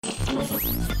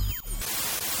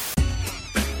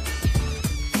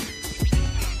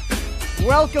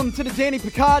Welcome to the Danny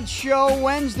Picard Show,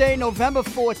 Wednesday, November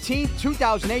 14th,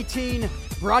 2018,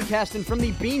 broadcasting from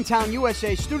the Beantown,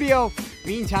 USA studio.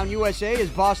 Beantown, USA is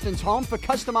Boston's home for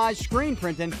customized screen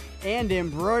printing and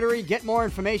embroidery. Get more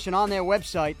information on their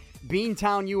website,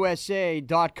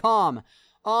 beantownusa.com.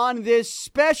 On this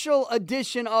special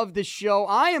edition of the show,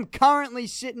 I am currently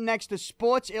sitting next to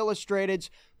Sports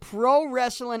Illustrated's pro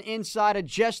wrestling insider,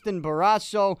 Justin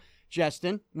Barrasso.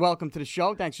 Justin, welcome to the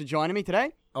show. Thanks for joining me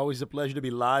today. Always a pleasure to be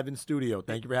live in studio.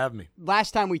 Thank you for having me. Last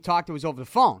time we talked, it was over the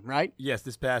phone, right? Yes,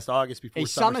 this past August before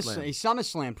SummerSlam. A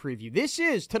SummerSlam preview. This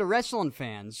is, to the wrestling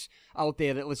fans out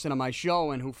there that listen to my show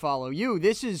and who follow you,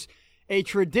 this is a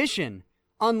tradition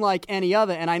unlike any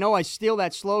other. And I know I steal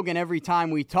that slogan every time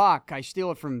we talk. I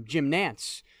steal it from Jim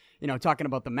Nantz, talking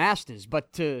about the Masters.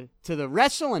 But to the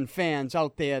wrestling fans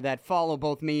out there that follow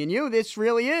both me and you, this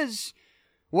really is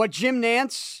what Jim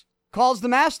Nantz calls the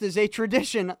Masters, a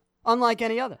tradition unlike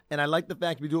any other. And I like the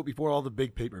fact we do it before all the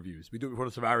big pay-per-views. We do it before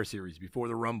the Survivor Series, before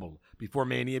the Rumble, before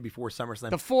Mania, before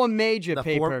SummerSlam. The four major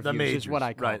pay-per-views is what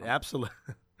I call it. Right, absolutely.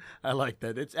 I like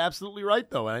that. It's absolutely right,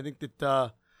 though. And I think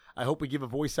that I hope we give a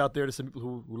voice out there to some people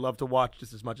who love to watch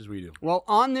just as much as we do. Well,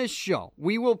 on this show,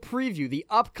 we will preview the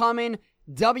upcoming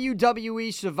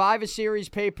WWE Survivor Series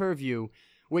pay-per-view,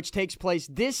 which takes place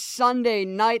this Sunday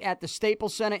night at the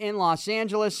Staples Center in Los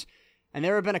Angeles. And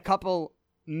there have been a couple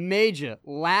major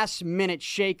last-minute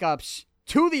shakeups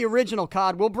to the original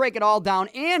card. We'll break it all down.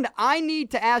 And I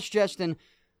need to ask Justin,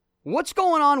 what's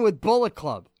going on with Bullet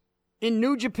Club? In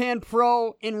New Japan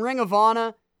Pro, in Ring of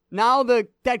Honor, now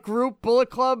that group, Bullet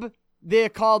Club, they're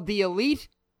called the Elite,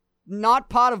 not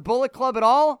part of Bullet Club at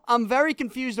all? I'm very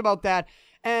confused about that.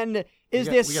 And we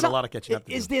got a lot of catching up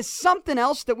to do. Is there something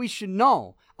else that we should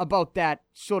know about that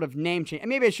sort of name change? And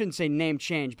maybe I shouldn't say name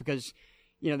change because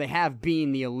they have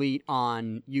been the Elite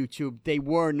on YouTube. They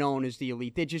were known as the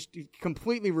Elite. They're just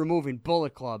completely removing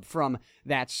Bullet Club from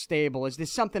that stable. Is there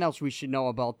something else we should know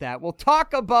about that? We'll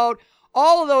talk about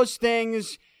all of those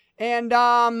things. And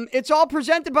it's all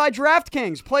presented by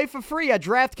DraftKings. Play for free at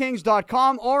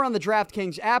DraftKings.com or on the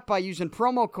DraftKings app by using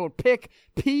promo code PIC,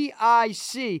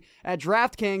 P-I-C. At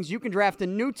DraftKings, you can draft a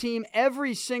new team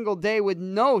every single day with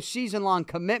no season-long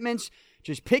commitments.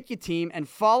 Just pick your team and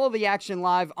follow the action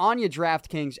live on your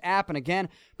DraftKings app. And again,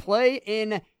 play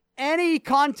in any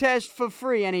contest for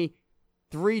free, any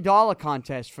 $3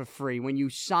 contest for free when you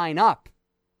sign up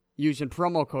using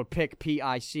promo code PIC,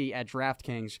 P-I-C, at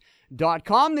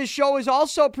DraftKings.com. This show is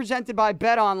also presented by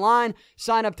BetOnline.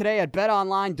 Sign up today at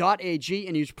betonline.ag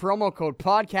and use promo code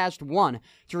podcast1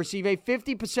 to receive a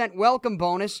 50% welcome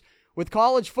bonus. With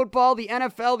college football, the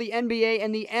NFL, the NBA,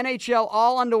 and the NHL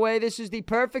all underway, this is the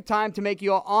perfect time to make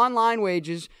your online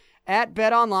wagers at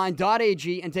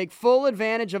betonline.ag and take full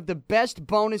advantage of the best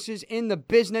bonuses in the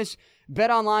business.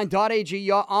 BetOnline.ag,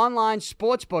 your online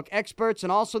sportsbook experts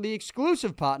and also the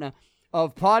exclusive partner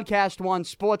of Podcast One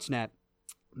Sportsnet,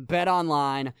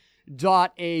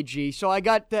 BetOnline.ag. So I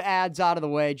got the ads out of the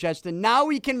way, Justin. Now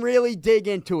we can really dig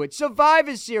into it.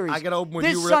 Survivor Series. I got to open with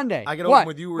this Sunday. I got to open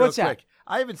with you real What's quick. That?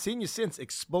 I haven't seen you since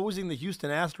exposing the Houston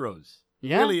Astros.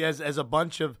 Yeah. Really, as a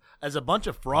bunch of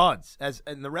frauds. As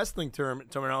in the wrestling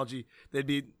terminology, they'd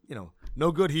be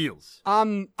no good heels.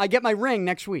 I get my ring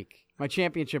next week, my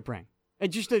championship ring. And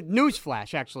just a news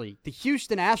flash, actually, the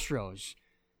Houston Astros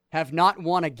have not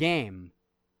won a game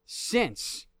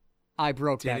since I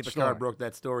broke Danny that story. Picard broke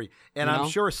that story. And I'm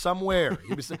sure somewhere,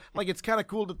 he was like, it's kind of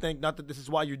cool to think, not that this is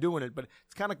why you're doing it, but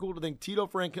it's kind of cool to think Tito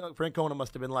Francona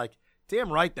must have been like,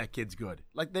 damn right, that kid's good.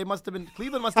 Like,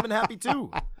 Cleveland must have been happy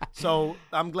too. So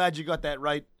I'm glad you got that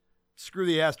right. Screw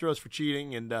the Astros for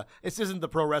cheating. And this isn't the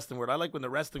pro wrestling world. I like when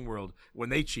the wrestling world, when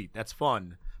they cheat, that's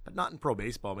fun. But not in pro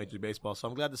baseball, Major League Baseball. So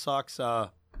I'm glad the Sox,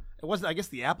 it wasn't, I guess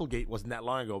the Applegate wasn't that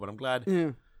long ago, but I'm glad.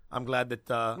 Yeah. I'm glad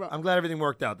that I'm glad everything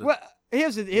worked out. Well,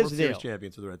 here's the deal. Series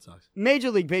champions for the Red Sox.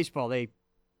 Major League Baseball, they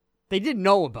didn't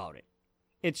know about it.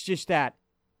 It's just that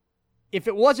if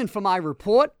it wasn't for my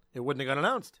report, it wouldn't have got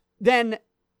announced. Then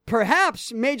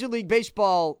perhaps Major League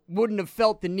Baseball wouldn't have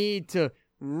felt the need to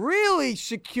really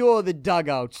secure the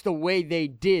dugouts the way they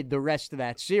did the rest of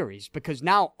that series, because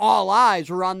now all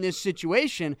eyes were on this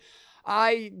situation.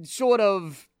 I sort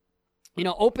of,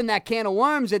 opened that can of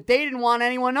worms that they didn't want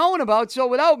anyone knowing about. So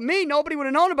without me, nobody would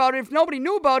have known about it. If nobody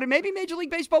knew about it, maybe Major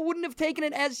League Baseball wouldn't have taken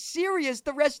it as serious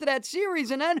the rest of that series.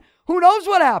 And then who knows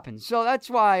what happens. So that's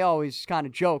why I always kind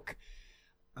of joke.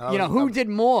 Who did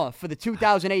more for the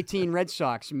 2018 Red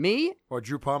Sox, me or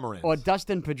Drew Pomeranz or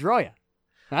Dustin Pedroia?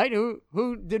 Right?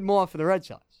 Who did more for the Red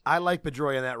Sox? I like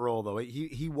Pedroia in that role, though.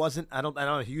 He wasn't. I'm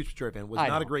not a huge Pedroia fan. Was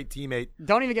not a great teammate.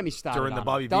 Don't even get me started during the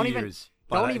Bobby B years.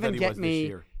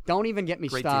 Don't even get me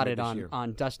started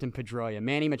on Dustin Pedroia,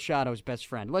 Manny Machado's best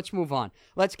friend. Let's move on.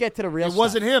 Let's get to the real stuff. It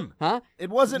wasn't him. Huh? It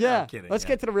wasn't. Yeah. I'm kidding. Let's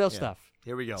get to the real stuff.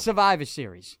 Here we go. Survivor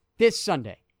Series this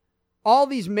Sunday. All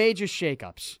these major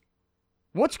shakeups.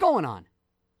 What's going on?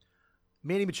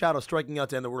 Manny Machado striking out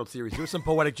to end the World Series. There's some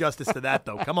poetic justice to that,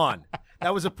 though. Come on.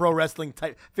 That was a pro wrestling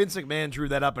type. Vince McMahon drew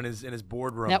that up in his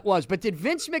boardroom. That was. But did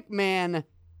Vince McMahon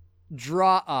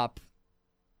draw up?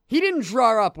 He didn't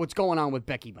draw up what's going on with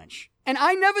Becky Lynch. And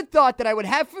I never thought that I would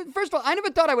have, first of all, I never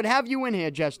thought I would have you in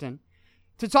here, Justin,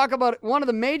 to talk about one of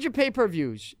the major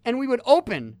pay-per-views, and we would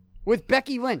open with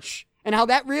Becky Lynch and how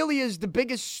that really is the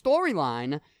biggest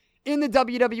storyline in the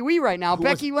WWE right now.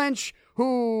 Becky Lynch,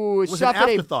 who was suffered an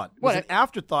afterthought. It was an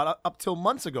afterthought up till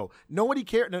months ago. Nobody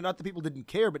cared. No, not that people didn't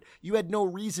care, but you had no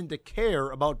reason to care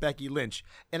about Becky Lynch.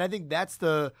 And I think that's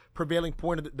the prevailing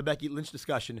point of the Becky Lynch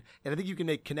discussion. And I think you can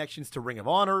make connections to Ring of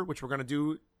Honor, which we're going to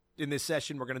do in this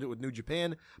session. We're going to do it with New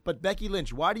Japan. But Becky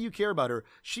Lynch, why do you care about her?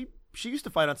 She used to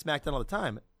fight on SmackDown all the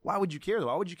time. Why would you care, though?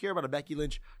 Why would you care about a Becky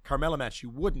Lynch-Carmella match?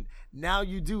 You wouldn't. Now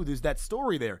you do. There's that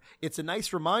story there. It's a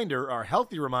nice reminder, or a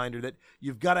healthy reminder, that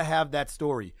you've got to have that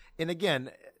story. And again,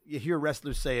 you hear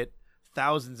wrestlers say it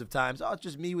thousands of times, oh, it's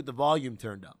just me with the volume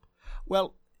turned up.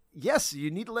 Well, yes, you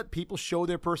need to let people show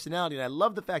their personality. And I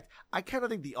love the fact, I kind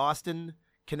of think the Austin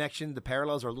connection, the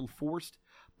parallels are a little forced.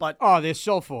 But oh, they're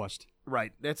so forced.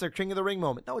 Right. That's our King of the Ring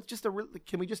moment. No, it's just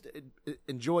can we just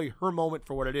enjoy her moment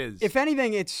for what it is? If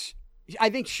anything, I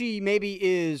think she maybe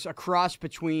is a cross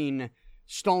between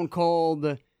Stone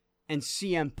Cold and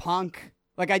CM Punk.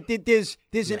 Like there's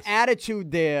an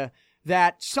attitude there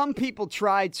that some people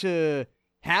try to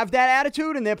have that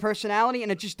attitude in their personality,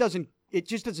 and it just doesn't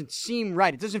seem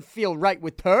right. It doesn't feel right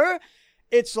with her.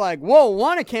 It's like, whoa,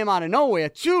 one, it came out of nowhere.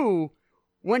 Two,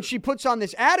 when she puts on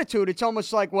this attitude, it's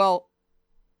almost like, well,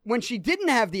 when she didn't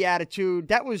have the attitude,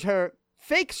 that was her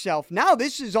fake self. Now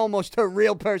this is almost her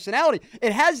real personality.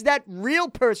 It has that real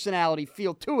personality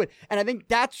feel to it, and I think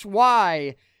that's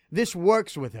why this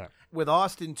works with her. With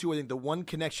Austin, too, I think the one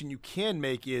connection you can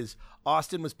make is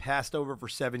Austin was passed over for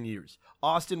 7 years.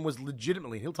 Austin was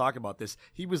legitimately, he'll talk about this,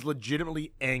 he was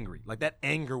legitimately angry. Like, that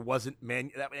anger wasn't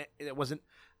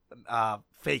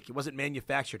fake. It wasn't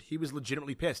manufactured. He was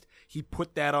legitimately pissed. He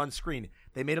put that on screen.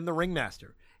 They made him the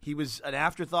ringmaster. He was an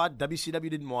afterthought. WCW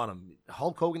didn't want him.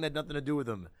 Hulk Hogan had nothing to do with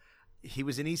him. He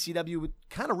was in ECW,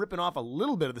 kind of ripping off a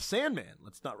little bit of the Sandman.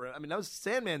 That was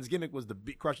Sandman's gimmick, was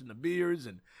crushing the beers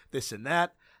and this and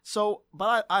that. So,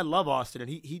 but I love Austin, and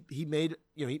he made,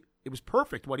 it was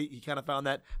perfect. What he kind of found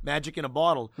that magic in a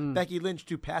bottle. Becky Lynch,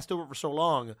 too, passed over for so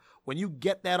long. When you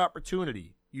get that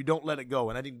opportunity, you don't let it go,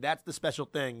 and I think that's the special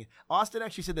thing. Austin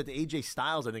actually said that to AJ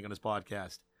Styles, I think, on his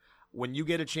podcast. When you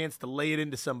get a chance to lay it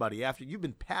into somebody after you've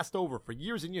been passed over for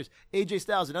years and years. AJ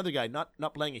Styles, another guy, not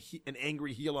playing an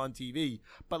angry heel on TV,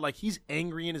 but like he's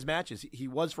angry in his matches. He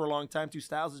was for a long time too.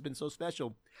 Styles has been so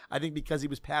special, I think, because he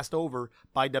was passed over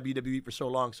by WWE for so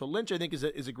long. So Lynch, I think, is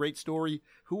a great story.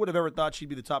 Who would have ever thought she'd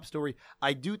be the top story?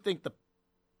 I do think the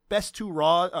best two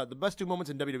moments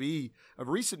in WWE of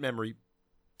recent memory,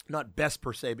 not best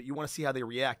per se, but you want to see how they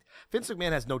react. Vince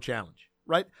McMahon has no challenge.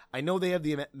 Right? I know they have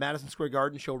the Madison Square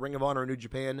Garden show, Ring of Honor in New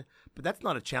Japan, but that's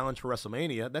not a challenge for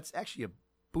WrestleMania. That's actually a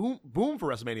boom for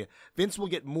WrestleMania. Vince will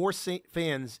get more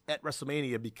fans at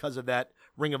WrestleMania because of that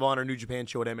Ring of Honor New Japan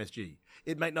show at MSG.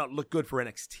 It might not look good for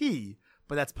NXT,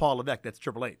 but that's Paul Levesque, that's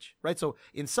Triple H, right? So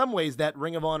in some ways, that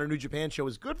Ring of Honor New Japan show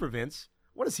is good for Vince.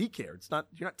 What does he care?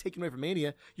 You're not taking away from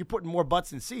Mania. You're putting more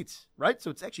butts in seats, right? So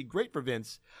it's actually great for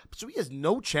Vince. So he has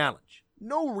no challenge,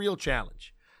 no real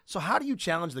challenge. So how do you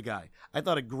challenge the guy? I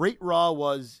thought a great Raw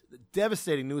was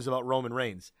devastating news about Roman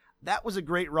Reigns. That was a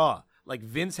great Raw. Like,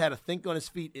 Vince had to think on his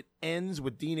feet. It ends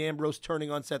with Dean Ambrose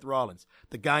turning on Seth Rollins.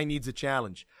 The guy needs a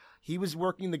challenge. He was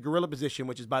working the gorilla position,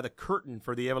 which is by the curtain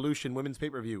for the Evolution women's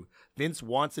pay-per-view. Vince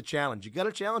wants a challenge. You got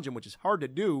to challenge him, which is hard to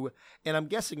do. And I'm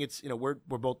guessing it's, we're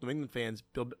both New England fans,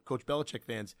 Coach Belichick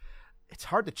fans. It's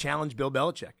hard to challenge Bill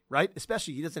Belichick, right?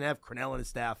 Especially he doesn't have Cornell and his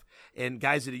staff and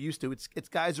guys that he used to. It's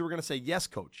guys who are going to say, yes,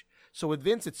 coach. So with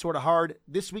Vince, it's sort of hard.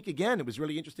 This week, again, it was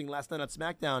really interesting. Last night on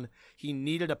SmackDown, he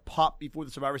needed a pop before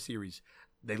the Survivor Series.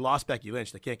 They lost Becky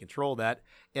Lynch. They can't control that.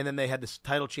 And then they had this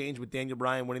title change with Daniel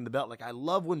Bryan winning the belt. Like, I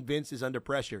love when Vince is under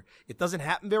pressure. It doesn't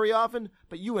happen very often,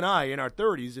 but you and I in our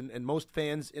 30s, and most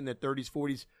fans in their 30s,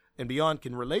 40s, and beyond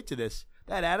can relate to this.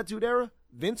 That Attitude Era,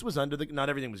 Vince was not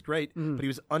everything was great, but he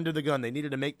was under the gun. They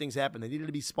needed to make things happen. They needed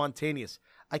to be spontaneous.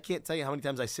 I can't tell you how many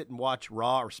times I sit and watch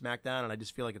Raw or SmackDown, and I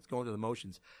just feel like it's going through the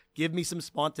motions. Give me some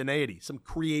spontaneity, some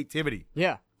creativity.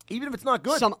 Yeah. Even if it's not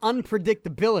good. Some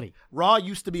unpredictability. Raw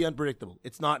used to be unpredictable.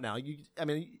 It's not now.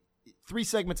 3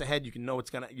 segments ahead, you know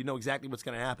exactly what's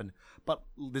gonna happen. But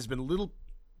there's been little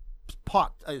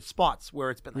spots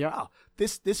where it's been like, wow,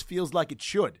 this feels like it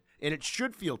should, and it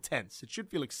should feel tense. It should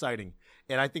feel exciting.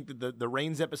 And I think that the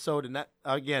Reigns episode, and that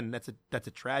again, that's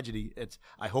a tragedy.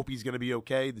 I hope he's gonna be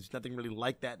okay. There's nothing really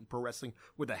like that in pro wrestling,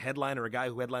 with a headliner, a guy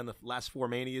who headlined the last 4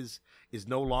 Manias, is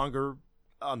no longer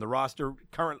on the roster,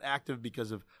 current active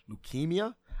because of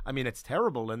leukemia. I mean, it's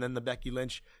terrible. And then the Becky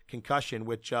Lynch concussion,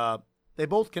 which they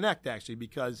both connect, actually,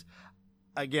 because,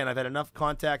 again, I've had enough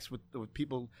contacts with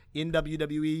people in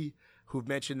WWE who've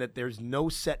mentioned that there's no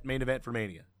set main event for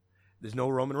Mania. There's no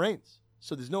Roman Reigns.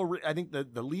 So there's no I think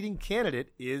the leading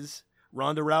candidate is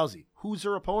Ronda Rousey. Who's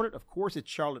her opponent? Of course, it's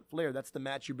Charlotte Flair. That's the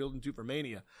match you're building to for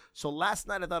Mania. So last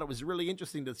night I thought it was really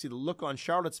interesting to see the look on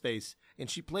Charlotte's face, and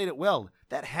she played it well.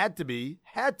 That had to be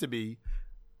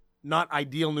not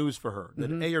ideal news for her. That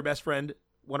her best friend,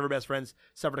 one of her best friends,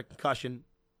 suffered a concussion,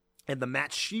 and the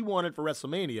match she wanted for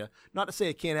WrestleMania, not to say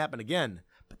it can't happen again,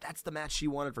 but that's the match she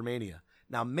wanted for Mania.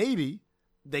 Now, maybe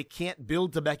they can't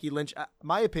build to Becky Lynch.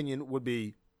 My opinion would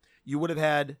be you would have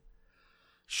had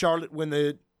Charlotte win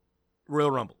the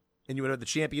Royal Rumble, and you would have the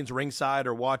champions ringside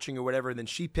or watching or whatever, and then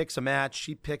she picks a match.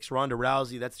 She picks Ronda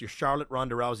Rousey. That's your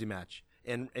Charlotte-Ronda Rousey match,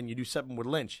 and you do something with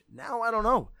Lynch. Now, I don't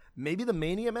know. Maybe the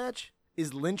Mania match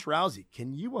is Lynch-Rousey.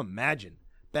 Can you imagine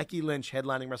Becky Lynch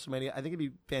headlining WrestleMania? I think it'd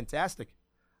be fantastic.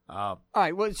 All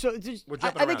right, well, so just, we're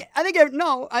jumping around. I think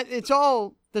it's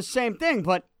all the same thing,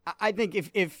 but I think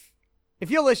if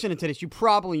you're listening to this, you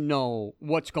probably know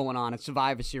what's going on at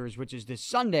Survivor Series, which is this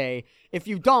Sunday. If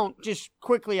you don't, just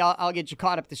quickly, I'll get you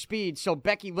caught up to speed. So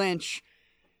Becky Lynch,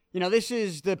 this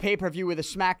is the pay-per-view where the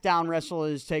SmackDown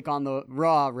wrestlers take on the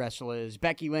Raw wrestlers.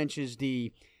 Becky Lynch is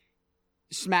the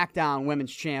SmackDown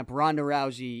Women's Champ. Ronda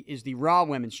Rousey is the Raw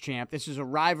Women's Champ. This is a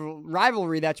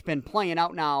rivalry that's been playing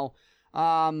out now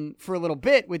for a little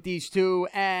bit with these two,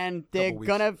 and they're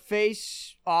gonna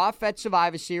face off at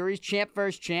Survivor Series, champ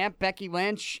versus champ. Becky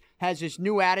Lynch has this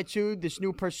new attitude, this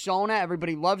new persona.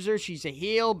 Everybody loves her. She's a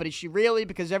heel, but is she really?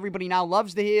 Because everybody now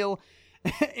loves the heel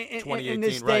in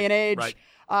this day and age. Right.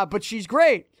 But she's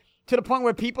great, to the point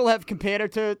where people have compared her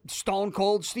to Stone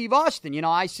Cold Steve Austin.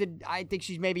 I said I think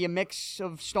she's maybe a mix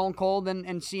of Stone Cold and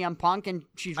CM Punk, and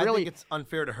she's really... I think it's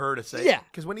unfair to her to say. Yeah.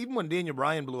 Because even when Daniel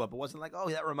Bryan blew up, it wasn't like, oh,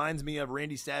 that reminds me of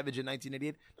Randy Savage in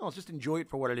 1988. No, let's just enjoy it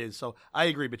for what it is. So I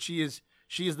agree, but she is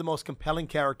the most compelling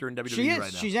character in WWE she is.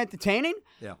 Right now. She's entertaining.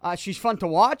 Yeah. She's fun to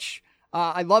watch.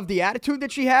 I love the attitude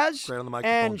that she has. Great on the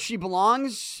microphone. And she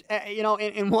belongs,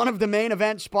 in one of the main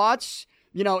event spots.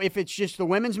 If it's just the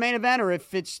women's main event or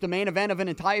if it's the main event of an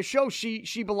entire show,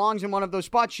 she belongs in one of those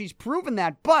spots. She's proven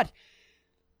that. But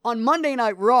on Monday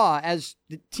Night Raw, as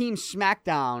the Team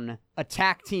SmackDown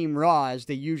attack Team Raw, as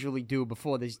they usually do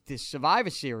before this Survivor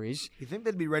Series, you think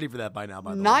they'd be ready for that by now,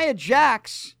 by the way? Nia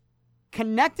Jax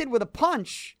connected with a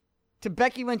punch to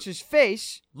Becky Lynch's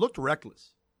face. Looked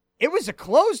reckless. It was a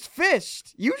closed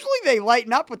fist. Usually they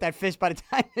lighten up with that fist by the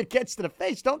time it gets to the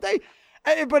face, don't they?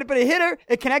 But it hit her.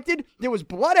 It connected. There was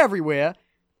blood everywhere.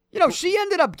 She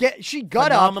ended up she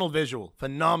got up. Phenomenal visual.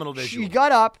 She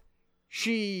got up.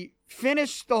 She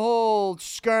finished the whole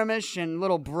skirmish and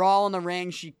little brawl in the ring.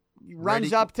 She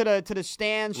runs up to the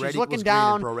stands. She's looking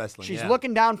down. She's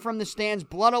looking down from the stands,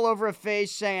 blood all over her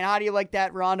face, saying, "How do you like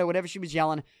that, Ronda?" Whatever she was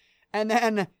yelling. And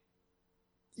then,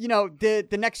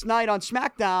 the next night on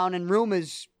SmackDown, and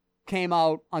rumors came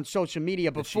out on social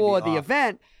media before the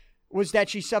event, was that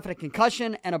she suffered a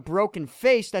concussion and a broken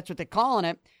face, that's what they're calling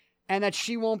it, and that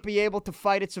she won't be able to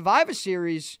fight at Survivor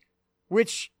Series,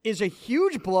 which is a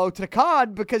huge blow to the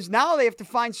card, because now they have to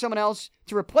find someone else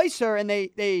to replace her, and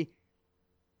they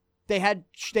have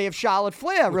Charlotte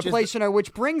Flair replacing her,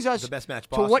 which brings us the best match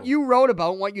to what you wrote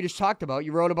about and what you just talked about.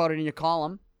 You wrote about it in your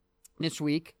column this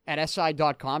week at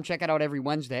SI.com. Check it out every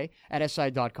Wednesday at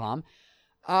SI.com.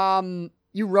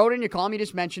 You wrote in your column, you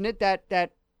just mentioned it,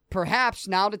 that perhaps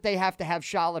now that they have to have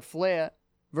Charlotte Flair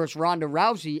versus Ronda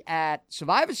Rousey at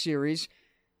Survivor Series,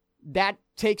 that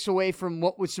takes away from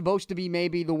what was supposed to be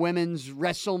maybe the women's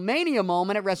WrestleMania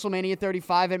moment at WrestleMania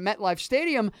 35 at MetLife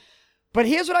Stadium. But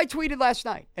here's what I tweeted last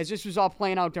night as this was all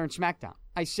playing out during SmackDown.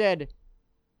 I said,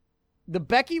 the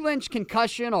Becky Lynch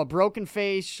concussion or broken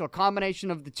face or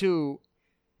combination of the two,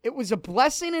 it was a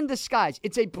blessing in disguise.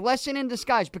 It's a blessing in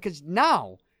disguise because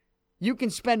now you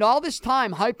can spend all this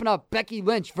time hyping up Becky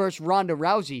Lynch versus Ronda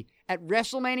Rousey at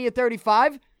WrestleMania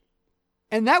 35,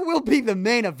 and that will be the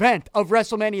main event of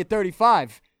WrestleMania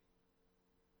 35.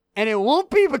 And it won't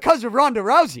be because of Ronda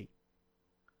Rousey.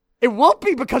 It won't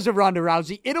be because of Ronda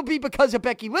Rousey. It'll be because of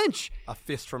Becky Lynch. A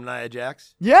fist from Nia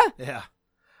Jax? Yeah. Yeah.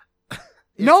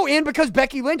 No, and because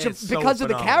Becky Lynch, because so of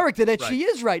the character that right. she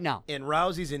is right now. And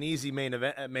Rousey's an easy main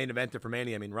eventer for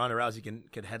Mania. I mean, Ronda Rousey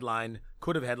could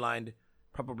have headlined,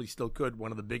 probably still could,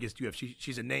 one of the biggest UFC.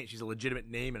 She's a name. She's a legitimate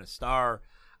name and a star.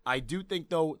 I do think,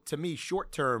 though, to me,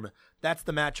 short term, that's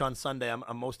the match on Sunday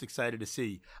I'm most excited to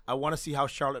see. I want to see how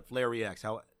Charlotte Flair reacts.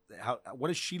 What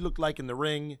does she look like in the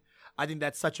ring? I think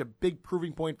that's such a big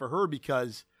proving point for her,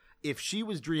 because if she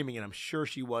was dreaming, and I'm sure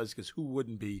she was, because who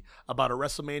wouldn't be, about a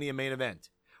WrestleMania main event,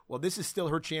 well, this is still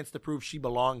her chance to prove she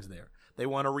belongs there. They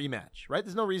want a rematch, right?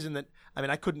 There's no reason that,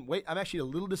 I couldn't wait. I'm actually a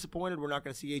little disappointed we're not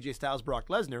going to see AJ Styles, Brock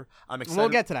Lesnar. I'm excited. We'll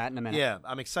get to that in a minute. Yeah,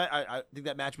 I'm excited. I think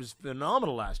that match was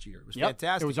phenomenal last year. It was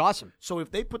fantastic. It was awesome. So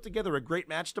if they put together a great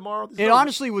match tomorrow,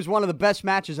 honestly was one of the best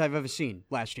matches I've ever seen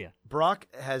last year. Brock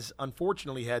has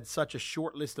unfortunately had such a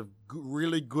short list of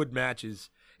really good matches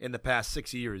in the past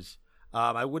 6 years.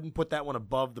 I wouldn't put that one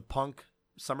above the Punk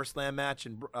SummerSlam match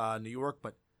in New York,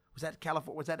 but was that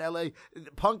California? Was that L.A.?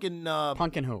 Punk and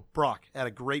who? Brock had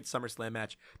a great SummerSlam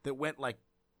match that went like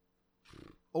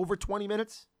over 20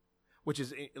 minutes, which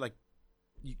is like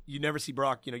you never see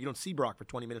Brock. You don't see Brock for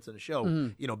 20 minutes on a show.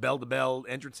 Mm-hmm. Bell to bell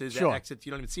entrances, exits.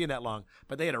 You don't even see him that long.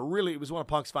 But they had it was one of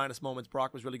Punk's finest moments.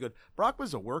 Brock was really good. Brock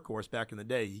was a workhorse back in the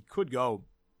day. He could go.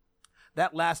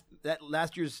 That last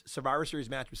year's Survivor Series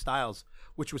match with Styles,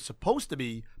 which was supposed to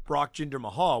be Brock Jinder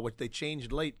Mahal, which they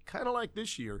changed late, kind of like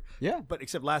this year. Yeah. But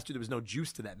except last year there was no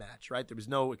juice to that match, right? There was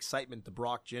no excitement to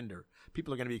Brock Jinder.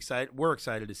 People are going to be excited. We're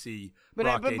excited to see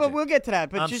Brock AJ. But we'll get to that.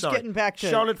 But getting back to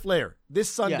Charlotte Flair. This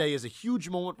Sunday is a huge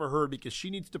moment for her, because she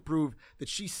needs to prove that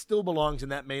she still belongs in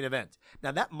that main event.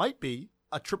 Now, that might be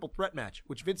a triple threat match,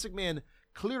 which Vince McMahon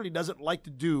clearly doesn't like to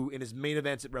do in his main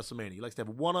events at WrestleMania. He likes to have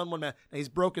one-on-one match. Now, he's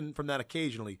broken from that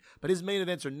occasionally, but his main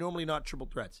events are normally not triple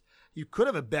threats. You could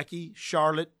have a Becky,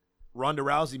 Charlotte, Ronda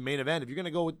Rousey main event. If you're going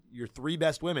to go with your three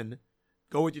best women,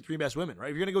 go with your three best women, right?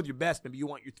 If you're going to go with your best, maybe you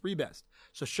want your three best.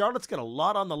 So Charlotte's got a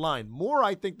lot on the line, more,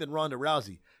 I think, than Ronda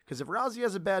Rousey, because if Rousey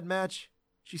has a bad match,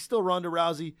 she's still Ronda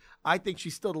Rousey. I think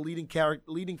she's still the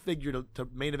leading figure to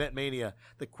main event Mania.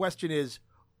 The question is,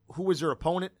 who is her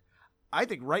opponent? I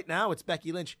think right now it's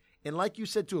Becky Lynch. And like you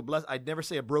said, I'd never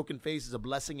say a broken face is a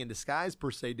blessing in disguise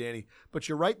per se, Danny. But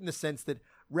you're right in the sense that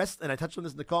and I touched on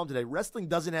this in the column today, wrestling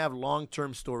doesn't have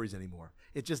long-term stories anymore.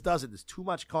 It just doesn't. There's too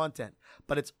much content.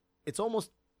 But it's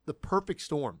almost the perfect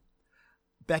storm.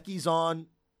 Becky's on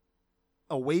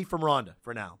away from Ronda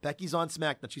for now. Becky's on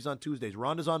SmackDown. She's on Tuesdays.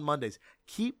 Ronda's on Mondays.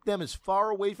 Keep them as far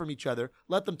away from each other.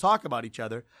 Let them talk about each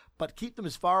other, but keep them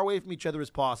as far away from each other as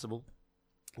possible.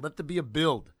 Let there be a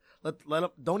build.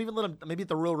 Don't even let them, maybe at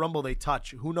the Royal Rumble they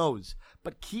touch. Who knows?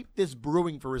 But keep this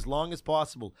brewing for as long as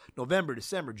possible. November,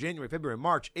 December, January, February,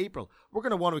 March, April. We're going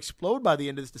to want to explode by the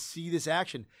end of this to see this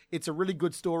action. It's a really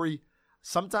good story.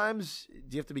 Sometimes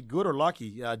you have to be good or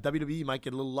lucky. WWE might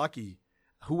get a little lucky.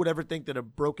 Who would ever think that a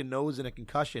broken nose and a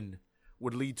concussion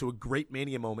would lead to a great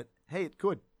Mania moment? Hey, it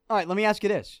could. All right, let me ask you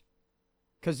this,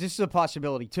 because this is a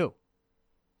possibility too.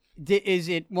 Is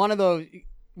it one of those?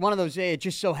 It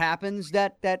just so happens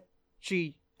that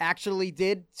she actually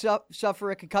did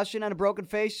suffer a concussion and a broken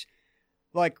face?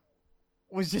 Like,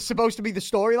 was this supposed to be the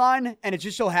storyline? And it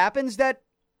just so happens that,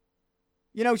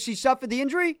 she suffered the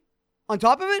injury on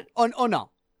top of it? Or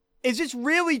no? Is this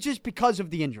really just because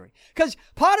of the injury? Because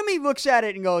part of me looks at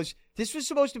it and goes, this was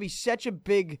supposed to be such a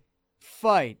big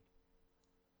fight.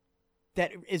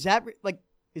 Is that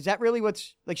really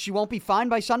what's, like, she won't be fine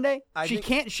by Sunday?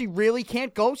 She really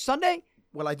can't go Sunday?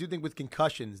 Well, I do think with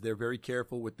concussions, they're very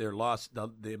careful with their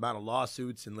the amount of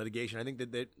lawsuits and litigation. I think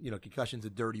that concussion's a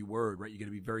dirty word, right? You got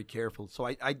to be very careful. So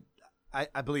I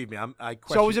believe me, I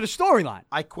question. So is it a storyline?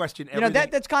 I question everything.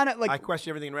 That's kind of like, I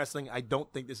question everything in wrestling. I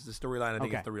don't think this is a storyline. I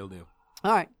think it's the real deal.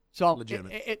 All right. So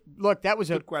legitimate. Look, that was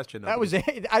good question.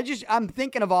 I'm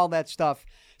thinking of all that stuff.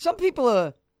 Some people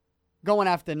are going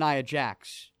after Nia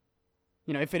Jax.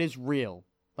 If it is real,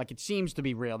 like it seems to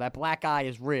be real, that black eye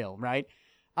is real, right?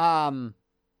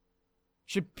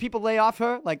 Should people lay off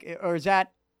her? Like, or is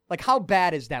that, like, how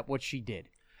bad is that what she did?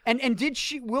 And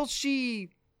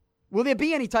will there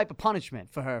be any type of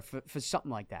punishment for her for something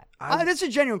like that? That's a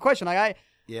genuine question. Like,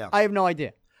 I have no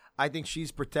idea. I think she's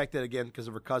protected again because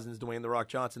of her cousins, Dwayne "The Rock"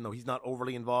 Johnson, though he's not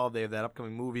overly involved. They have that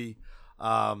upcoming movie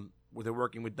where they're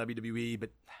working with WWE, but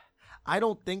I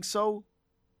don't think so.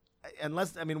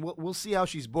 Unless, we'll see how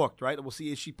she's booked, right? We'll see,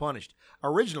 is she punished?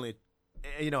 Originally,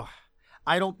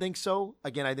 I don't think so.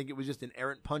 Again, I think it was just an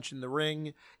errant punch in the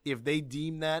ring. If they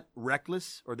deem that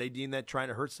reckless or they deem that trying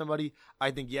to hurt somebody,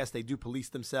 I think, yes, they do police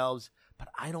themselves. But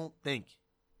I don't think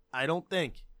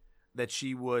that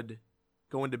she would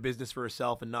go into business for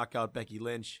herself and knock out Becky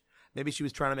Lynch. Maybe she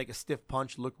was trying to make a stiff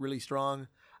punch look really strong.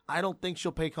 I don't think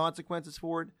she'll pay consequences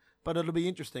for it, but it'll be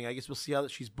interesting. I guess we'll see how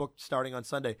she's booked starting on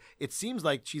Sunday. It seems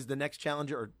like she's the next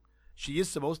challenger, or she is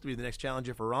supposed to be the next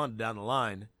challenger for Ronda down the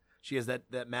line. She has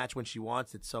that match when she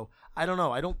wants it. So I don't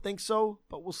know. I don't think so,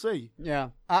 but we'll see. Yeah.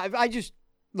 I just,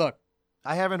 look.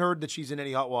 I haven't heard that she's in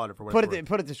any hot water for what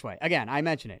Put it this way. Again, I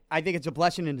mentioned it. I think it's a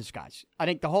blessing in disguise. I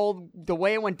think the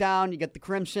way it went down, you got the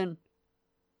crimson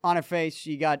on her face.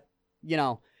 You got,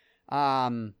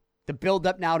 the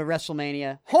build-up now to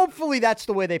WrestleMania. Hopefully that's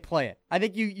the way they play it. I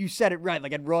think you said it right.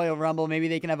 Like at Royal Rumble, maybe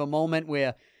they can have a moment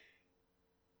where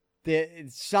they're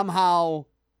somehow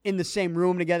in the same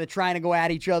room together trying to go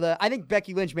at each other. I think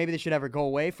Becky Lynch, maybe they should have her go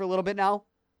away for a little bit now.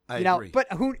 I agree.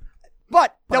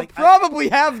 But they'll probably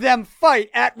have them fight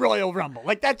at Royal Rumble.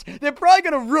 Like they're probably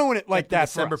going to ruin it like that.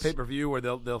 December pay-per-view where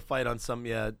they'll fight on some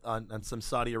on some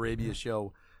Saudi Arabia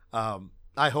show.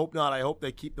 I hope not. I hope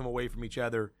they keep them away from each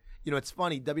other. It's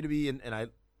funny, WWE, and I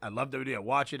love WWE. I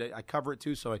watch it. I cover it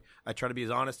too, so I try to be as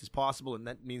honest as possible, and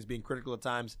that means being critical at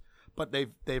times. But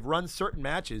they've run certain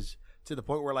matches to the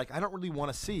point where, like, I don't really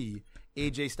want to see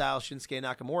AJ Styles, Shinsuke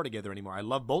Nakamura together anymore. I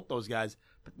love both those guys,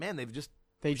 but man, they just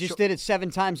did it 7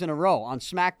 times in a row on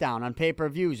SmackDown, on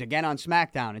pay-per-views, again on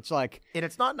SmackDown. It's like, and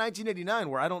it's not 1989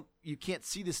 where you can't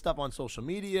see this stuff on social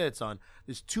media.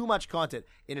 There's too much content,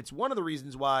 and it's one of the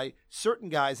reasons why certain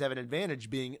guys have an advantage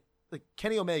being like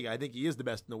Kenny Omega. I think he is the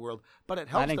best in the world, but it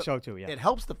helps. I think so too. Yeah, it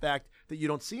helps the fact that you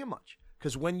don't see him much.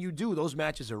 Because when you do, those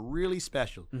matches are really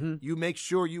special. Mm-hmm. You make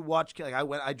sure you watch. Like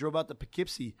I drove out to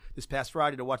Poughkeepsie this past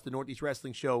Friday to watch the Northeast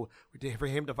Wrestling show for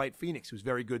him to fight Phoenix, who's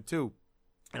very good too.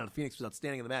 And Phoenix was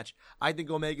outstanding in the match. I think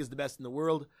Omega is the best in the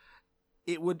world.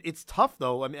 It's tough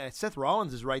though. I mean, Seth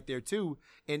Rollins is right there too,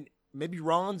 and maybe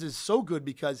Rollins is so good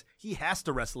because he has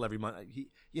to wrestle every Monday.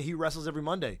 He wrestles every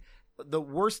Monday. The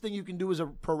worst thing you can do as a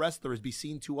pro wrestler is be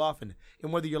seen too often.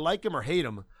 And whether you like him or hate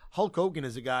him, Hulk Hogan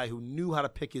is a guy who knew how to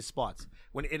pick his spots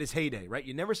when in his heyday, right?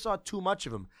 You never saw too much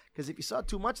of him because if you saw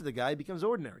too much of the guy, he becomes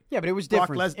ordinary. Yeah, but it was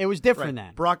different. It was different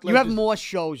then. You have more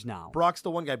shows now. Brock's the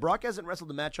one guy. Brock hasn't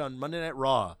wrestled a match on Monday Night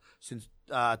Raw since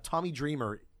Tommy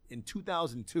Dreamer in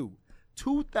 2002.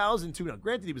 2002. Now,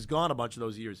 granted, he was gone a bunch of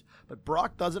those years, but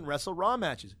Brock doesn't wrestle Raw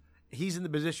matches. He's in the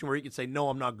position where he can say, no,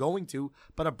 I'm not going to,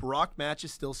 but a Brock match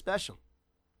is still special.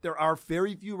 There are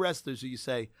very few wrestlers who you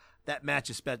say, that match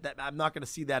is special. I'm not going to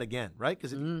see that again, right?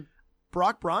 Because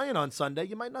Brock Bryan on Sunday,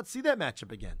 you might not see that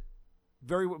matchup again.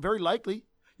 Very, very likely.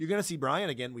 You're going to see Bryan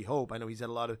again, we hope. I know he's had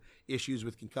a lot of issues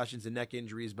with concussions and neck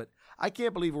injuries, but I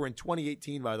can't believe we're in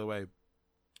 2018, by the way.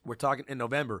 We're talking in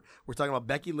November. We're talking about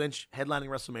Becky Lynch headlining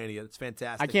WrestleMania. It's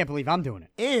fantastic. I can't believe I'm doing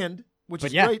it. Which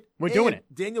is great. We're doing it.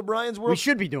 Daniel Bryan's world. We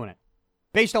should be doing it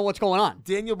based on what's going on.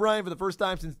 Daniel Bryan, for the first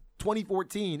time since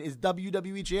 2014, is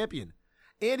WWE champion.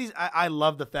 And I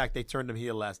love the fact they turned him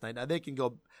heel last night. Now, they can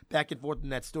go back and forth in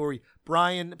that story.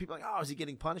 Bryan, people are like, oh, is he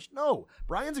getting punished? No.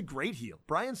 Bryan's a great heel.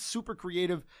 Bryan's super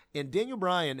creative, and Daniel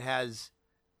Bryan has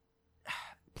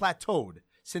plateaued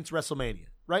since WrestleMania,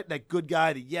 right? That good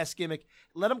guy, the yes gimmick.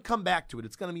 Let him come back to it.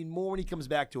 It's going to mean more when he comes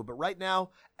back to it. But right now,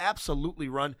 absolutely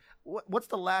run. What's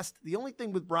the only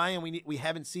thing with Bryan we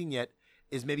haven't seen yet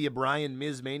is maybe a Bryan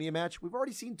Miz Mania match. We've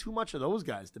already seen too much of those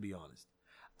guys, to be honest.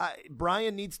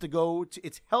 Bryan needs to go –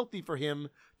 it's healthy for him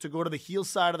to go to the heel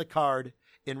side of the card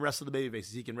and wrestle the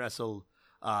babyfaces. He can wrestle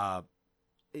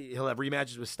he'll have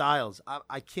rematches with Styles.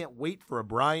 I can't wait for a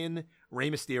Bryan-Rey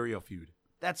Mysterio feud.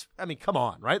 Come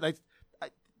on, right?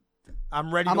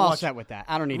 I'm ready to watch. I'm all set with that.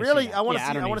 I don't need to see that. I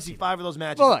want to see 5 of those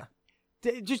matches. Well,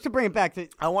 look, just to bring it back to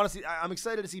 – I'm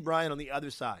excited to see Bryan on the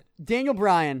other side. Daniel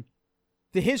Bryan,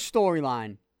 his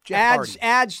storyline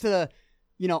adds to the –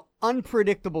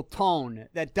 unpredictable tone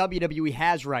that WWE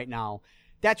has right now.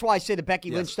 That's why I say the Becky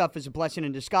Lynch stuff is a blessing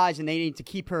in disguise, and they need to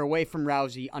keep her away from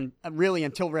Rousey really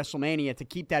until WrestleMania to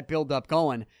keep that build-up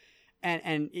going.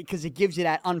 And because it gives you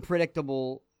that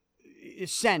unpredictable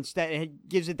sense, that it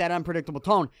gives it that unpredictable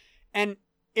tone. And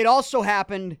it also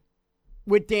happened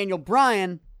with Daniel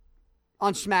Bryan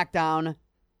on SmackDown,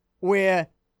 where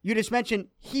you just mentioned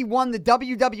he won the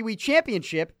WWE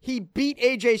Championship. He beat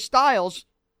AJ Styles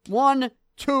 1,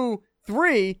 2,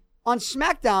 3 on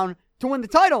SmackDown to win the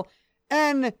title.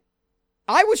 And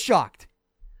I was shocked.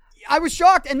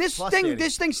 And this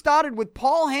thing started with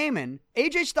Paul Heyman.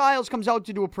 AJ Styles comes out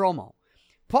to do a promo.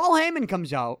 Paul Heyman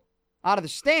comes out of the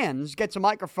stands, gets a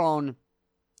microphone,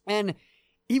 and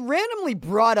he randomly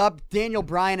brought up Daniel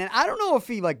Bryan. And I don't know if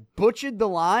he butchered the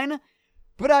line,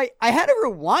 but I had to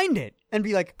rewind it and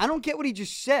be like, I don't get what he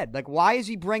just said. Why is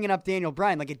he bringing up Daniel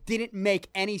Bryan? It didn't make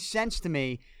any sense to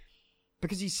me.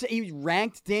 because he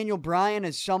ranked Daniel Bryan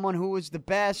as someone who was the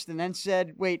best, and then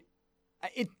said, "Wait,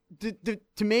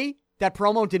 to me that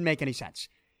promo didn't make any sense.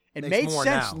 It made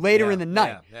sense later in the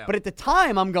night, but at the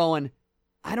time I'm going,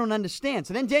 I don't understand."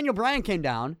 So then Daniel Bryan came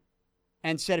down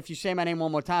and said, "If you say my name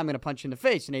one more time, I'm going to punch you in the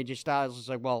face." And AJ Styles was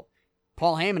like, "Well,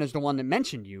 Paul Heyman is the one that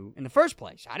mentioned you in the first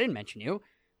place. I didn't mention you."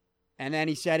 And then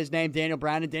he said his name, Daniel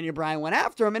Bryan, and Daniel Bryan went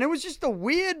after him. And it was just a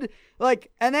weird,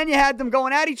 and then you had them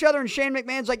going at each other, and Shane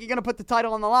McMahon's like, "You're going to put the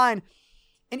title on the line."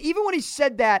 And even when he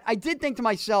said that, I did think to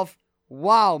myself,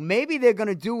 wow, maybe they're going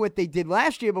to do what they did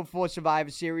last year before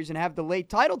Survivor Series and have the late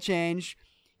title change,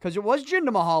 because it was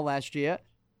Jinder Mahal last year.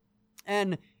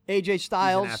 And AJ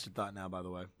Styles. He's an afterthought now, by the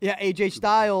way. Yeah, AJ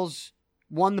Styles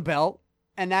won the belt.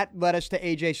 And that led us to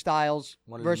AJ Styles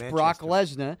versus Brock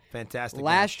Lesnar. Fantastic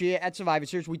last year at Survivor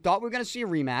Series. We thought we were going to see a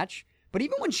rematch. But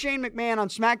even when Shane McMahon on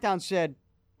SmackDown said,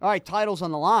 "All right, title's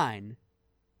on the line,"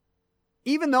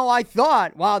 even though I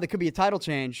thought, wow, there could be a title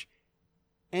change,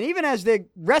 and even as they're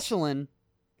wrestling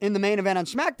in the main event on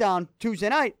SmackDown Tuesday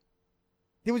night,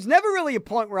 there was never really a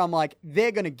point where I'm like,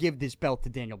 they're going to give this belt to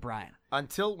Daniel Bryan.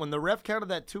 Until when the ref counted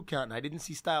that 2 count, and I didn't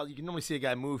see Styles. You can normally see a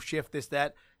guy move, shift, this,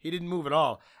 that. He didn't move at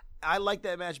all. I like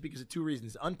that match because of 2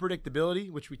 reasons. Unpredictability,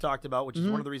 which we talked about, which is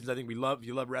one of the reasons I think we love. If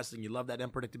you love wrestling, you love that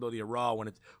unpredictability of Raw when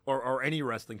it's or any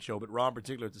wrestling show, but Raw in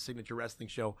particular, it's a signature wrestling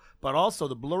show. But also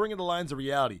the blurring of the lines of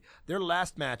reality. Their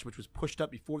last match, which was pushed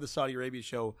up before the Saudi Arabia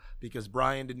show because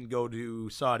Bryan didn't go to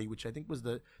Saudi, which I think was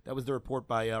the report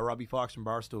by Robbie Fox from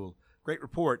Barstool. Great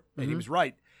report, and he was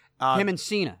right. Him and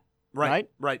Cena, right?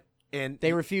 And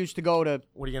they refused to go to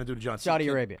what are you going to do to John Cena? Saudi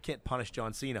Arabia. Can't punish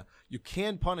John Cena. You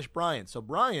can punish Bryan. So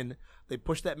Bryan, they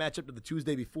pushed that match up to the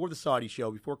Tuesday before the Saudi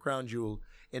show, before Crown Jewel.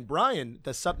 And Bryan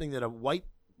does something that a white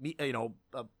meat, a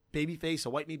babyface, a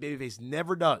white meat babyface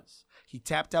never does. He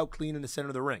tapped out clean in the center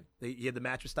of the ring. He had the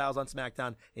match with Styles on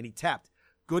SmackDown, and he tapped.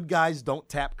 Good guys don't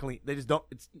tap clean. They just don't.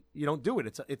 You don't do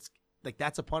it. It's like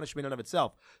that's a punishment in of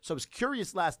itself. So I was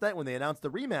curious last night when they announced the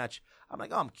rematch. I'm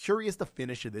like, I'm curious the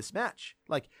finish of this match.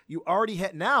 Like you already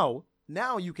had now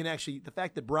you can actually, the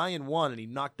fact that Bryan won and he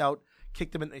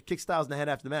kicked Styles in the head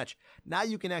after the match. Now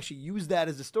you can actually use that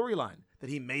as a storyline that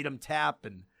he made him tap,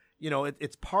 and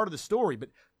it's part of the story.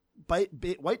 But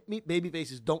white meat baby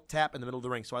faces don't tap in the middle of the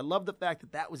ring. So I love the fact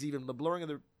that was even the blurring of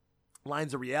the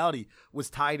lines of reality was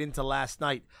tied into last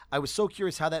night. I was so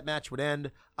curious how that match would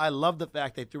end. I love the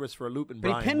fact they threw us for a loop and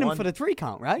Bryan won. They pinned him for the 3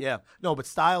 count, right? Yeah. No, but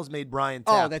Styles made Bryan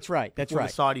tap. Oh, that's right. That's right.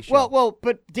 The Saudi show. Well,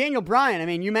 but Daniel Bryan, I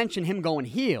mean, you mentioned him going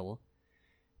heel.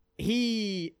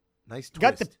 He nice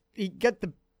twist. got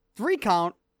the 3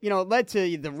 count, it led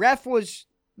to the ref was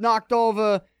knocked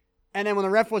over, and then when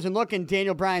the ref wasn't looking,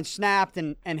 Daniel Bryan snapped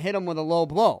and hit him with a low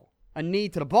blow, a knee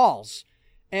to the balls.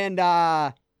 And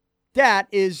that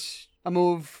is a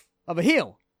move of a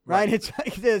heel, right? It's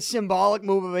like the symbolic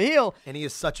move of a heel. And he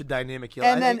is such a dynamic heel.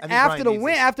 And then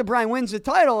after Bryan wins the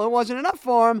title, it wasn't enough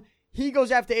for him. He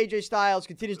goes after AJ Styles,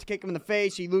 continues to kick him in the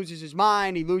face. He loses his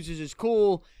mind. He loses his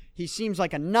cool. He seems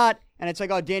like a nut. And it's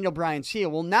like, oh, Daniel Bryan's heel.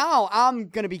 Well, now I'm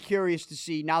going to be curious to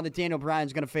see, now that Daniel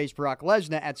Bryan's going to face Brock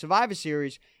Lesnar at Survivor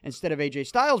Series instead of AJ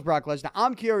Styles, Brock Lesnar,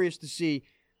 I'm curious to see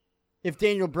if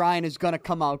Daniel Bryan is going to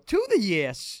come out to the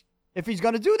yes, if he's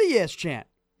going to do the yes chant.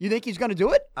 You think he's going to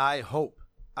do it? I hope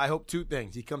 2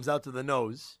 things. He comes out to the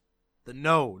nose. The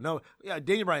no. Yeah,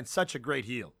 Daniel Bryan's such a great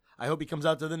heel. I hope he comes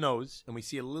out to the nose, and we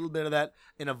see a little bit of that,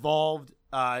 an evolved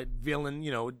villain,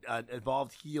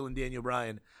 evolved heel in Daniel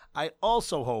Bryan. I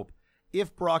also hope,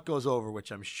 if Brock goes over,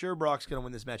 which I'm sure Brock's going to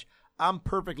win this match, I'm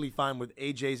perfectly fine with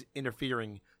AJ's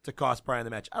interfering to cost Bryan the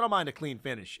match. I don't mind a clean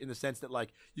finish in the sense that,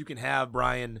 you can have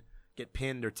Bryan get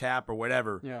pinned or tap or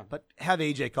whatever, but have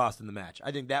AJ cost him the match.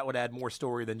 I think that would add more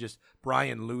story than just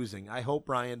Bryan losing. I hope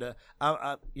Bryan,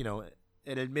 an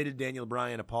admitted Daniel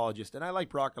Bryan apologist, and I like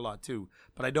Brock a lot too,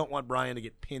 but I don't want Bryan to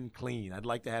get pinned clean. I'd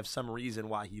like to have some reason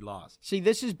why he lost. See,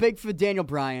 this is big for Daniel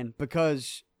Bryan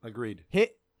because agreed.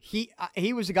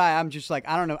 He was a guy I'm just like,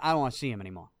 I don't know, I don't want to see him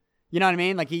anymore. You know what I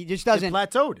mean? Like he just doesn't. It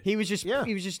plateaued. He was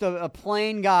just a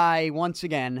plain guy once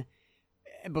again.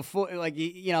 Before,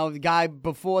 the guy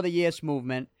before the Yes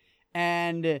movement,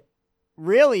 and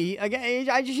really, again,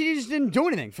 he just didn't do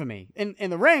anything for me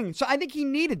in the ring. So I think he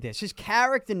needed this. His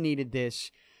character needed this.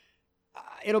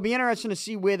 It'll be interesting to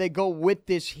see where they go with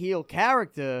this heel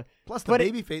character. Plus,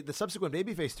 the subsequent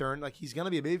babyface turn, he's going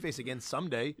to be a babyface again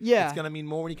someday. Yeah, it's going to mean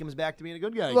more when he comes back to being a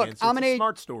good guy again. So it's a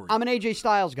smart story. I'm an AJ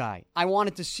Styles guy. I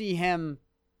wanted to see him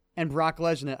and Brock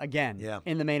Lesnar again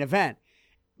in the main event,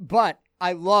 but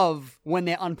I love when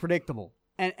they're unpredictable.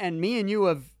 And me and you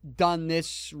have done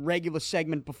this regular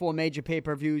segment before major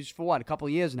pay-per-views for a couple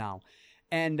of years now.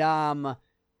 And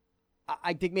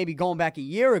I think maybe going back a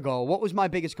year ago, what was my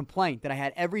biggest complaint that I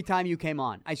had every time you came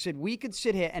on? I said, we could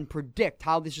sit here and predict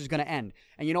how this is going to end.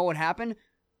 And you know what happened?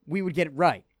 We would get it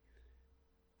right.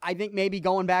 I think maybe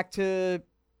going back to,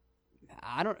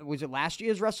 was it last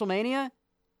year's WrestleMania?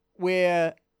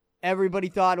 Where everybody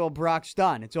thought, well, Brock's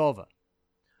done. It's over.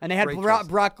 And they had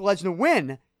Brock Lesnar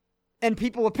win. And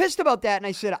people were pissed about that. And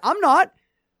I said, I'm not.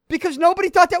 Because nobody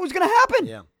thought that was going to happen.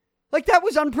 Yeah. Like, that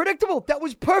was unpredictable. That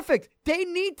was perfect. They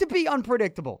need to be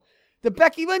unpredictable. The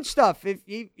Becky Lynch stuff,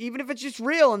 even if it's just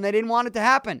real and they didn't want it to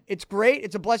happen, it's great.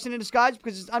 It's a blessing in disguise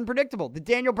because it's unpredictable. The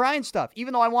Daniel Bryan stuff,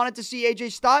 even though I wanted to see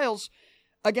AJ Styles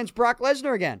against Brock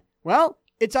Lesnar again, well,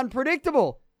 it's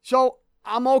unpredictable. So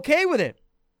I'm okay with it.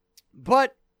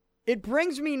 But it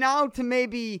brings me now to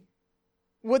maybe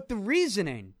what the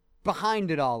reasoning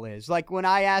behind it all is. Like when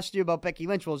I asked you about Becky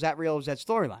Lynch, well, is that real? Is that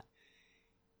storyline?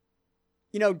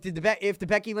 You know, if the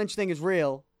Becky Lynch thing is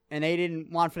real and they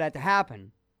didn't want for that to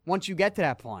happen, once you get to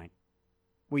that point,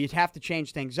 well, you'd have to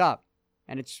change things up,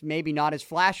 and it's maybe not as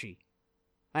flashy.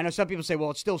 I know some people say,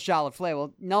 well, it's still Charlotte Flair.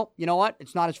 Well, no, you know what?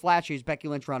 It's not as flashy as Becky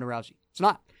Lynch, Ronda Rousey. It's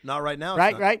not. Not right now.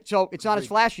 Right? So it's not as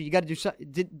flashy. You got to do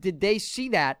something. Did they see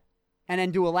that and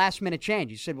then do a last-minute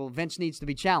change? You said, well, Vince needs to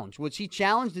be challenged. Was he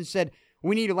challenged and said,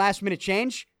 we need a last-minute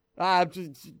change?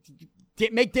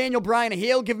 Make Daniel Bryan a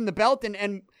heel, give him the belt,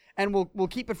 and we'll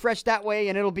keep it fresh that way,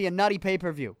 and it'll be a nutty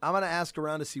pay-per-view. I'm going to ask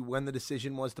around to see when the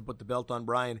decision was to put the belt on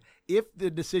Bryan. If the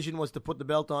decision was to put the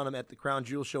belt on him at the Crown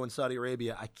Jewel show in Saudi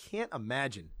Arabia, I cannot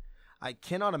imagine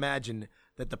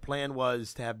that the plan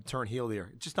was to have him turn heel there.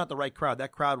 It's just not the right crowd.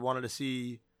 That crowd wanted to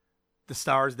see the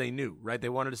stars they knew, right? They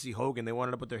wanted to see Hogan. They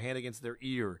wanted to put their hand against their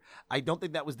ear. I don't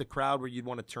think that was the crowd where you'd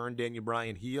want to turn Daniel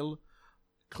Bryan heel.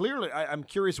 Clearly, I'm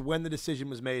curious when the decision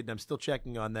was made, and I'm still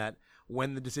checking on that,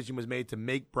 when the decision was made to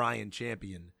make Bryan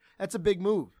champion. That's a big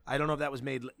move. I don't know if that was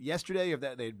made yesterday or if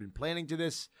that they'd been planning to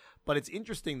this, but it's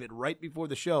interesting that right before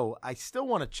the show, I still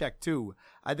want to check too.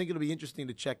 I think it'll be interesting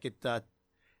to check it.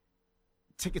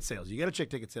 Ticket sales. You got to check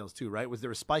ticket sales too, right? Was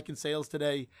there a spike in sales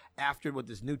today after with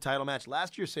this new title match?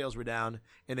 Last year sales were down,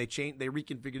 and they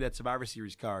reconfigured that Survivor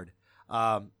Series card.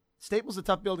 Staples is a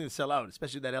tough building to sell out,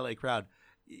 especially that LA crowd.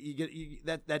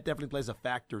 That definitely plays a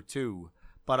factor too.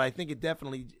 But I think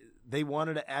they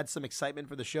wanted to add some excitement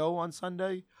for the show on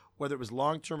Sunday, whether it was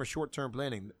long-term or short-term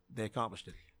planning. They accomplished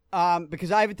it.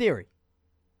 Because I have a theory.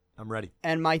 I'm ready.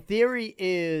 And my theory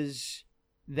is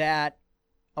that,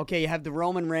 okay, you have the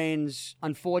Roman Reigns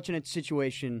unfortunate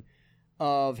situation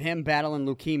of him battling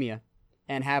leukemia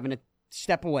and having to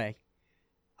step away.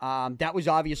 That was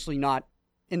obviously not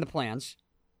in the plans.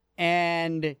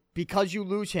 And because you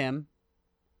lose him,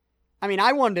 I mean,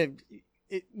 I wonder,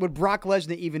 would Brock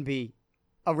Lesnar even be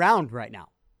around right now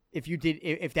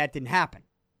if that didn't happen?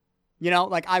 You know,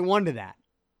 like, I wonder that.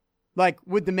 Like,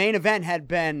 would the main event had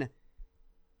been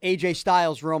AJ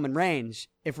Styles, Roman Reigns,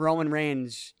 if Roman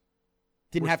Reigns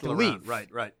didn't have to leave?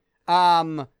 Right.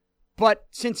 But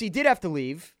since he did have to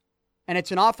leave, and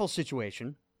it's an awful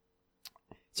situation,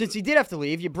 since he did have to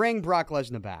leave, you bring Brock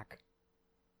Lesnar back.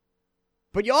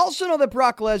 But you also know that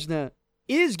Brock Lesnar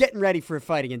is getting ready for a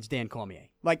fight against Dan Cormier.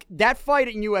 Like, that fight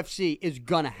in UFC is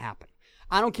going to happen.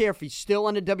 I don't care if he's still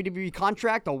under WWE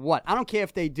contract or what. I don't care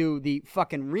if they do the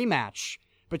fucking rematch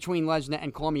between Lesnar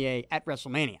and Cormier at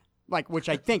WrestleMania. Like, which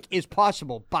I think is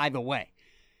possible, by the way.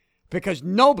 Because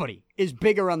nobody is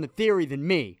bigger on the theory than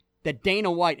me that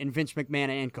Dana White and Vince McMahon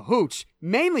are in cahoots,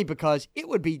 mainly because it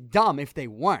would be dumb if they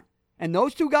weren't. And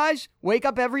those two guys wake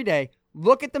up every day,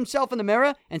 look at themselves in the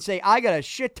mirror, and say, I got a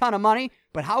shit ton of money,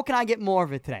 but how can I get more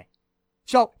of it today?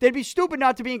 So they'd be stupid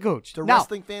not to be in cahoots. Do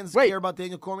wrestling fans care about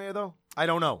Daniel Cormier, though? I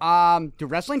don't know. Do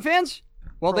wrestling fans?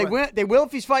 Well, they will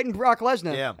if he's fighting Brock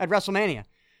Lesnar at WrestleMania.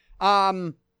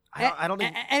 I don't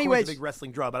think Cormier's a big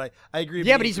wrestling draw, but I agree.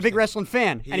 Yeah, but he's a big wrestling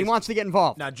fan, and he wants to get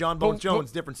involved. Now, John Bones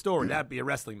Jones, different story. That'd be a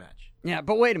wrestling match. Yeah,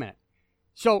 but wait a minute.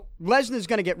 So Lesnar's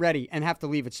going to get ready and have to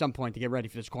leave at some point to get ready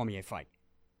for this Cormier fight.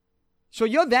 So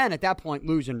you're then, at that point,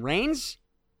 losing Reigns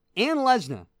and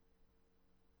Lesnar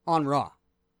on Raw.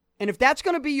 And if that's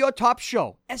going to be your top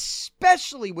show,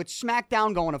 especially with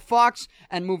SmackDown going to Fox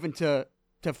and moving to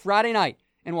Friday night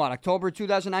in what, October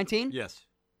 2019? Yes.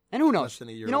 And who knows? Less than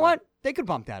a year you know away. what? They could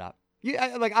bump that up.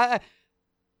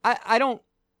 I don't.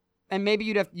 And maybe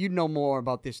you'd know more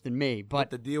about this than me, but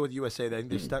the deal with USA,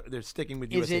 they're sticking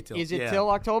with USA till. Is it till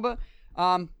October?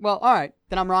 Well, all right,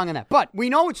 then I'm wrong on that. But we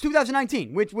know it's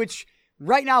 2019, which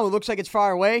right now it looks like it's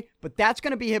far away, but that's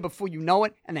going to be here before you know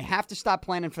it, and they have to stop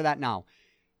planning for that now.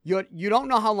 You don't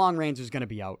know how long Reigns is going to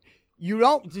be out. You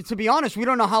don't. To be honest, we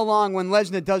don't know how long when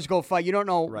Lesnar does go fight. You don't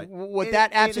know what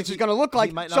that absence is going to look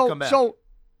like. He might not come back. So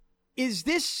is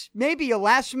this maybe a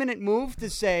last-minute move to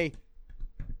say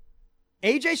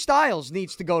AJ Styles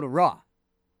needs to go to Raw?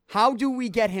 How do we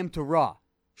get him to Raw?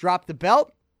 Drop the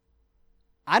belt?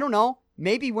 I don't know.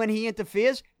 Maybe when he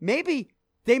interferes, maybe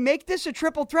they make this a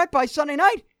triple threat by Sunday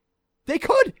night. They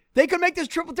could. They could make this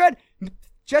triple threat.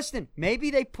 Justin, maybe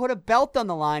they put a belt on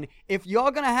the line. If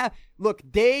you're going to have... Look,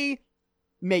 they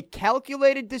make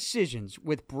calculated decisions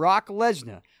with Brock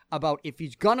Lesnar about if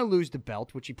he's going to lose the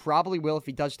belt, which he probably will if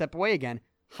he does step away again,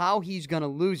 how he's going to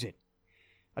lose it.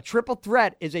 A triple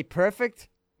threat is a perfect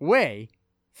way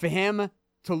for him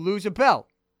to lose a belt,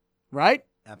 right?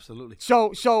 Absolutely.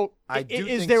 So I do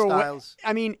is think there Styles... a way?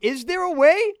 I mean, is there a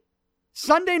way?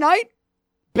 Sunday night,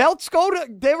 belts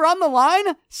they're on the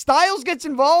line. Styles gets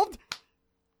involved,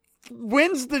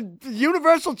 wins the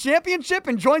Universal Championship,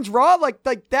 and joins Raw. Like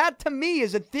that to me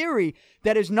is a theory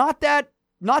that is not that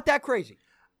crazy.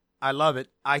 I love it.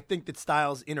 I think that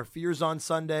Styles interferes on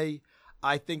Sunday.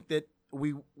 I think that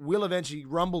we will eventually,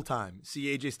 Rumble time,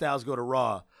 see AJ Styles go to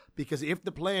Raw. Because if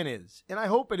the plan is, and I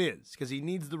hope it is, because he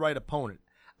needs the right opponent,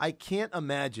 I can't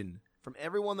imagine, from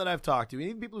everyone that I've talked to, and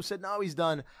even people who said, no, he's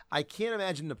done, I can't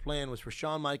imagine the plan was for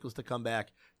Shawn Michaels to come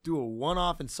back, do a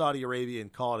one-off in Saudi Arabia,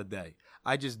 and call it a day.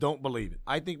 I just don't believe it.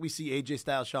 I think we see AJ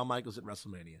Styles, Shawn Michaels at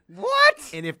WrestleMania. What?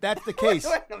 And if that's the case,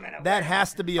 that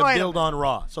has to be a build on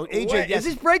Raw. So AJ, is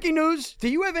this breaking news? Do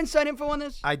you have inside info on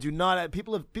this? I do not.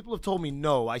 People have told me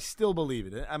no. I still believe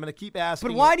it. I'm going to keep asking.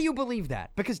 But why do you believe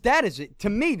that? Because that is it. To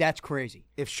me, that's crazy.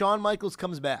 If Shawn Michaels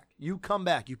comes back, you come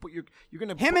back. You're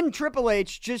going to and Triple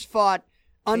H just fought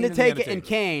Undertaker and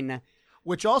Kane.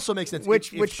 Which also makes sense.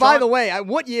 Which by the way,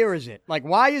 what year is it? Like,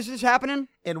 why is this happening?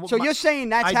 So you're saying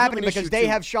that's happening because they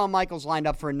have Shawn Michaels lined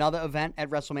up for another event at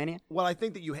WrestleMania? Well, I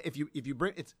think that if you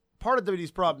bring, it's part of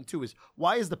WWE's problem too is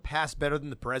why is the past better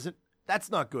than the present? That's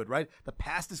not good, right? The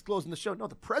past is closing the show. No,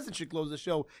 the present should close the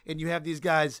show, and you have these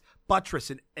guys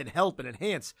buttress and help and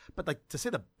enhance. But like to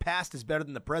say the past is better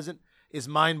than the present is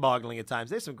mind-boggling at times.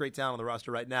 There's some great talent on the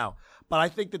roster right now, but I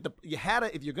think that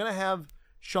if you're going to have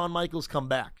Shawn Michaels come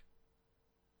back,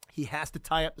 he has to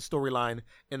tie up the storyline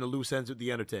and the loose ends with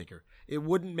The Undertaker. It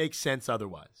wouldn't make sense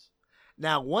otherwise.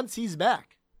 Now, once he's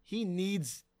back, he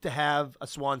needs to have a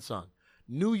swan song.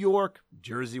 New York,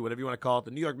 Jersey, whatever you want to call it,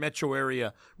 the New York metro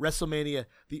area, WrestleMania,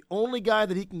 the only guy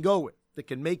that he can go with that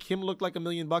can make him look like $1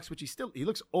 million, which he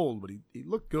looks old, but he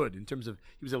looked good in terms of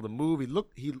he was able to move.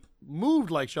 He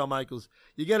moved like Shawn Michaels.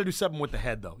 You got to do something with the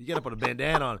head, though. You got to put a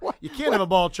bandana on. You can't have a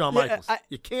bald Shawn Michaels.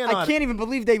 You can't. I can't even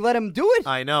believe they let him do it.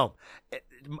 I know.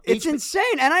 It's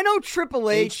insane. And I know Triple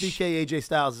H. HBK AJ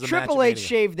Styles is a Triple H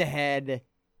shaved the head.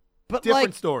 But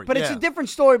different story. But it's a different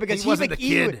story because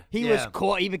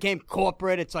he became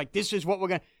corporate. It's like, this is what we're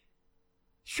going to.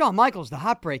 Shawn Michaels, the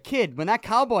Heartbreak Kid, when that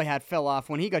cowboy hat fell off,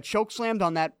 when he got chokeslammed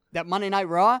on that Monday Night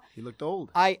Raw. He looked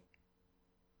old. I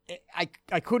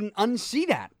couldn't unsee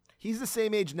that. He's the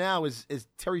same age now as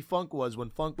Terry Funk was when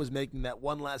Funk was making that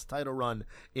one last title run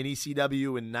in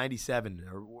ECW in 97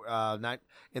 or not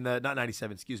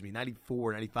 97, excuse me,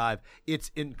 94, 95. It's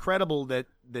incredible that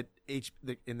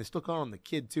and they still call him the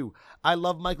Kid too. I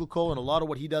love Michael Cole, and a lot of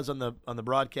what he does on the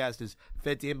broadcast is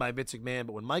fed to him by Vince McMahon.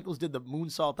 But when Michaels did the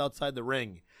moonsault outside the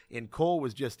ring, and Cole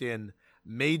was just in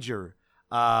major.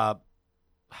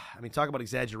 Talk about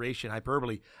exaggeration,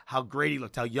 hyperbole, how great he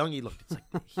looked, how young he looked. It's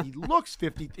like, he looks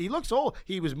 50. He looks old.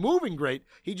 He was moving great.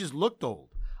 He just looked old.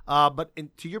 But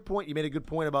to your point, you made a good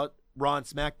point about Raw and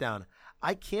SmackDown.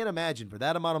 I can't imagine for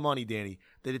that amount of money, Danny,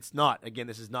 that it's not. Again,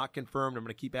 this is not confirmed. I'm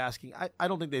going to keep asking. I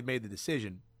don't think they've made the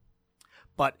decision.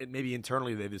 But maybe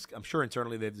internally I'm sure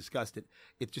internally they've discussed it.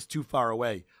 It's just too far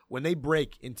away. When they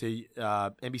break into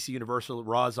NBC Universal,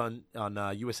 Raw's on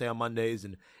USA on Mondays,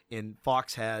 and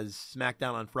Fox has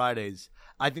SmackDown on Fridays,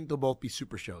 I think they'll both be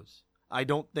super shows. I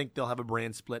don't think they'll have a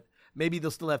brand split. Maybe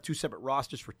they'll still have two separate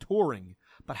rosters for touring.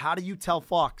 But how do you tell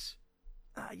Fox,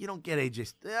 you don't get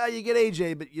AJ? You get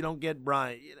AJ, but you don't get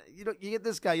Bryan. You get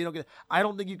this guy. You don't get. I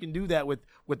don't think you can do that with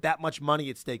that much money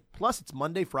at stake. Plus, it's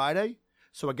Monday, Friday.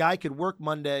 So a guy could work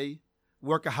Monday,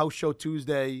 work a house show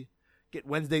Tuesday, get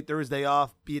Wednesday, Thursday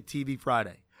off, be at TV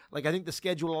Friday. Like, I think the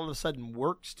schedule all of a sudden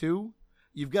works too.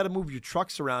 You've got to move your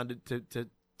trucks around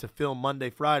to film Monday,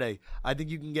 Friday. I think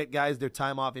you can get guys their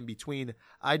time off in between.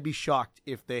 I'd be shocked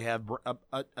if they have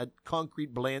a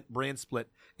concrete brand split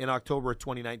in October of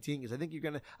 2019 because I think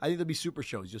there'll be super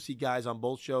shows. You'll see guys on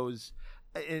both shows.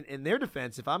 In their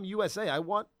defense, if I'm USA,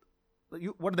 what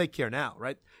do they care now,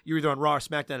 right? You're either on Raw or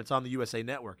SmackDown. It's on the USA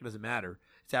Network. It doesn't matter.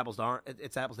 It's apples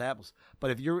to apples.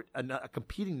 But if you're a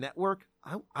competing network,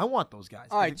 I want those guys.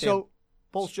 All right, so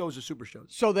both shows are super shows.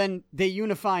 So then they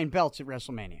unifying belts at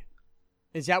WrestleMania.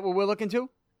 Is that what we're looking to?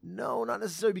 No, not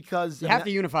necessarily, because you have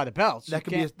to unify the belts. That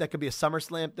could be a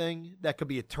SummerSlam thing. That could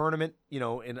be a tournament, in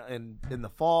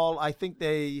the fall. I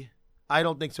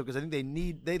don't think so, because I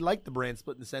think they like the brand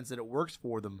split in the sense that it works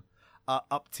for them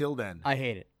up till then. I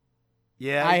hate it.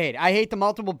 Yeah, I hate the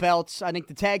multiple belts. I think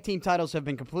the tag team titles have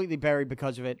been completely buried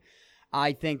because of it.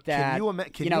 I think that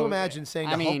can you imagine saying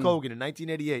to Hulk Hogan in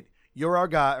 1988, "You're our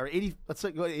guy," or 80? Let's say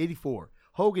 84.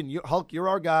 Hogan, Hulk, you're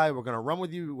our guy. We're gonna run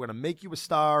with you. We're gonna make you a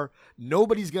star.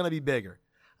 Nobody's gonna be bigger.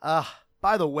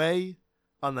 By the way,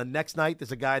 on the next night,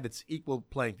 there's a guy that's equal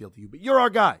playing field to you, but you're our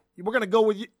guy. We're gonna go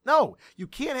with you. No, you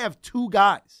can't have two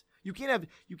guys. You can't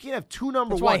have two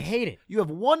number ones. That's why I hate it. You have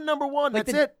one number one. Like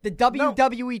that's it. The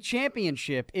WWE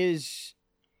Championship is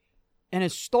an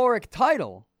historic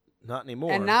title. Not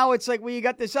anymore. And now it's like, well, you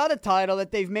got this other title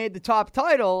that they've made the top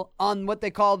title on what they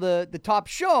call the top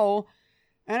show.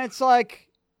 And it's like,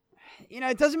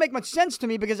 it doesn't make much sense to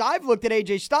me, because I've looked at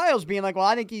AJ Styles being like, well,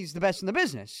 I think he's the best in the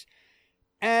business.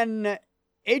 And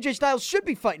AJ Styles should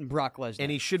be fighting Brock Lesnar.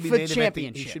 And he should be for main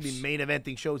eventing. He should be main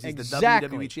eventing shows. He's the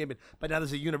WWE champion. But now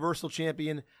there's a Universal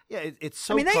champion. Yeah, it's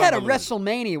so they had a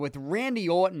WrestleMania with Randy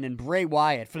Orton and Bray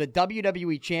Wyatt for the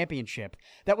WWE championship.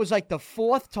 That was like the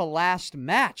fourth to last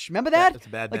match. Remember that? It's a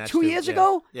bad like match. 2 years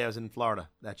ago? Yeah, it was in Florida,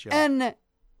 that show. And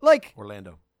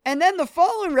Orlando. And then the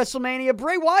following WrestleMania,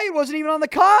 Bray Wyatt wasn't even on the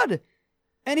card.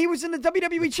 And he was in the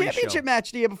WWE Championship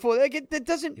match the year before. Like, it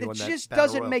just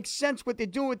doesn't make sense what they're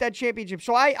doing with that championship.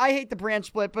 So I hate the brand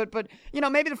split, but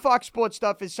maybe the Fox Sports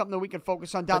stuff is something that we can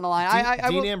focus on down the line.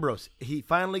 Dean Ambrose, he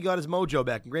finally got his mojo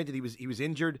back. And granted, he was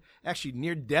injured, actually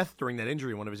near death during that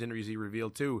injury. One of his interviews he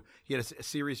revealed too. He had a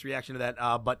serious reaction to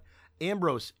that. But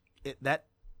Ambrose, that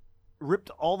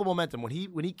ripped all the momentum when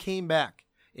he came back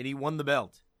and he won the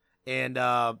belt. And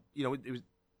it was.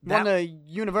 Won the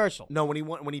Universal. No, when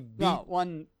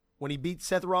he beat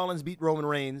Seth Rollins, beat Roman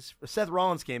Reigns. Seth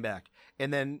Rollins came back,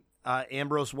 and then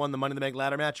Ambrose won the Money in the Bank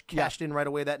ladder match, cashed in right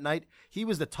away that night. He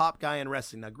was the top guy in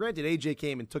wrestling. Now, granted, AJ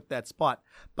came and took that spot,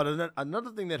 but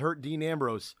another thing that hurt Dean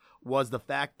Ambrose was the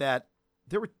fact that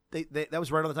that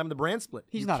was right on the time of the brand split.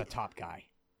 He's not a top guy.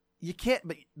 You can't.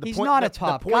 But he's not a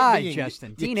top guy,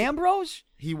 Justin. Dean Ambrose?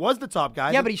 He was the top guy.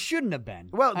 Yeah, but he shouldn't have been.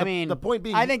 Well, the point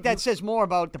being, I think that says more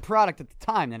about the product at the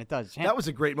time than it does him. That was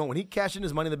a great moment. When he cashed in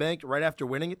his Money in the Bank right after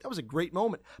winning it, that was a great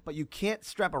moment. But you can't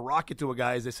strap a rocket to a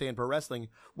guy, as they say in pro wrestling,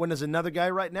 when there's another guy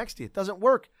right next to you. It doesn't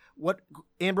work. What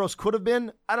Ambrose could have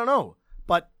been, I don't know.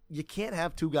 But you can't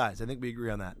have two guys. I think we agree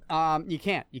on that. You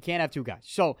can't. You can't have two guys.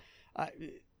 So,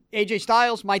 AJ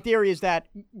Styles, my theory is that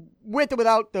with or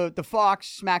without the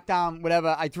Fox, SmackDown,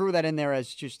 whatever, I threw that in there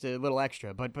as just a little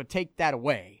extra. But take that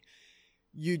away.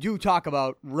 You do talk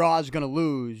about Raw's going to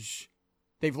lose.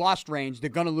 They've lost Reigns. They're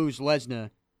going to lose Lesnar.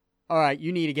 All right,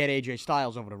 you need to get AJ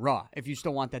Styles over to Raw if you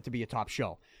still want that to be a top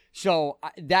show. So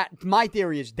my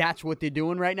theory is that's what they're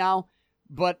doing right now.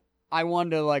 But I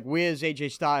wonder, where's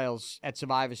AJ Styles at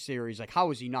Survivor Series? How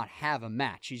does he not have a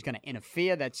match? He's going to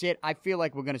interfere. That's it. I feel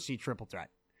like we're going to see triple threat.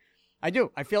 I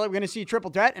do. I feel like we're going to see triple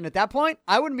threat, and at that point,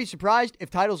 I wouldn't be surprised if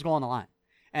titles go on the line.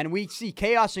 And we see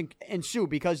chaos ensue,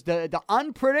 because the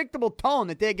unpredictable tone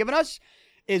that they're giving us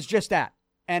is just that.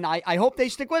 And I hope they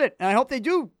stick with it, and I hope they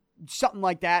do something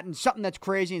like that, and something that's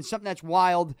crazy, and something that's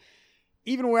wild,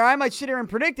 even where I might sit here and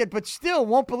predict it, but still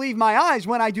won't believe my eyes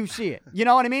when I do see it. You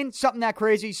know what I mean? Something that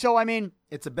crazy. So,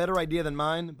 it's a better idea than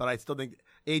mine, but I still think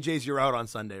AJ's you're out on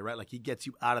Sunday, right? He gets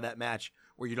you out of that match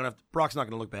where you don't have to, Brock's not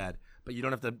going to look bad. But you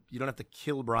don't have to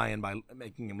kill Bryan by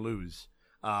making him lose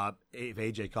if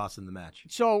AJ costs him the match.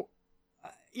 So,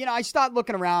 I start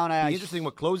looking around. The interesting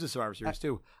what closes Survivor Series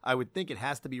too. I would think it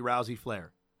has to be Rousey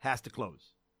Flair. Has to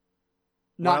close.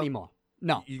 Not anymore.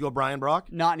 No. You go Bryan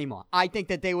Brock? Not anymore. I think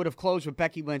that they would have closed with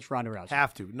Becky Lynch, Ronda Rousey.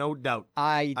 Have to, no doubt.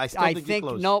 I think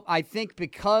no. I think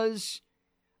because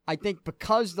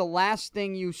the last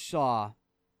thing you saw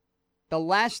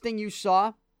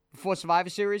before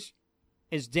Survivor Series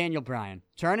is Daniel Bryan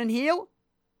turning heel,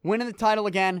 winning the title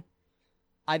again.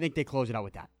 I think they close it out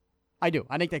with that. I do.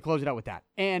 I think they close it out with that.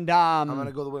 And I'm going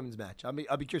to go the women's match. I'll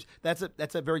be curious. That's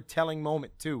a very telling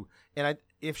moment too. And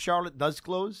if Charlotte does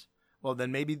close, well,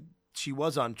 then maybe she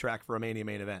was on track for a Mania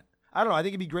main event. I don't know. I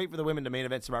think it'd be great for the women to main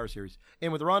event Survivor Series.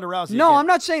 And with Ronda Rousey. No, I'm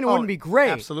not saying it wouldn't be great.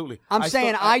 Absolutely. I'm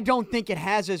saying I don't think it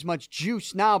has as much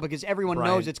juice now, because everyone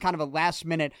knows it's kind of a last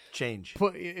minute change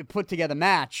put together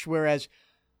match. Whereas,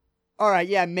 all right,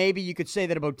 yeah, maybe you could say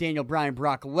that about Daniel Bryan,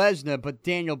 Brock Lesnar, but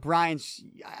Daniel Bryan's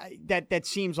that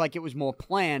seems like it was more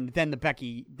planned than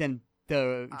the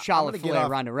Charlotte Flair,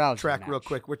 Ronda Rousey track match. Real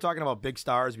quick. We're talking about big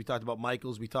stars. We talked about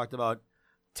Michaels. We talked about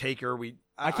Taker.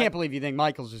 I can't believe you think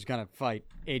Michaels is going to fight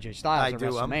AJ Styles at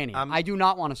WrestleMania. I do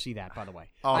not want to see that, by the way.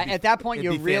 At that point,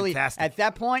 you're really fantastic. At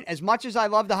that point, as much as I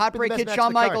love the Heartbreak Kid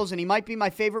Shawn Michaels, and he might be my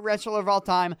favorite wrestler of all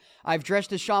time, I've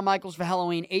dressed as Shawn Michaels for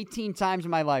Halloween 18 times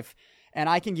in my life, and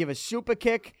I can give a super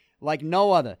kick like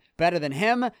no other. Better than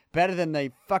him, better than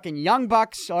the fucking Young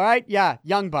Bucks, all right? Yeah,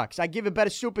 Young Bucks. I give a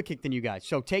better super kick than you guys,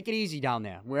 so take it easy down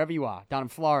there, wherever you are, down in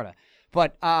Florida.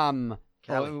 But,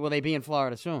 will they be in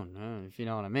Florida soon? If you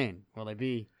know what I mean. Will they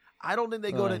be? I don't think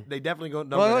they go to. They definitely go.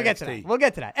 Well, we'll get to that. We'll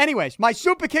get to that. Anyways, my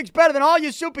super kick's better than all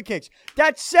your super kicks.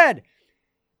 That said,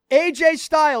 AJ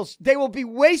Styles, they will be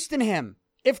wasting him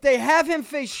if they have him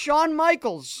face Shawn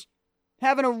Michaels,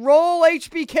 having to roll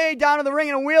HBK down to the ring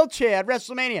in a wheelchair at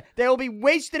WrestleMania. They will be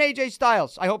wasting AJ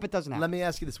Styles. I hope it doesn't happen. Let me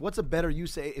ask you this: what's a better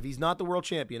use if he's not the world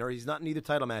champion or he's not in either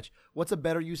title match? What's a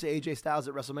better use of AJ Styles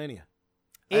at WrestleMania?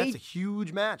 That's a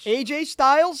huge match. AJ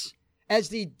Styles as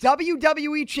the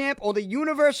WWE champ or the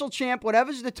Universal champ,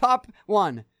 whatever's the top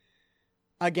one,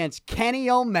 against Kenny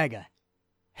Omega,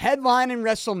 headlining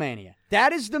WrestleMania.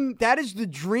 That is the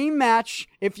dream match.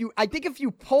 I think if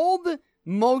you polled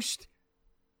most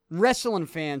wrestling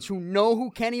fans who know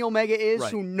who Kenny Omega is,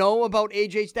 right, who know about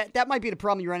AJ, that might be the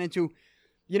problem you run into.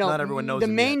 You know, not everyone knows the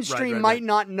mainstream might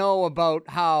not know about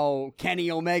how Kenny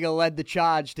Omega led the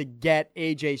charge to get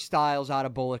AJ Styles out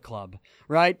of Bullet Club,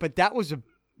 right? But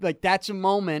that's a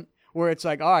moment where it's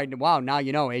like, all right, wow, now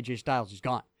you know AJ Styles is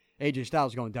gone. AJ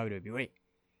Styles is going to WWE.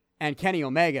 And Kenny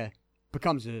Omega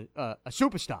becomes a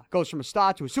superstar, goes from a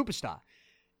star to a superstar.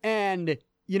 And,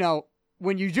 you know,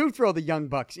 when you do throw the Young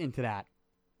Bucks into that,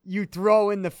 you throw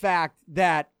in the fact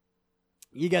that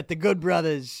you got the Good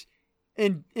Brothers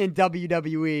in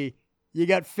WWE, you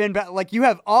got Finn Balor. Like, you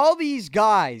have all these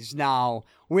guys now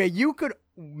where you could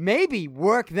maybe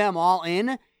work them all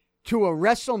in to a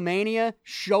WrestleMania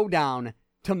showdown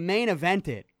to main event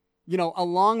it, you know,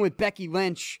 along with Becky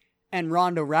Lynch and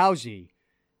Ronda Rousey.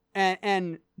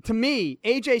 And to me,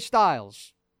 AJ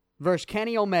Styles versus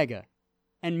Kenny Omega,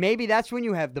 and maybe that's when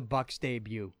you have the Bucks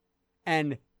debut,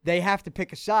 and they have to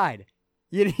pick a side.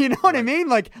 You know what I mean?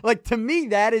 Like to me,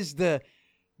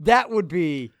 that would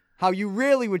be how you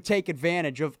really would take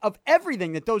advantage of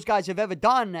everything that those guys have ever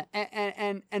done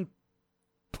and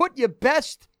put your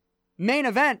best main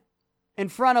event in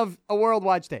front of a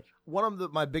worldwide stage. One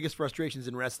of my biggest frustrations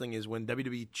in wrestling is when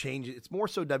WWE changes. It's more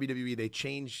so WWE. They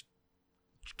change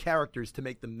characters to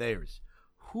make them theirs.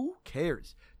 Who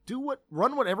cares?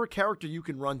 Run whatever character you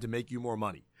can run to make you more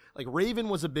money. Like Raven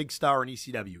was a big star in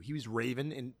ECW. He was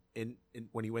Raven in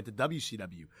when he went to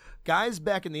WCW. Guys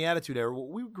back in the Attitude Era, what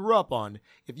we grew up on,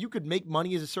 if you could make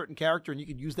money as a certain character and you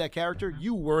could use that character,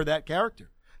 you were that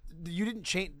character. You didn't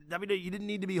change. You didn't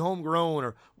need to be homegrown,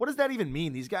 or what does that even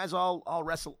mean? These guys all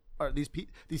wrestle, or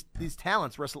these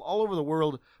talents wrestle all over the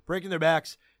world, breaking their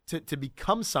backs to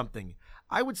become something.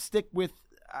 I would stick with.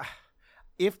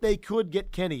 If they could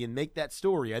get Kenny and make that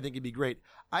story, I think it'd be great.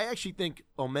 I actually think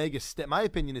my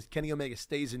opinion is Kenny Omega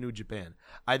stays in New Japan.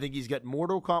 I think he's got more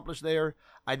to accomplish there.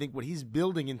 I think what he's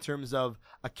building in terms of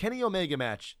a Kenny Omega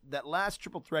match, that last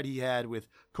triple threat he had with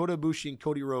Kota Ibushi and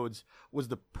Cody Rhodes was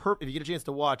if you get a chance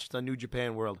to watch, it's on New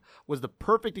Japan World, was the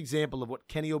perfect example of what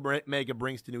Kenny Omega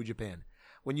brings to New Japan.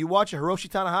 When you watch a Hiroshi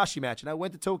Tanahashi match, and I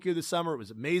went to Tokyo this summer, it was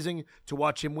amazing to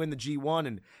watch him win the G1,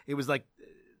 and it was like,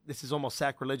 this is almost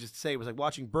sacrilegious to say, it was like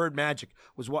watching Bird Magic.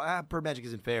 Bird Magic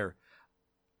isn't fair.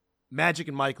 Magic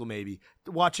and Michael, maybe.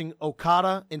 Watching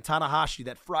Okada and Tanahashi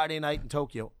that Friday night in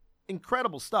Tokyo.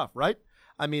 Incredible stuff, right?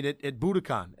 I mean, at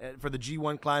Budokan for the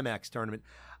G1 Climax tournament.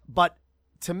 But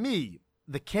to me,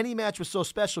 the Kenny match was so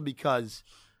special because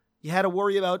you had to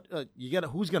worry about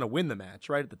who's going to win the match,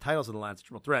 right? If the title's in the line, it's a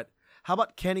triple threat. How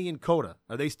about Kenny and Kota?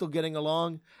 Are they still getting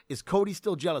along? Is Cody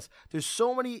still jealous? There's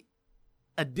so many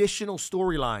additional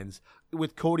storylines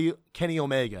with Kenny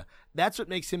Omega. That's what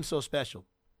makes him so special.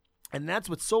 And that's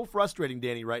what's so frustrating,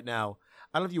 Danny, right now.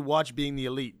 I don't know if you watch Being the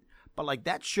Elite, but like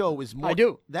that show is more. I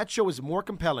do. That show is more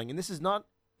compelling, and this is not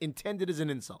intended as an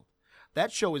insult.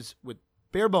 That show is with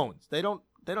bare bones. They don't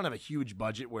have a huge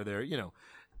budget where they're,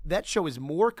 that show is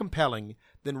more compelling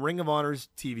than Ring of Honor's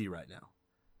TV right now.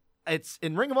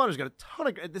 Ring of Honor's got a ton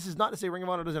of. This is not to say Ring of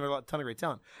Honor doesn't have a ton of great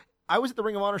talent. I was at the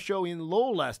Ring of Honor show in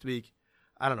Lowell last week.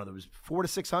 I don't know, there was 400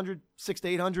 to 600, 600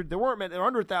 to 800. There were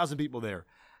under 1,000 people there.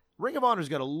 Ring of Honor's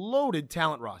got a loaded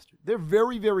talent roster. They're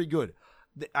very, very good.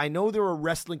 I know they're a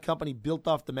wrestling company built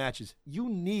off the matches.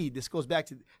 This goes back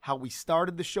to how we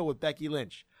started the show with Becky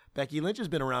Lynch. Becky Lynch has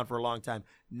been around for a long time.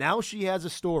 Now she has a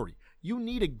story. You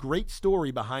need a great story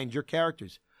behind your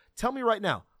characters. Tell me right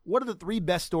now, what are the 3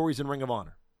 best stories in Ring of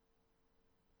Honor?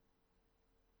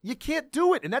 You can't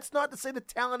do it. And that's not to say the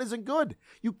talent isn't good.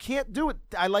 You can't do it.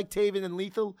 I like Taven and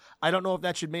Lethal. I don't know if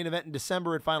that should main event in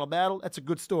December at Final Battle. That's a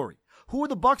good story. Who are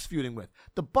the Bucks feuding with?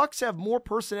 The Bucks have more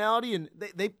personality, and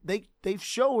they've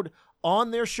showed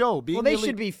on their show being. Well, they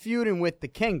should be feuding with the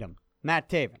Kingdom, Matt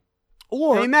Taven.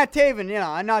 Or I mean, Matt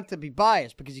Taven, not to be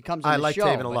biased because he comes on the show. I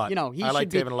like Taven a lot. I like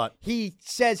Taven a lot. He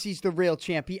says he's the real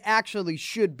champ. He actually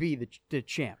should be the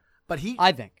champ. But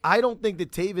I don't think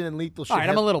that Taven and Lethal should. All right,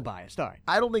 I'm a little biased. All right.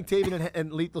 I don't think Taven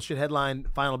and Lethal should headline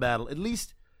Final Battle. At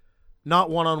least not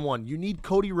one-on-one. You need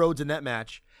Cody Rhodes in that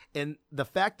match. And the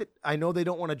fact that I know they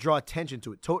don't want to draw attention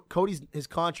to it. Cody's his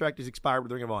contract is expired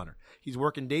with Ring of Honor. He's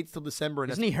working dates till December.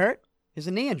 And isn't he hurt? Is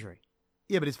a knee injury.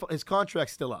 Yeah, but his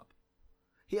contract's still up.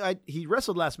 He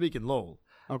wrestled last week in Lowell.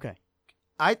 Okay.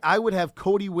 I would have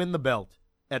Cody win the belt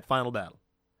at Final Battle.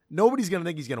 Nobody's going to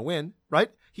think he's going to win,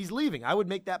 right? He's leaving. I would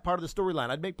make that part of the storyline.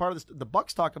 I'd make part of this. The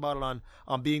Bucks talk about it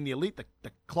on being the elite,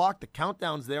 the clock, the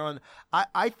countdowns there.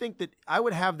 I think that I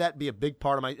would have that be a big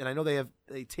part of my, and I know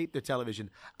they tape their television.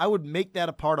 I would make that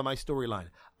a part of my storyline.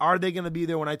 Are they going to be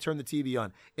there when I turn the TV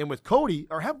on? And with Cody,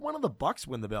 or have one of the Bucks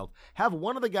win the belt. Have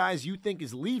one of the guys you think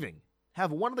is leaving.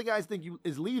 Have one of the guys think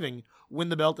is leaving win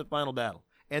the belt at Final Battle.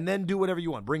 And then do whatever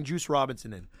you want. Bring Juice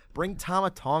Robinson in. Bring Tama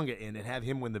Tonga in and have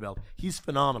him win the belt. He's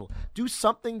phenomenal. Do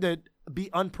something to be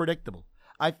unpredictable.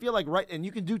 I feel like and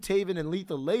you can do Taven and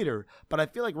Lethal later, but I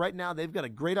feel like right now they've got a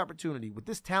great opportunity with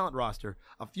this talent roster.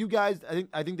 A few guys,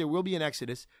 I think there will be an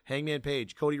exodus. Hangman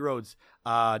Page, Cody Rhodes,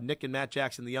 Nick and Matt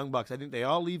Jackson, the Young Bucks. I think they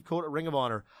all leave Ring of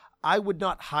Honor. I would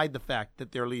not hide the fact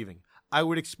that they're leaving. I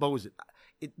would expose it.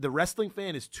 The wrestling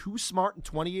fan is too smart in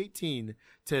 2018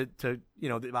 to the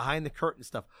behind the curtain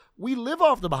stuff. We live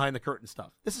off the behind the curtain stuff.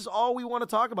 This is all we want to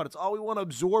talk about. It's all we want to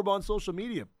absorb on social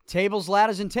media. Tables,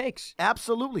 ladders, and takes.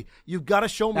 Absolutely. You've got to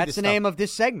show me That's this the stuff. name of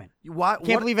this segment. Can't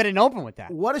believe I didn't open with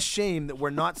that. What a shame that we're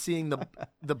not seeing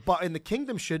and the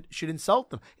Kingdom should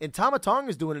insult them. And Tama Tonga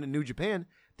is doing it in New Japan.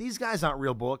 These guys aren't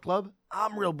Real Bullet Club.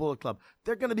 I'm Real Bullet Club.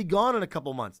 They're going to be gone in a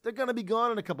couple months. They're going to be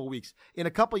gone in a couple weeks. In a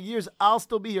couple years, I'll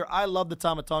still be here. I love the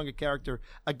Tama Tonga character.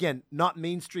 Again, not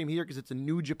mainstream here because it's a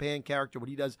New Japan character. What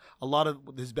he does, a lot of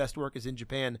his best work is in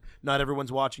Japan. Not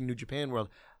everyone's watching New Japan World.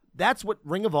 That's what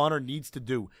Ring of Honor needs to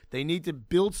do. They need to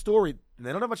build story.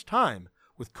 They don't have much time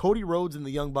with Cody Rhodes and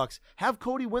the Young Bucks. Have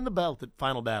Cody win the belt at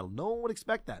Final Battle. No one would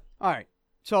expect that. All right.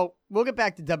 So we'll get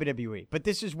back to WWE, but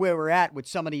this is where we're at with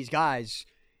some of these guys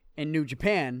in New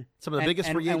Japan, some of the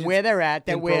biggest free agents and where they're at,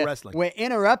 that pro wrestling. We're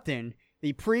interrupting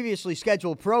the previously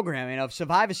scheduled programming of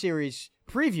Survivor Series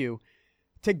preview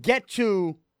to get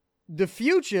to the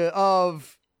future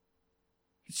of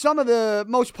some of the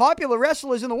most popular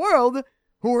wrestlers in the world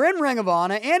who are in Ring of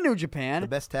Honor and New Japan, the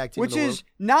best tag team which in the world. is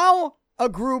now a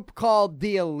group called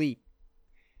The Elite.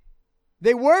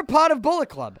 They were part of Bullet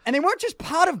Club, and they weren't just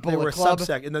part of Bullet Club. They were a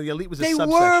subsection. The Elite was a they subsection.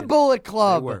 They were Bullet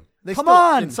Club. They were. Come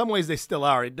on. In some ways, they still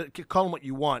are. Call them what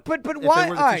you want. But if why?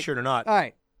 they wear the T-shirt or not. All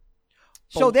right.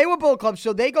 So they were Bullet Club.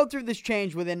 So they go through this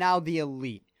change where they're now the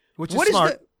Elite. Which is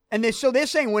smart. So they're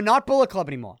saying we're not Bullet Club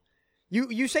anymore.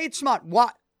 You say it's smart.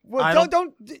 Why? Well,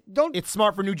 don't. It's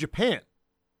smart for New Japan.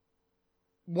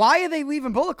 Why are they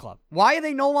leaving Bullet Club? Why are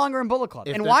they no longer in Bullet Club?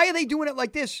 And why are they doing it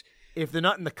like this? If they're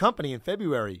not in the company in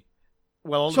February,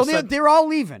 well, so they're all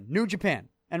leaving New Japan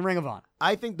and Ring of Honor.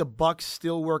 I think the Bucks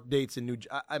still work dates in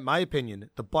in my opinion,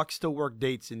 the Bucks still work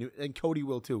dates and Cody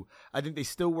will too. I think they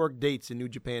still work dates in New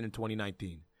Japan in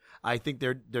 2019. I think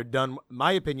they're done.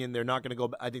 My opinion, they're not going to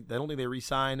go. I don't think they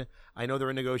re-sign. I know they're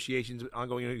in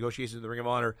ongoing negotiations with the Ring of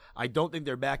Honor. I don't think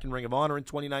they're back in Ring of Honor in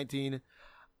 2019.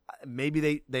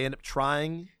 Maybe they end up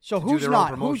trying. So to do their own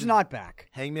promotion. Who's not back?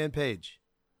 Hangman Page.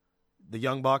 The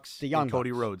Young Bucks, and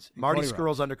Cody Rhodes. Marty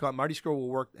Scurll's under contract. Marty Scurll will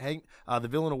work. The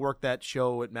Villain will work that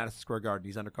show at Madison Square Garden.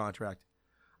 He's under contract.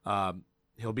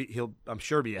 He'll I'm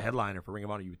sure be a headliner for Ring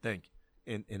of Honor. You would think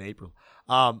in April.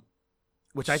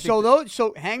 Which I think.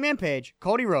 So Hangman Page,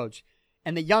 Cody Rhodes,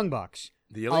 and the Young Bucks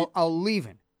are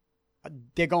leaving.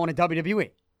 They're going to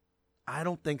WWE. I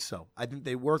don't think so. I think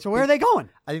they work. So where are they going?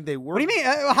 I think they work. What do you mean?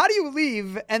 How do you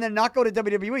leave and then not go to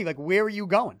WWE? Like, where are you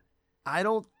going? I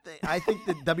think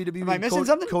that WWE. Am I missing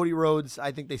something? Cody Rhodes.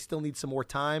 I think they still need some more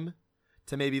time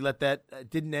to maybe let that.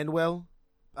 Didn't end well.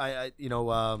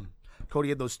 Cody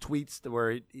had those tweets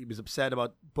where he was upset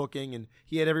about booking, and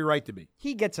he had every right to be.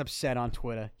 He gets upset on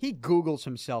Twitter. He Googles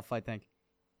himself, I think.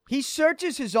 He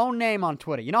searches his own name on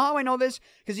Twitter. You know how I know this?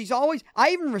 Because he's always. I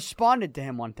even responded to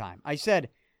him one time. I said,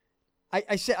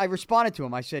 I responded to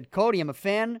him. I said, Cody, I'm a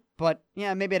fan, but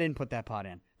yeah, maybe I didn't put that part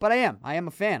in. But I am. I am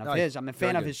a fan of his. I'm a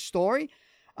fan of his story.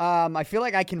 I feel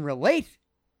like I can relate.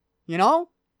 You know?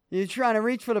 You're trying to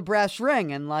reach for the brass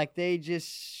ring, and like they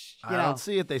just I don't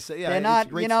see it. They say, yeah, they're not, it's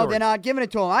a great story. they're not giving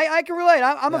it to him. I can relate.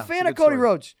 I'm a fan of Cody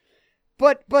Rhodes.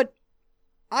 But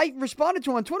I responded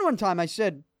to him on Twitter one time. I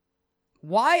said,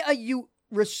 why are you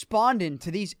responding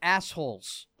to these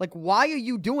assholes? Like, why are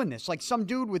you doing this? Like some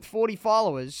dude with 40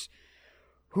 followers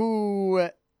who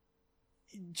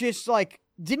just, like,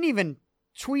 didn't even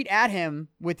tweet at him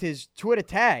with his Twitter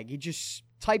tag. He just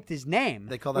typed his name.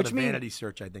 They call that a vanity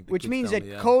search, I think. Which means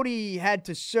that Cody had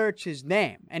to search his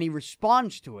name, and he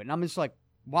responds to it. And I'm just like,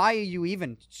 why are you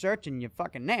even searching your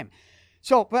fucking name?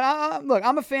 So, but look,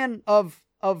 I'm a fan of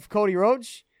Cody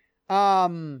Rhodes.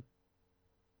 But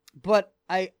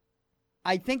I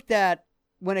think that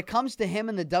when it comes to him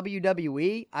in the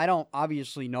WWE, I don't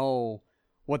obviously know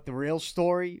what the real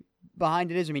story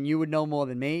behind it is. I mean, you would know more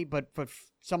than me, but for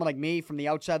someone like me from the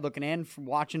outside looking in, from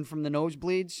watching from the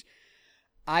nosebleeds,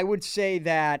 I would say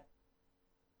that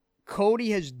Cody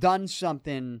has done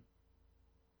something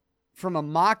from a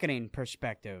marketing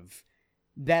perspective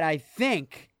that I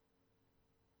think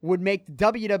would make the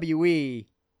WWE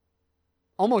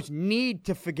almost need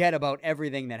to forget about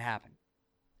everything that happened.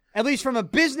 At least from a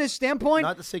business standpoint,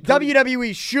 not to say Cody,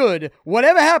 WWE should,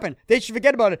 whatever happened, they should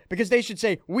forget about it because they should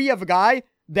say, we have a guy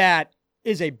that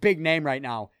is a big name right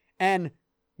now, and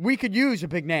we could use a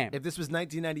big name. If this was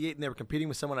 1998 and they were competing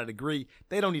with someone, I'd agree.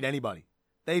 They don't need anybody.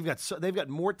 They've got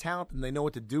more talent than they know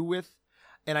what to do with.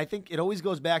 And I think it always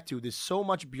goes back to there's so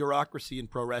much bureaucracy in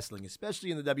pro wrestling,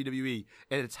 especially in the WWE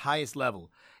at its highest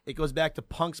level. It goes back to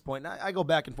Punk's point. And I go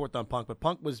back and forth on Punk, but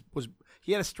Punk was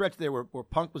he had a stretch there where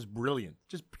Punk was brilliant,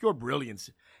 just pure brilliance.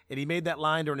 And he made that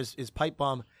line during his pipe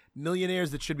bomb,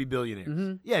 millionaires that should be billionaires.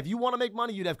 Mm-hmm. Yeah, if you want to make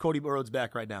money, you'd have Cody Rhodes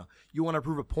back right now. You want to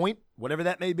prove a point, whatever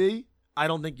that may be, I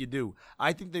don't think you do.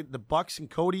 I think that the Bucks and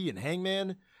Cody and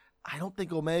Hangman, I don't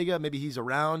think Omega, maybe he's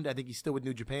around. I think he's still with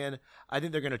New Japan. I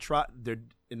think they're going to try,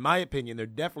 in my opinion, they're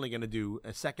definitely going to do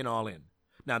a second All In.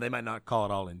 Now, they might not call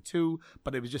it All In 2,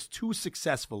 but it was just too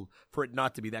successful for it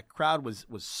not to be. That crowd was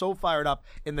so fired up.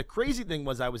 And the crazy thing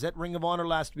was I was at Ring of Honor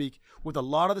last week with a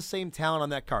lot of the same talent on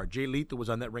that card. Jay Lethal was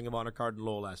on that Ring of Honor card in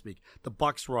Lowell last week. The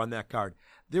Bucks were on that card.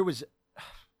 There was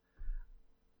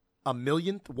a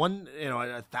millionth,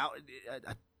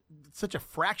 such a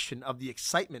fraction of the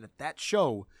excitement at that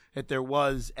show that there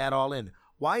was at All In.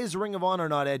 Why is Ring of Honor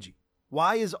not edgy?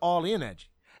 Why is All In edgy?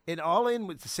 And All In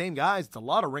with the same guys, it's a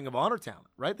lot of Ring of Honor talent,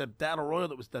 right? The Battle Royal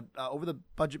that was the over the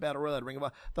budget Battle Royal had Ring of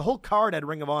Honor. The whole card had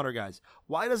Ring of Honor guys.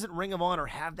 Why doesn't Ring of Honor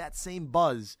have that same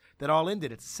buzz that All In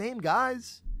did? It's the same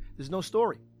guys. There's no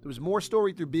story. There was more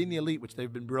story through Being the Elite, which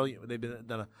they've been brilliant. They've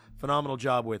done a phenomenal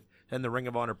job with, than the Ring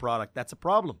of Honor product. That's a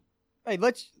problem. Hey,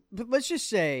 let's just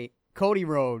say Cody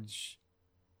Rhodes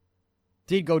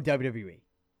did go WWE.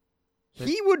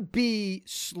 He would be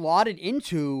slotted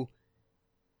into,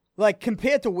 like,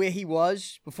 compared to where he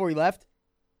was before he left,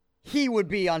 he would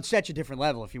be on such a different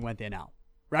level if he went there now,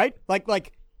 right?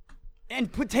 Like,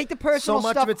 and take the personal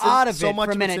stuff out of it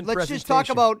for a minute. Let's just talk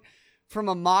about, from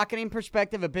a marketing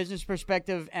perspective, a business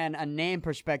perspective, and a name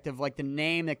perspective, like the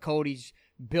name that Cody's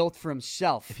built for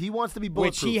himself. If he wants to be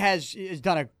bulletproof, which he has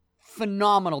done a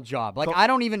phenomenal job. Like, I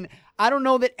don't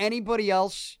know that anybody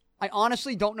else, I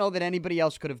honestly don't know that anybody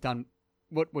else could have done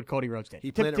what Cody Rhodes did.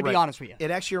 He played it to right. be honest with you.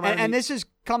 It actually reminded me. And this is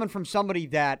coming from somebody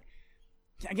that,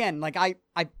 again, like I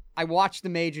watch the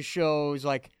major shows.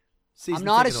 Like, I'm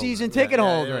not a season ticket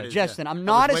holder, Justin. I'm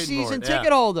not a season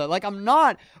ticket holder. Like, I'm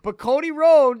not. But Cody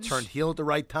Rhodes turned heel at the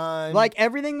right time. Like,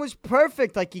 everything was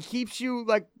perfect. Like, he keeps you,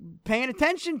 like, paying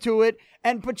attention to it.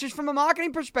 But just from a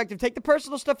marketing perspective, take the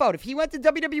personal stuff out. If he went to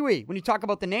WWE, when you talk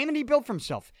about the name that he built for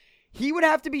himself, he would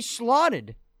have to be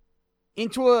slotted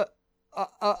into a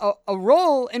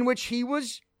role in which he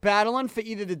was battling for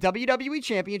either the WWE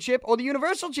Championship or the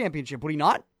Universal Championship. Would he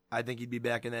not? I think he'd be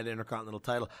back in that Intercontinental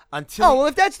title.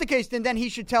 If that's the case, then he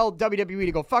should tell WWE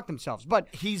to go fuck themselves. But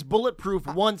he's bulletproof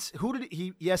once. Who did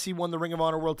he? Yes, he won the Ring of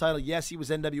Honor World title. Yes, he was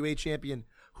NWA champion.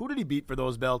 Who did he beat for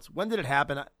those belts? When did it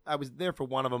happen? I was there for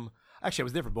one of them. Actually, I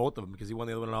was there for both of them because he won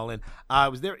the other one All In. I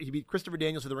was there. He beat Christopher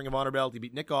Daniels for the Ring of Honor belt. He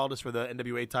beat Nick Aldis for the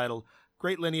NWA title.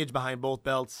 Great lineage behind both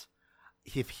belts.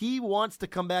 If he wants to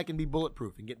come back and be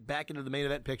bulletproof and get back into the main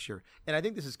event picture, and I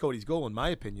think this is Cody's goal in my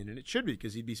opinion, and it should be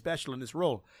because he'd be special in this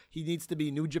role, he needs to be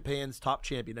New Japan's top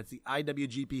champion. That's the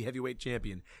IWGP Heavyweight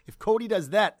Champion. If Cody does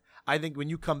that, I think when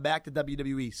you come back to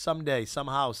WWE someday,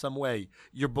 somehow, some way,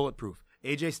 you're bulletproof.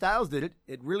 AJ Styles did it.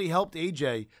 It really helped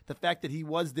AJ, the fact that he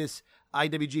was this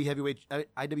IWGP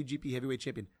Heavyweight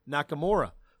Champion.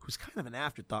 Nakamura, who's kind of an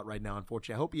afterthought right now,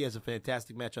 unfortunately. I hope he has a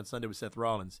fantastic match on Sunday with Seth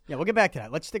Rollins. Yeah, we'll get back to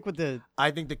that. Let's stick with the...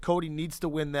 I think that Cody needs to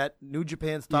win that New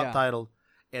Japan's top title,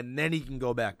 and then he can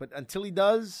go back. But until he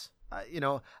does,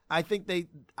 I think they're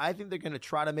going to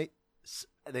try to make.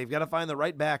 They've got to find the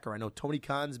right backer. I know Tony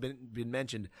Khan's been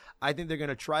mentioned. I think they're going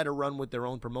to try to run with their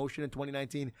own promotion in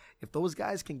 2019. If those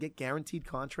guys can get guaranteed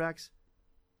contracts,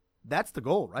 that's the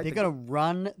goal, right? They're going to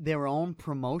run their own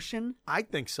promotion? I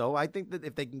think so. I think that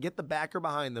if they can get the backer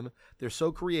behind them, they're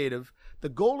so creative. The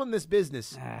goal in this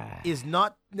business is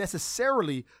not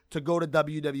necessarily to go to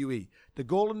WWE. The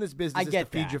goal in this business is to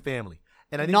feed your family.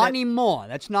 And I think not anymore.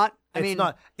 That's not. It's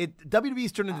not.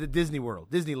 WWE's turned into Disney World,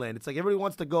 Disneyland. It's like everybody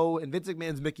wants to go, and Vince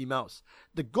McMahon's Mickey Mouse.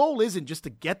 The goal isn't just to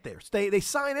get there. They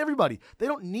sign everybody. They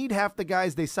don't need half the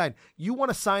guys they sign. You want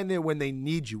to sign there when they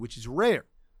need you, which is rare.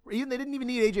 They didn't even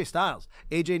need AJ Styles.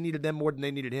 AJ needed them more than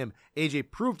they needed him.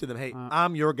 AJ proved to them, hey,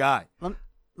 I'm your guy.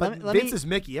 But Vince is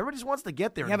Mickey. Everybody just wants to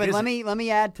get there. Yeah, but let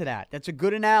me add to that. That's a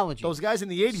good analogy. Those guys in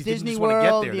the 80s didn't just want to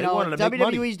get there. They wanted to make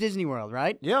money. WWE's Disney World,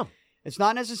 right? Yeah. It's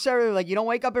not necessarily like you don't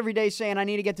wake up every day saying, I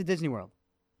need to get to Disney World.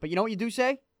 But you know what you do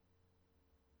say?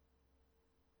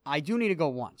 I do need to go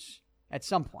once at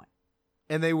some point.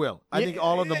 And they will. I think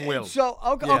all of them will. So,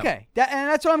 okay.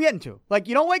 And that's what I'm getting to. Like,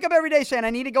 you don't wake up every day saying,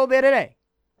 I need to go there today.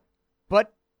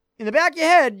 But in the back of your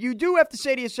head, you do have to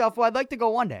say to yourself, well, I'd like to go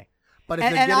one day. But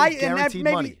if they're getting guaranteed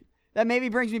money. That maybe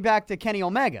brings me back to Kenny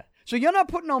Omega. So you're not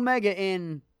putting Omega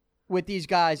in with these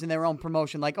guys in their own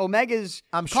promotion. Like, Omega's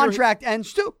contract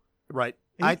ends too. Right.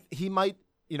 He might,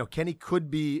 Kenny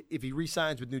could be, if he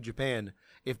re-signs with New Japan,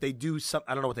 if they do some,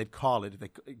 I don't know what they'd call it, if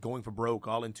they're going for broke,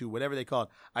 all in two, whatever they call it,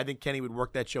 I think Kenny would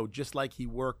work that show just like he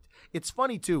worked. It's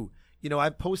funny, too.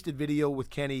 I've posted video with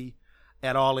Kenny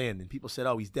at All In, and people said,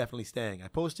 oh, he's definitely staying. I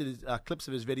posted clips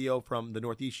of his video from the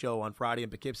Northeast show on Friday in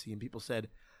Poughkeepsie, and people said,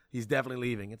 he's definitely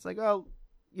leaving. It's like, oh,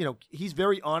 he's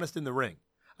very honest in the ring.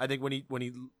 I think when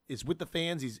he is with the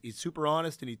fans, he's super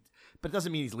honest, but it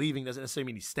doesn't mean he's leaving. Doesn't necessarily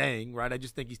mean he's staying, right? I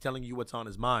just think he's telling you what's on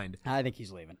his mind. I think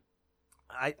he's leaving.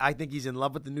 I think he's in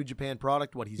love with the New Japan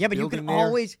product. What he's but you can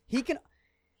always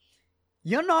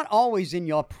You're not always in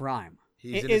your prime.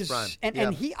 He's in his prime,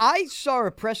 and I saw a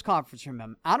press conference from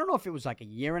him. I don't know if it was like a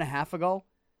year and a half ago,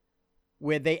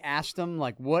 where they asked him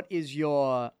like, "What is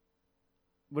your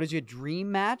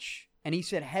dream match?" And he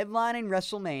said, "Headlining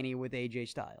WrestleMania with AJ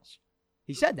Styles."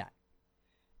 He said that.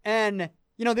 And,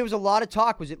 there was a lot of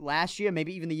talk. Was it last year?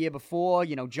 Maybe even the year before?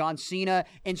 John Cena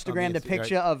Instagrammed a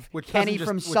picture of Kenny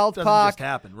from South Park,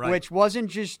 which wasn't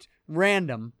just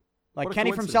random. Like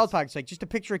Kenny from South Park. It's like just a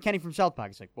picture of Kenny from South Park.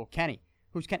 It's like, well, Kenny.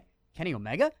 Who's Kenny? Kenny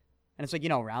Omega? And it's like,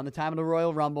 around the time of the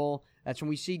Royal Rumble, that's when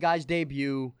we see guys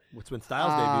debut. What's when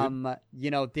Styles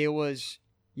debuted? There was,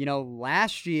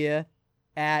 last year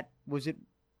at, was it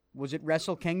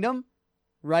Wrestle Kingdom?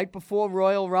 Right before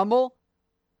Royal Rumble?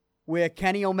 Where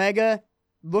Kenny Omega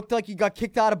looked like he got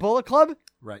kicked out of Bullet Club.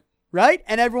 Right?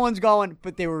 And everyone's going,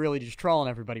 but they were really just trolling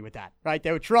everybody with that. Right?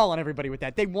 They were trolling everybody with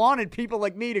that. They wanted people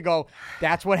like me to go,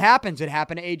 that's what happens. It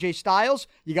happened to AJ Styles.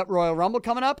 You got Royal Rumble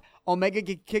coming up. Omega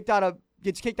gets kicked out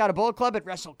of Bullet Club at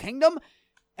Wrestle Kingdom.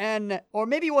 Or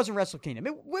maybe it wasn't Wrestle Kingdom.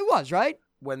 It was, right?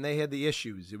 When they had the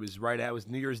issues. It was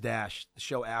New Year's Dash, the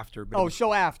show after.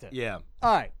 Show after. Yeah.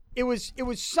 All right. It was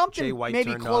something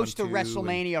maybe close to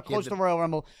WrestleMania, close to Royal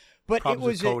Rumble. But it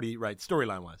was Cody, right?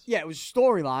 Storyline wise. Yeah, it was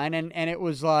storyline, and it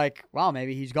was like, wow,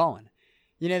 maybe he's going.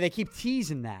 They keep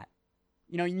teasing that.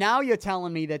 Now you're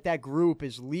telling me that group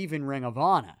is leaving Ring of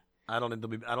Honor. I don't think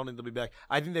they'll be back.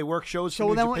 I think they work shows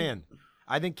for New Japan.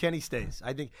 I think Kenny stays.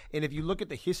 And if you look at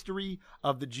the history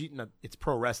of it's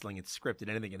pro wrestling, it's scripted,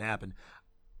 anything can happen.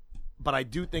 But I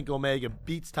do think Omega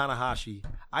beats Tanahashi.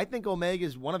 I think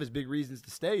Omega's one of his big reasons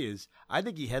to stay is I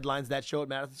think he headlines that show at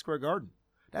Madison Square Garden.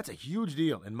 That's a huge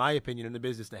deal, in my opinion, in the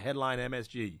business to headline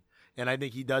MSG. And I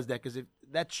think he does that because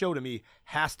that show to me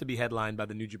has to be headlined by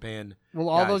the New Japan Will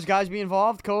all those guys be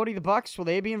involved? Cody, the Bucks, will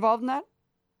they be involved in that?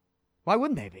 Why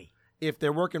wouldn't they be? If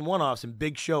they're working one-offs and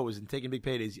big shows and taking big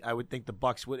paydays, I would think the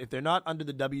Bucks would. If they're not under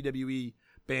the WWE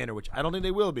banner, which I don't think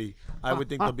they will be, I would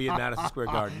think they'll be at Madison Square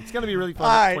Garden. It's going to be really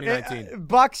fun in 2019.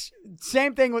 Bucks,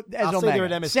 same thing as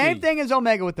Omega. Say same thing as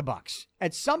Omega with the Bucks.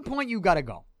 At some point, you got to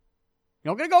go.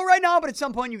 You're not going to go right now, but at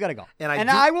some point you got to go. And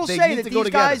I will say that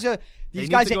these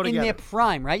guys are in their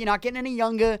prime, right? You're not getting any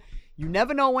younger. You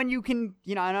never know when you can.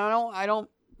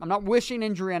 I'm not wishing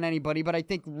injury on anybody, but I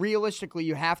think realistically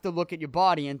you have to look at your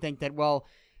body and think that, well,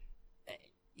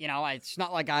 it's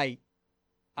not like I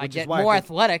get more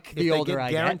athletic the older I get. If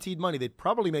they get guaranteed money, they'd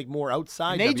probably make more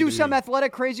outside. And they do some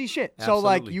athletic crazy shit. Absolutely. So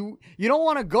like you don't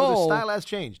want to go. Well, their style has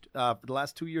changed. For the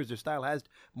last 2 years, their style has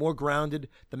more grounded.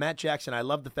 The Matt Jackson, I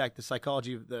love the fact the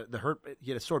psychology of the hurt. He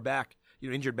had a sore back,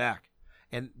 injured back,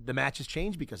 and the match has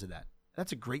changed because of that.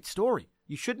 That's a great story.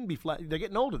 You shouldn't be they're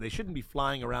getting older. They shouldn't be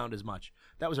flying around as much.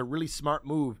 That was a really smart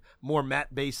move, more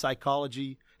mat-based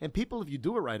psychology. And people, if you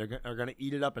do it right, are going to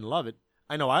eat it up and love it.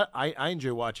 I know I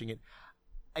enjoy watching it.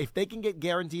 If they can get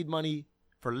guaranteed money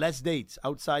for less dates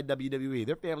outside WWE,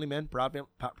 they're family men,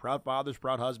 proud fathers,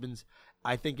 proud husbands.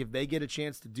 I think if they get a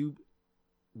chance to do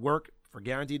work for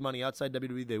guaranteed money outside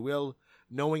WWE, they will,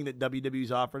 knowing that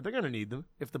WWE's offer, they're going to need them.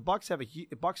 If the Bucks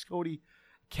if Bucks, Cody,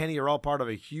 Kenny are all part of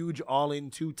a huge all-in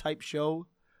two type show,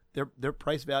 their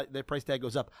price tag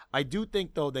goes up. I do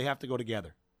think though they have to go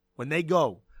together. When they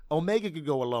go, Omega could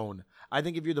go alone. I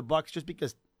think if you're the Bucks, just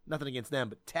because nothing against them,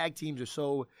 but tag teams are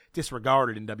so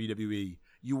disregarded in WWE,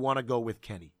 you want to go with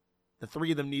Kenny. The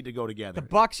three of them need to go together. The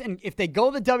Bucks, and if they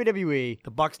go to WWE,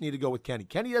 the Bucks need to go with Kenny.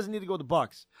 Kenny doesn't need to go with the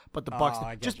Bucks, but the Bucks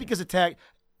just because of tag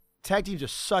teams are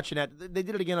such an. They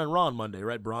did it again on Raw on Monday,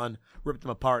 right? Braun ripped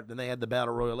them apart. Then they had the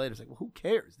Battle Royal later. It's like, well, who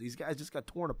cares? These guys just got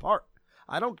torn apart.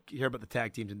 I don't care about the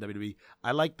tag teams in WWE.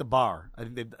 I like the bar. I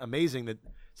think they're amazing that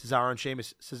Cesaro and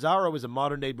Sheamus. Cesaro is a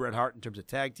modern day Bret Hart in terms of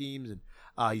tag teams, and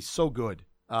he's so good.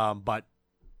 But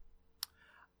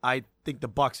I think the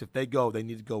Bucks, if they go, they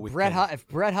need to go with Bret Hart. If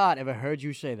Bret Hart ever heard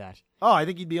you say that, I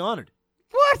think he'd be honored.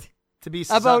 What? To be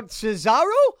about Cesaro?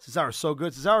 Cesaro's so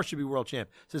good. Cesaro should be world champ.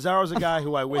 Cesaro's a guy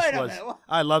who I wish was.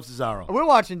 I love Cesaro. We're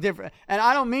watching different, and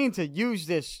I don't mean to use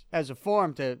this as a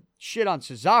forum to shit on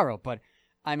Cesaro, but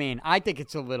I mean, I think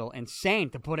it's a little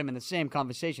insane to put him in the same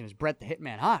conversation as Bret the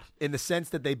Hitman Hart. In the sense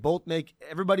that they both make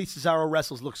everybody Cesaro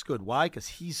wrestles looks good. Why? Because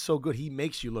he's so good. He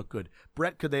makes you look good.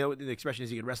 Bret the expression is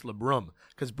he could wrestle a broom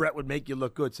because Bret would make you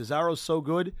look good. Cesaro's so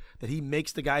good that he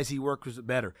makes the guys he works with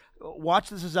better. Watch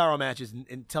the Cesaro matches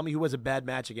and tell me who has a bad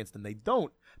match against him. They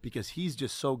don't because he's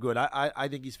just so good. I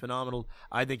think he's phenomenal.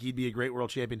 I think he'd be a great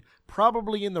world champion.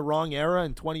 Probably in the wrong era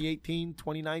in 2018,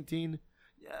 2019.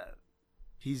 Yeah.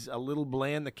 He's a little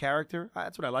bland, the character.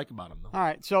 That's what I like about him, though. All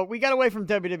right, so we got away from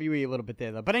WWE a little bit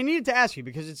there, though. But I needed to ask you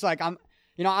because it's like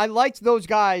I liked those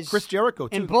guys. Chris Jericho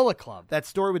too. In Bullet Club. That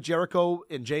story with Jericho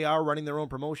and JR running their own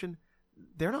promotion.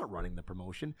 They're not running the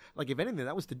promotion. Like if anything,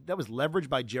 that was leveraged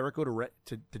by Jericho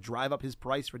to drive up his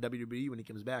price for WWE when he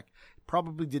comes back.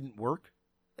 Probably didn't work.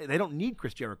 They don't need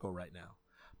Chris Jericho right now.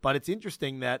 But it's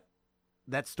interesting that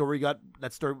story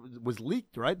was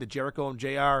leaked, right? That Jericho and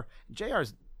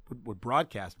JR's would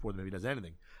broadcast before maybe does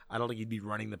anything. I don't think he'd be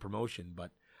running the promotion,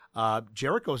 but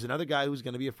Jericho's another guy who's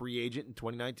going to be a free agent in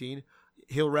 2019.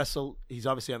 He'll wrestle. He's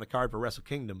obviously on the card for Wrestle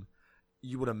Kingdom.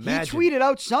 You would imagine. He tweeted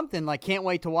out something like, "Can't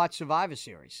wait to watch Survivor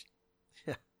Series."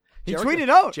 He Jericho, tweeted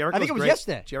out. Jericho's I think it was great.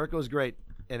 yesterday. Jericho's great,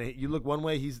 and you look one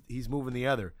way, he's moving the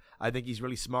other. I think he's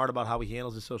really smart about how he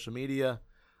handles his social media.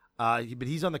 But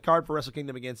he's on the card for Wrestle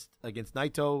Kingdom against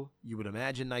Naito. You would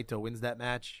imagine Naito wins that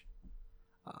match.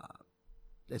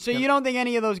 So you don't think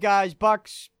any of those guys,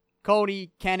 Bucks,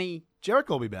 Cody, Kenny,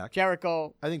 Jericho will be back.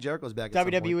 Jericho. I think Jericho's back. WWE. At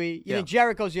some point. You think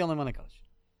Jericho's the only one that goes?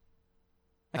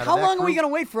 Like, how long are we going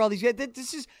to wait for all these guys?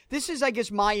 This is, I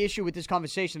guess, my issue with this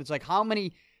conversation. It's like, how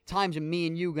many times are me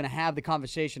and you going to have the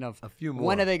conversation of a few more?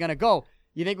 When are they going to go?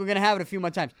 You think we're going to have it a few more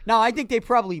times? Now, I think they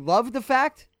probably love the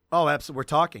fact. Oh, absolutely. We're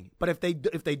talking. But if they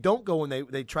don't go and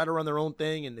they try to run their own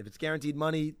thing, and if it's guaranteed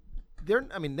money,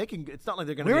 they can. It's not like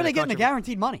they're going to. Where are they getting the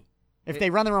guaranteed money? If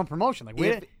they run their own promotion, like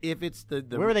if it's the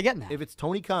where are they getting that? If it's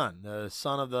Tony Khan, the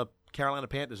son of the Carolina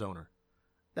Panthers owner,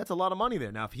 that's a lot of money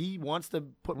there. Now, if he wants to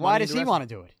put, why does he want to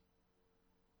do it?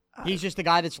 He's just the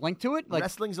guy that's linked to it. Like,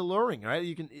 wrestling's alluring, right?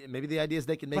 You can maybe the idea is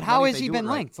they can make. But how money has he been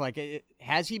linked? Like,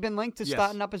 has he been linked to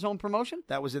starting up his own promotion?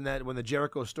 That was in that when the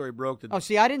Jericho story broke.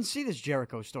 See, I didn't see this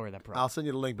Jericho story that broke. I'll send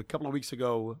you the link. But a couple of weeks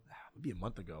ago, maybe a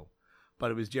month ago, but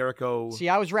it was Jericho. See,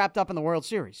 I was wrapped up in the World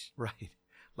Series, right?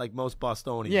 Like most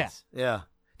Bostonians. Yeah.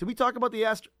 Did we talk about the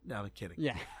Astros? No, I'm kidding.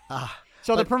 Yeah.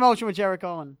 So the promotion with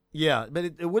Jericho and but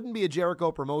it wouldn't be a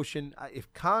Jericho promotion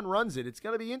if Khan runs it. It's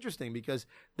going to be interesting because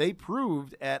they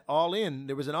proved at All In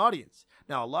there was an audience.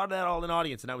 Now a lot of that All In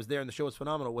audience, and I was there, and the show was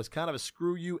phenomenal. Was kind of a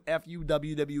screw you, F you,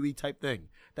 WWE type thing.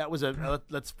 That was a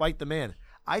let's fight the man.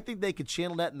 I think they could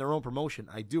channel that in their own promotion.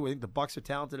 I do. I think the Bucks are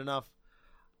talented enough.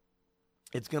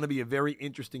 It's going to be a very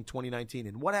interesting 2019.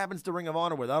 And what happens to Ring of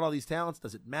Honor without all these talents?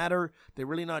 Does it matter? They're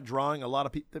really not drawing a lot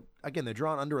of people. Again, they're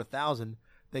drawing under 1,000.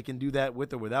 They can do that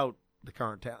with or without the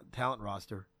current talent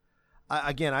roster.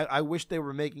 I wish they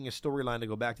were making a storyline to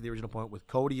go back to the original point with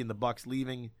Cody and the Bucks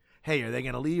leaving. Hey, are they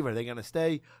going to leave? Are they going to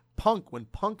stay? When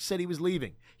Punk said he was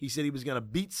leaving, he said he was going to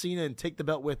beat Cena and take the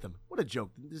belt with him. What a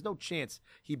joke. There's no chance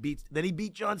he beats. Then he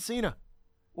beat John Cena.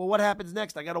 Well, what happens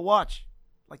next? I got to watch.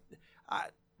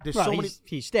 There's so many.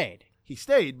 He stayed. He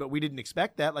stayed, but we didn't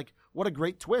expect that. Like, what a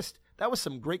great twist. That was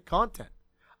some great content.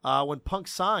 when Punk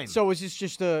signed. So is this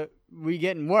just we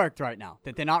getting worked right now,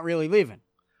 that they're not really leaving?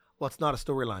 Well, it's not a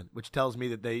storyline, which tells me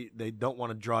that they don't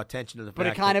want to draw attention to the fact But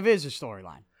it kind of is a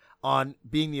storyline. On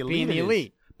being the elite. Being the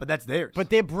elite. But that's theirs.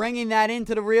 But they're bringing that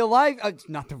into the real life.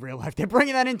 Not the real life. They're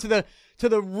bringing that into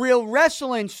the real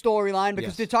wrestling storyline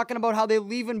because they're talking about how they're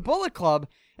leaving Bullet Club.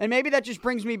 And maybe that just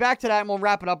brings me back to that, and we'll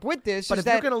wrap it up with this. But if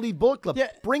you're going to leave Bullet Club,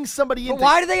 bring somebody in. But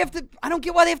why do they have to? I don't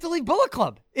get why they have to leave Bullet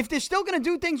Club. If they're still going to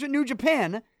do things with New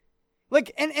Japan,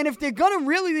 and if they're going to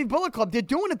really leave Bullet Club, they're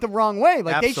doing it the wrong way.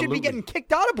 Like, They should be getting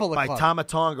kicked out of Bullet Club. By Tama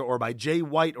Tonga or by Jay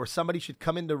White, or somebody should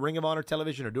come into Ring of Honor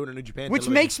television or do it in New Japan Which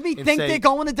television. Makes me think they're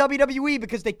going to WWE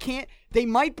because they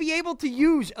might be able to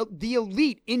use the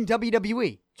elite in WWE.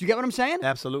 Do you get what I'm saying?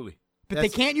 Absolutely. But they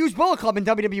can't use Bullet Club in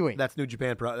WWE. That's New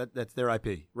Japan. That's their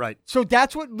IP. Right. So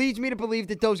that's what leads me to believe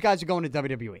that those guys are going to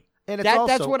WWE. And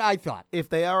that's what I thought. If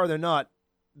they are or they're not,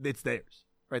 it's theirs.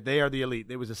 Right, they are the elite.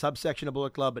 There was a subsection of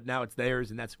Bullet Club, but now it's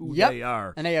theirs, and that's who they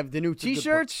are. And they have the new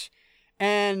T-shirts.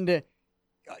 And,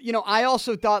 I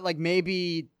also thought, like,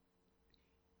 maybe,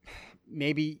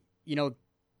 the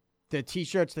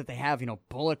T-shirts that they have,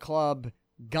 Bullet Club,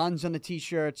 guns on the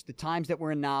T-shirts, the times that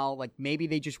we're in now, like, maybe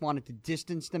they just wanted to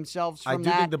distance themselves from that.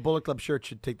 I do think the Bullet Club shirt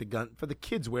should take the gun. For the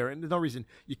kids wear it, and there's no reason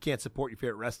you can't support your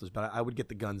favorite wrestlers, but I would get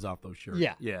the guns off those shirts.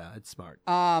 Yeah. Yeah, it's smart.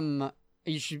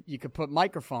 You could put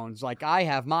microphones like I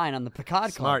have mine on the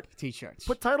Picard Club T-shirts.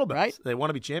 Put title belts. Right? They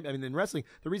want to be champion. I mean, in wrestling,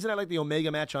 the reason I like the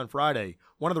Omega match on Friday,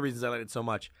 one of the reasons I liked it so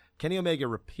much, Kenny Omega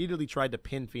repeatedly tried to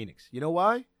pin Phoenix. You know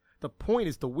why? The point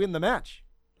is to win the match.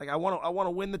 Like, I want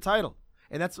to win the title.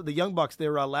 And that's what the Young Bucks,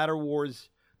 their Ladder Wars,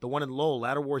 the one in Lowell,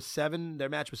 Ladder Wars 7, their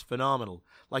match was phenomenal.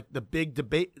 Like, the big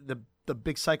debate, the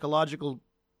big psychological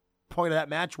point of that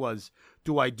match was,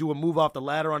 do I do a move off the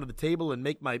ladder onto the table and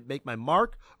make my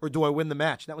mark, or do I win the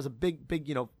match? And that was a big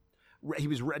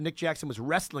Nick Jackson was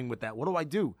wrestling with that. What do I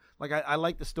do? Like, I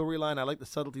like the storyline, I like the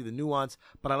subtlety, the nuance,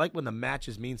 but I like when the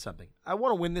matches mean something. I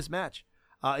want to win this match.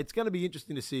 It's going to be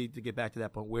interesting to see, to get back to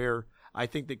that point, where I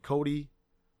think that Cody,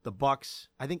 the Bucks,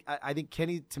 I think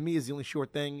Kenny, to me, is the only sure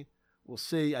thing. We'll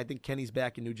see. I think Kenny's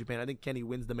back in New Japan. I think Kenny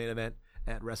wins the main event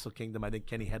at Wrestle Kingdom. I think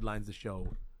Kenny headlines the show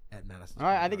at Madison. All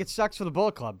right, I think it sucks for the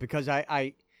Bullet Club because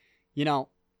it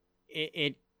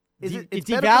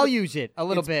devalues it a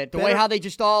little bit. The way how they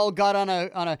just all got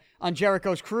on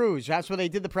Jericho's cruise. That's where they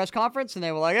did the press conference, and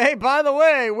they were like, "Hey, by the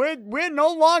way, we're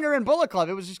no longer in Bullet Club."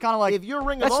 It was just kind of like, if you're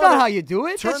that's not how you do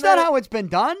it. That's not how it's been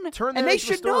done. And they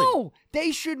should know.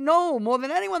 They should know more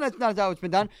than anyone. That's not how it's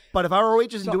been done. But if ROH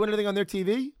isn't doing anything on their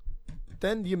TV,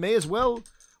 then you may as well.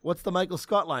 What's the Michael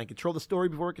Scott line? Control the story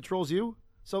before it controls you.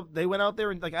 So they went out there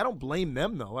and, like, I don't blame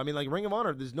them, though. I mean, like, Ring of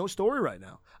Honor, there's no story right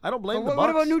now. I don't blame the Bucks. What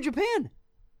about New Japan?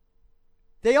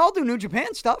 They all do New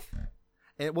Japan stuff.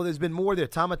 And, well, there's been more there.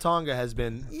 Tama Tonga has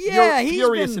been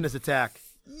furious in his attack.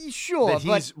 Sure, that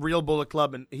he's real Bullet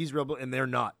Club and he's real, and they're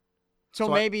not. So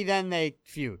maybe then they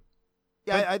feud.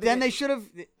 Yeah, I think then they should have.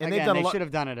 And they should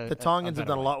have done it. The Tongans have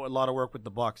done a lot of work with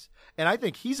the Bucks, and I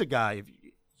think he's a guy. If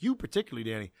you particularly,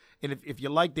 Danny, and if you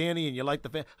like Danny and you like the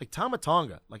fan, like Tama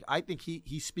Tonga, like, I think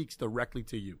he speaks directly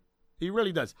to you. He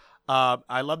really does.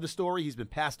 I love the story. He's been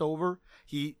passed over.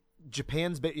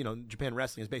 Japan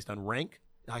wrestling is based on rank,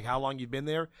 like how long you've been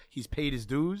there. He's paid his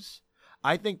dues.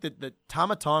 I think that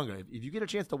Tama Tonga, if you get a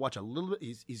chance to watch a little bit,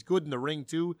 he's good in the ring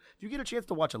too. If you get a chance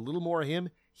to watch a little more of him,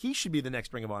 he should be the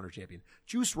next Ring of Honor champion.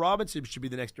 Juice Robinson should be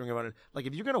the next Ring of Honor. Like,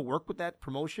 if you're going to work with that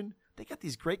promotion, they got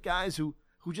these great guys who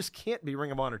just can't be Ring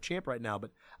of Honor champ right now.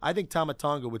 But I think Tama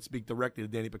Tonga would speak directly to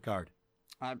Danny Picard.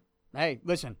 Hey,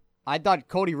 listen, I thought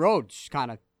Cody Rhodes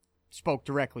kind of spoke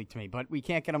directly to me, but we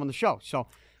can't get him on the show. So,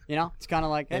 it's kind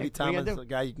of like, hey, maybe Tama's a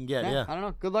guy you can get, yeah. I don't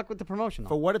know. Good luck with the promotion, though.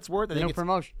 For what it's worth, I think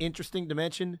it's interesting to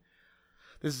mention.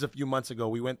 This is a few months ago.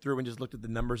 We went through and just looked at the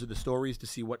numbers of the stories to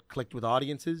see what clicked with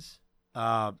audiences.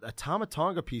 A Tama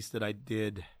Tonga piece that I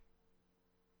did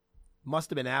must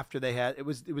have been after they had it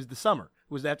was the summer.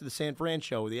 It was after the San Fran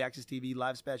show, the Access TV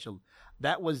live special.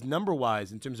 That was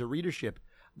number-wise in terms of readership.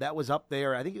 That was up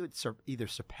there. I think it either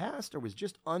surpassed or was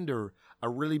just under a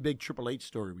really big Triple H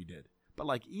story we did. But,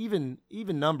 like, even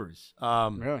numbers.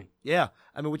 Really? Yeah.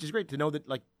 I mean, which is great to know that,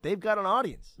 like, they've got an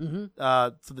audience. Mm-hmm.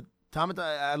 So the Tama,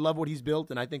 I love what he's built,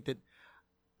 and I think that,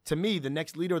 to me, the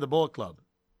next leader of the Bullet Club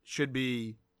should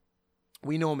be,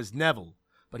 we know him as Neville,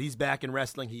 but he's back in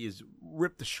wrestling. He is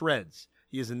ripped to shreds.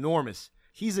 He is enormous.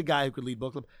 He's a guy who could lead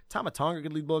Bullet Club. Tama Tonga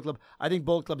could lead Bullet Club. I think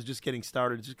Bullet Club is just getting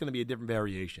started. It's just going to be a different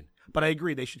variation. But I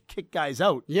agree, they should kick guys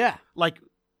out. Yeah. Like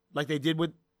they did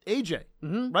with AJ,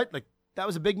 right? Like, that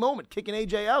was a big moment, kicking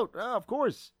AJ out. Oh, of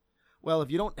course. Well,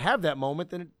 if you don't have that moment,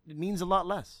 then it means a lot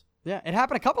less. Yeah, it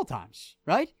happened a couple times,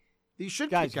 right? You should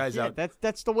kick guys out.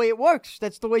 That's the way it works.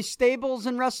 That's the way stables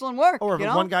and wrestling work. Or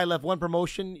if one guy left one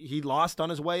promotion, he lost on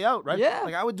his way out, right? Yeah.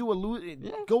 Like I would do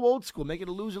go old school, make it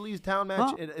a loser-leaves town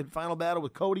match in final battle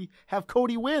with Cody, have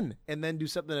Cody win, and then do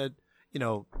something that,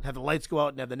 have the lights go out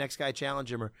and have the next guy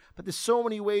challenge him. But there's so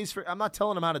many ways I'm not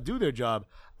telling them how to do their job.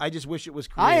 I just wish it was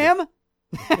creative. I am.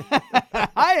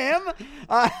 I am.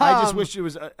 I just wish it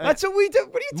was. That's what we do.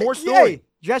 What do you more story? Hey,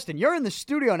 Justin, you're in the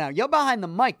studio now. You're behind the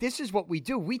mic. This is what we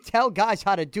do. We tell guys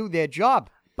how to do their job.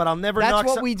 But I'll never That's knock.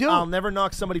 what we do. I'll never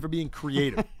knock somebody for being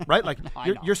creative, right? Like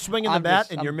you're swinging the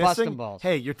bat and you're missing. Balls.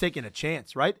 Hey, you're taking a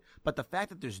chance, right? But the fact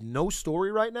that there's no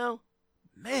story right now,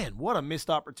 man, what a missed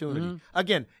opportunity. Mm-hmm.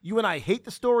 Again, you and I hate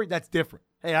the story. That's different.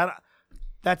 Hey,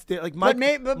 that's like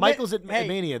Michael's at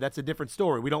Mania. That's a different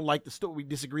story. We don't like the story. We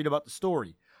disagreed about the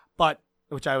story, but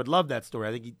which I would love that story.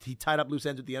 I think he tied up loose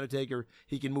ends with the Undertaker.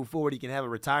 He can move forward. He can have a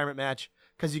retirement match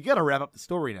because you got to wrap up the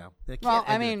story now. It can't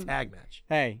end in a tag match.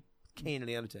 Hey, Kane and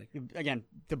the Undertaker. Again,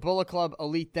 the Bullet Club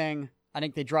Elite thing. I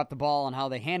think they dropped the ball on how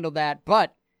they handled that,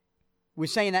 but we're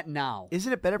saying that now.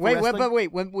 Isn't it better for wrestling?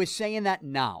 Wait. We're saying that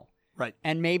now. Right.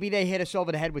 And maybe they hit us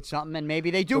over the head with something, and maybe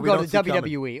they do go to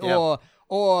WWE,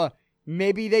 or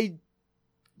maybe they,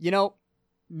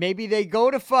 maybe they go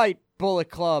to fight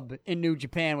Bullet Club in New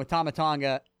Japan with Tama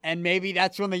Tonga, and maybe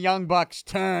that's when the Young Bucks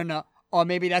turn, or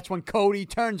maybe that's when Cody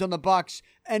turns on the Bucks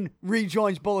and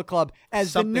rejoins Bullet Club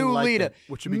as something the new leader. That,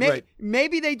 which would be great.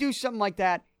 Maybe they do something like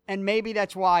that, and maybe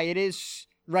that's why it is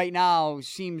right now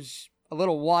seems a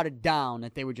little watered down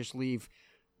that they would just leave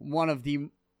one of the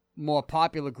more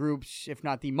popular groups, if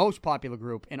not the most popular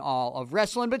group in all of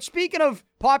wrestling. But speaking of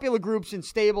popular groups and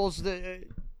stables,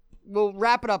 we'll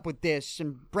wrap it up with this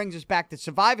and brings us back to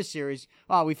Survivor Series.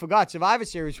 Oh, we forgot Survivor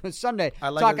Series was Sunday.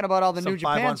 Talking about all the New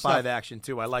Japan stuff. 5-on-5 action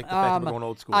too. I like the fact that we're going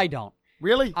old school. I don't.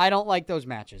 Really? I don't like those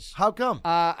matches. How come?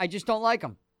 I just don't like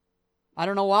them. I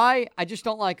don't know why. I just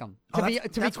don't like them.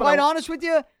 To be quite honest with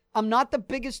you, I'm not the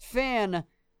biggest fan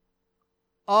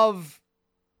of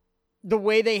the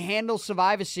way they handle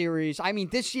Survivor Series. I mean,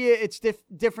 this year it's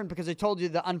different because I told you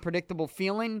the unpredictable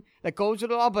feeling that goes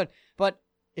with it all. But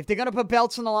if they're gonna put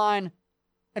belts on the line,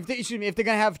 if they're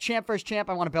gonna have champ versus champ,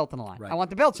 I want a belt on the line. Right. I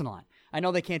want the belts on the line. I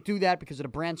know they can't do that because of the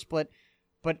brand split,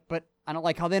 but I don't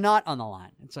like how they're not on the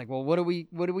line. It's like, well, what are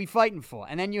we fighting for?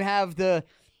 And then you have the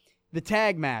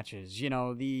tag matches.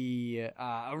 The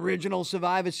original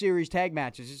Survivor Series tag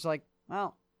matches. It's like,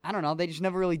 well, I don't know. They just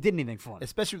never really did anything for them.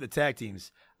 Especially with the tag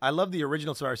teams. I love the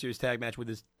original Survivor Series tag match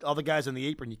with all the guys on the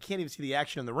apron. You can't even see the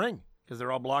action in the ring because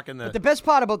they're all blocking the... But the best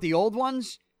part about the old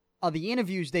ones are the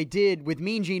interviews they did with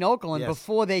Mean Gene Okerlund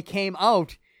before they came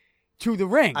out to the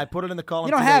ring. I put it in the column.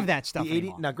 You don't have that stuff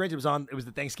anymore. Now, granted, it was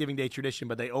the Thanksgiving Day tradition,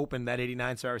 but they opened that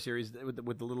 89 Survivor Series with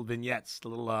the little vignettes, the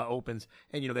little opens,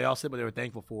 and, they all said what they were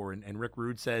thankful for. And Rick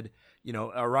Rude said,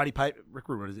 Roddy Piper... Rick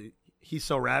Rude, what is it? He's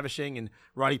so ravishing, and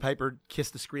Roddy Piper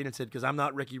kissed the screen and said, because I'm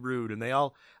not Ricky Rude. And they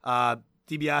all,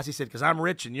 DiBiase said, because I'm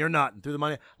rich and you're not, and threw the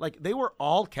money. Like, they were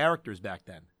all characters back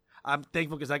then. I'm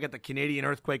thankful because I got the Canadian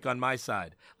earthquake on my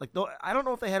side. Like, though, I don't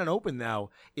know if they had an open now,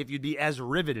 if you'd be as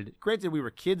riveted. Granted, we were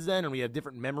kids then, and we have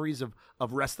different memories of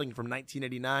wrestling from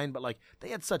 1989, but, like, they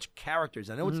had such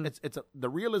characters. I know the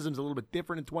realism's a little bit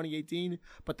different in 2018,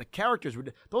 but the characters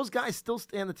those guys still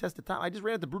stand the test of time. I just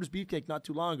ran into Brutus Beefcake not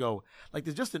too long ago. Like,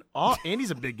 there's just an awe. Andy's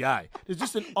a big guy. There's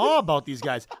just an awe about these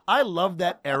guys. I love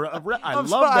that era of wrestling.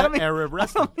 I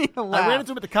ran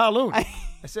into him at the Kowloon.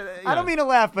 I said, I don't mean to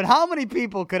laugh, but how many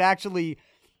people could actually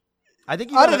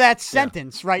utter that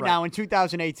sentence right now in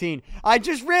 2018? I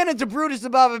just ran into Brutus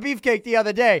above a Beefcake the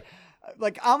other day.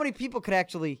 Like, how many people could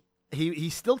actually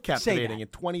He's still captivating in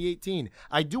 2018.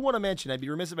 I do want to mention, I'd be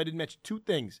remiss if I didn't mention two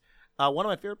things. One of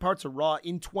my favorite parts of Raw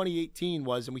in 2018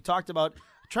 was, and we talked about,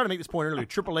 trying to make this point earlier,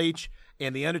 Triple H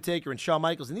and The Undertaker and Shawn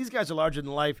Michaels, and these guys are larger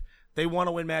than life. They want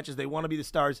to win matches. They want to be the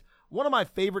stars. One of my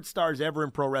favorite stars ever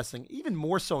in pro wrestling, even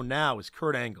more so now, is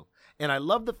Kurt Angle. And I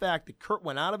love the fact that Kurt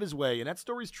went out of his way, and that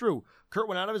story's true. Kurt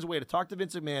went out of his way to talk to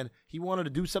Vince McMahon. He wanted to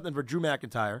do something for Drew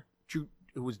McIntyre,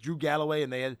 who was Drew Galloway,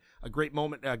 and they had a great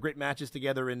moment, great matches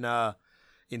together in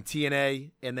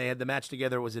TNA, and they had the match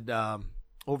together. Was it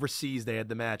overseas? They had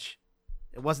the match.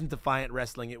 It wasn't Defiant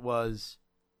Wrestling. It was,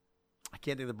 I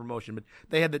can't think of the promotion, but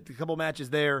they had a couple matches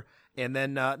there. And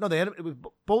then, they had it was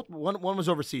both. One was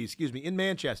overseas, in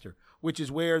Manchester, which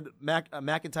is where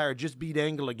McIntyre just beat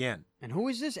Angle again. And who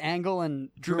is this? Angle and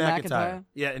Drew McIntyre?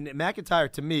 Yeah, and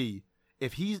McIntyre, to me,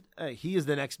 if he is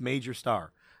the next major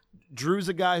star. Drew's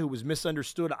a guy who was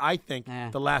misunderstood, I think,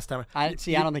 the last time. I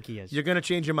don't think he is. You're going to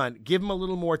change your mind. Give him a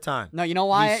little more time. No, you know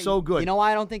why? He's so good. You know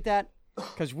why I don't think that?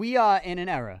 Because we are in an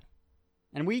era,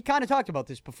 and we kind of talked about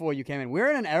this before you came in. We're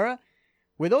in an era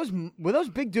Were those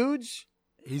big dudes?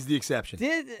 He's the exception.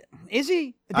 Is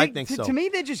he? I think so. To me,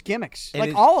 they're just gimmicks.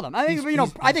 And all of them. I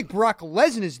think I think Brock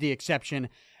Lesnar is the exception,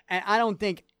 and I don't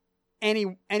think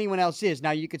anyone else is.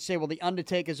 Now you could say, well, the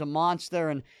Undertaker's a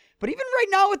monster, but even right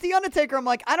now with the Undertaker, I'm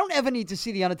like, I don't ever need to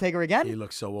see the Undertaker again. He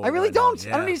looks so old. I really don't.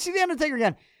 Yeah. I don't need to see the Undertaker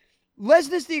again.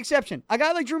 Lesnar's the exception. A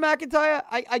guy like Drew McIntyre,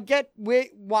 I get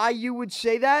why you would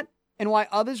say that and why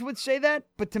others would say that,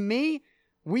 but to me,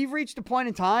 we've reached a point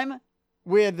in time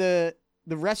where the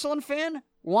wrestling fan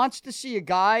wants to see a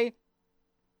guy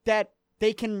that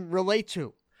they can relate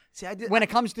to. When it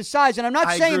comes to size, and I'm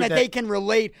not saying that they can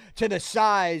relate to the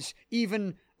size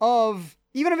even of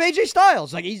AJ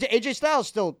Styles. Like AJ Styles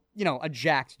still, a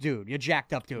jacked dude, a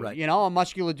jacked up dude, right. A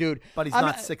muscular dude. But he's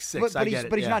not 6'6". I get it.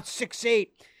 But he's not 6'8".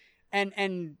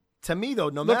 And to me though,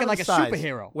 no matter looking like the size, a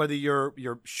superhero, whether you're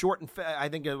short and fat, I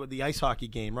think with the ice hockey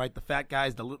game, right? The fat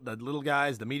guys, the little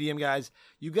guys, the medium guys,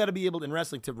 you got to be able in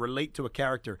wrestling to relate to a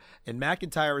character. And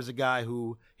McIntyre is a guy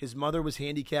who his mother was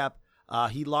handicapped.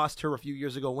 He lost her a few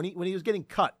years ago when he was getting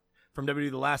cut from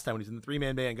WWE the last time when he was in the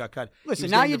 3-man band, got cut.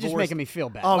 Listen, now you're just making me feel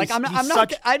bad. Oh,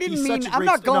 I'm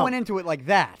not going into it like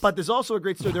that. But there's also a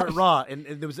great story there at Raw, and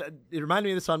there was it reminded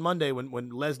me of this on Monday when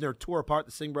Lesnar tore apart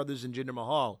the Singh brothers and Jinder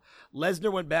Mahal.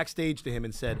 Lesnar went backstage to him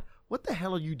and said, "What the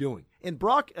hell are you doing?" And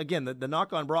Brock, again, the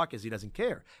knock on Brock is he doesn't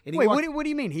care. And wait, what do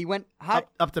you mean? He went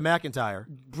up to McIntyre.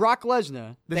 Brock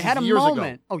Lesnar. They had a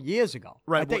moment. Oh, years ago.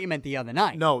 Right. I thought you meant the other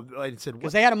night. No, I said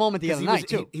because they had a moment the other night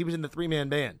too. He was in the 3-man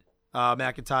band.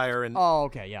 McIntyre and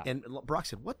okay, yeah. And Brock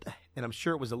said, "What the?" And I'm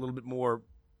sure it was a little bit more.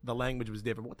 The language was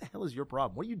different. What the hell is your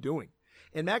problem? What are you doing?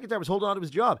 And McIntyre was holding on to his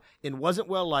job and wasn't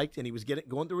well liked, and he was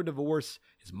going through a divorce.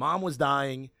 His mom was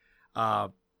dying,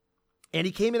 and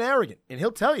he came in arrogant. And he'll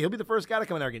tell you, he'll be the first guy to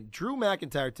come in arrogant. Drew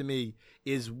McIntyre, to me,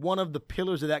 is one of the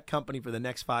pillars of that company for the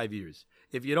next 5 years.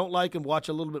 If you don't like him, watch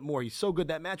a little bit more. He's so good.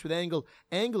 That match with Angle,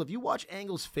 if you watch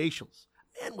Angle's facials.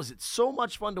 Man, was it so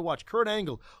much fun to watch Kurt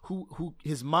Angle, who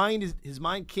his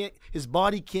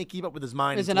body can't keep up with his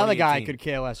mind. There's another guy I could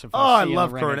care less if I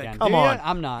love Kurt Angle. Come on,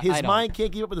 I'm not. His mind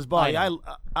can't keep up with his body. I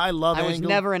love Angle. I was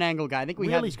never an Angle guy. I think we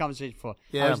had this conversation before.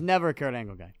 Yeah. I was never a Kurt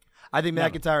Angle guy. I think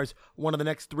McIntyre's one of the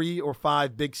next 3 or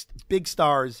 5 big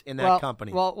stars in that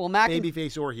company. Well,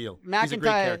 babyface or heel. He's a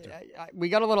great character. We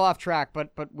got a little off track,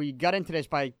 but we got into this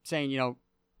by saying,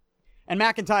 and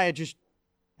McIntyre just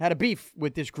had a beef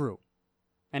with this group.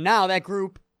 And now that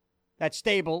group, that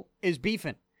stable, is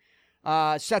beefing.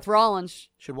 Seth Rollins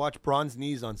should watch Braun's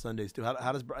knees on Sundays too.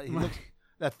 How does Braun? He looks,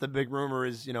 that's the big rumor.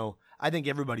 Is I think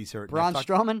everybody's hurt. Braun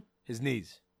Strowman, his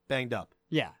knees banged up.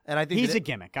 Yeah, and I think he's a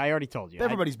gimmick. I already told you.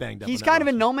 Everybody's banged up. He's kind of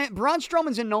in no man. Braun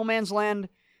Strowman's in no man's land.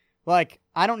 Like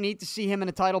I don't need to see him in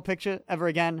a title picture ever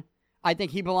again. I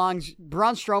think he belongs.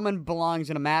 Braun Strowman belongs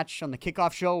in a match on the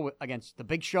kickoff show against the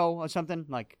Big Show or something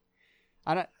like.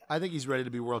 I think he's ready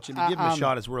to be world champion. Give him a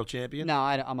shot as world champion. No,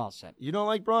 I'm all set. You don't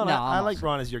like Braun? No, I like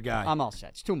Braun as your guy. I'm all set.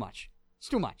 It's too much.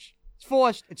 It's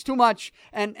forced. It's too much.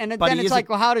 And then it's like,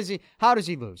 well, how does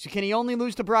he lose? Can he only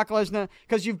lose to Brock Lesnar?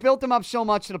 Because you've built him up so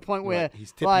much to the point where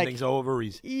he's tipping things over.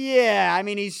 He's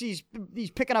he's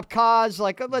picking up cars.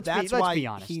 Like let's be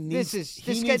honest.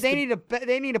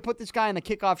 They need to put this guy in the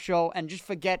kickoff show and just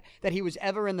forget that he was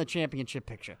ever in the championship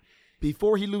picture.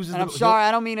 Before he loses, and I'm sorry, I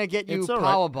don't mean to get you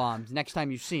power bombed next time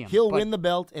you see him. He'll win the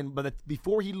belt, but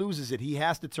before he loses it, he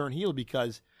has to turn heel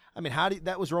because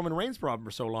that was Roman Reigns' problem for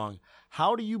so long.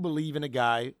 How do you believe in a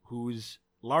guy who's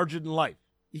larger than life?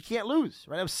 He can't lose,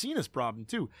 right? I've seen his problem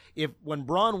too. When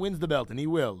Braun wins the belt, and he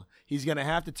will, he's going to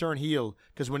have to turn heel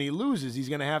because when he loses, he's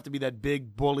going to have to be that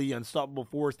big bully, unstoppable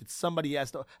force that somebody has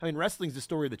to. Wrestling's the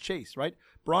story of the chase, right?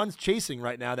 Braun's chasing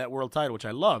right now that world title, which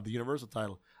I love, the Universal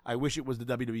title. I wish it was the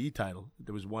WWE title.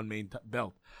 There was one main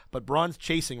belt. But Braun's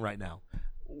chasing right now.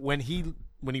 When he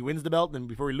wins the belt and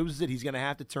before he loses it, he's going to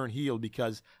have to turn heel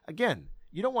because, again,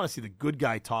 you don't want to see the good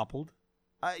guy toppled.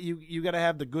 You got to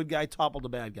have the good guy topple the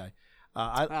bad guy.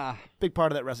 Big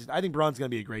part of that wrestling. I think Braun's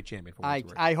going to be a great champion.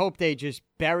 I hope they just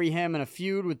bury him in a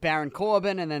feud with Baron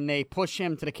Corbin and then they push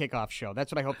him to the kickoff show.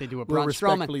 That's what I hope they do with Braun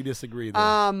Strowman. Respectfully disagree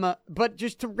there. But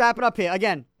just to wrap it up here,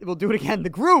 again, we'll do it again. The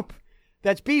group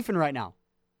that's beefing right now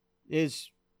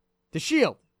is the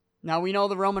Shield. Now, we know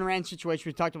the Roman Reigns situation.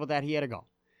 We talked about that. He had to go.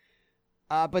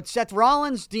 But Seth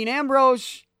Rollins, Dean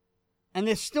Ambrose, and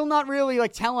they're still not really,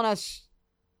 telling us,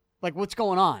 what's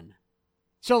going on.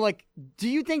 So, do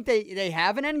you think they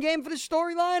have an end game for the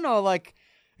storyline? Or,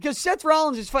 because Seth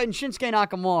Rollins is fighting Shinsuke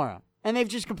Nakamura, and they've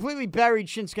just completely buried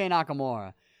Shinsuke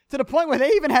Nakamura to the point where they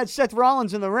even had Seth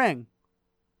Rollins in the ring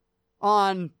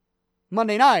on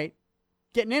Monday night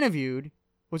getting interviewed.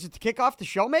 Was it to kick off the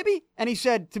show, maybe? And he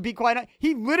said, to be quite honest,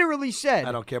 he literally said,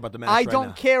 I don't care about the match I right don't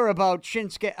now. care about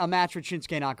a match with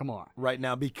Shinsuke Nakamura. Right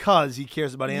now, because he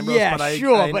cares about Ambrose. Yeah,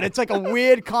 but but it's like a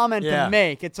weird comment to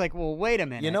make. It's like, well, wait a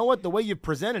minute. You know what? The way you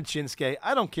presented Shinsuke,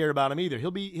 I don't care about him either.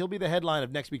 He'll be the headline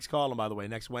of next week's column, by the way,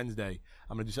 next Wednesday.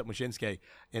 I'm going to do something with Shinsuke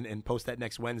and post that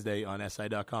next Wednesday on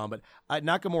SI.com. But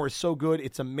Nakamura is so good.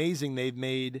 It's amazing they've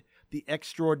made the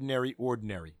extraordinary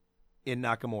ordinary in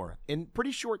Nakamura in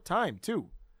pretty short time, too.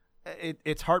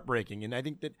 It's heartbreaking, and I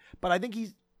think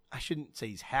I shouldn't say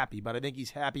he's happy, but I think he's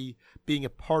happy being a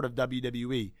part of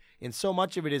WWE. And so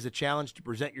much of it is a challenge to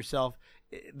present yourself,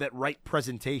 that right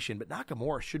presentation. But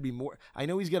Nakamura should be more. I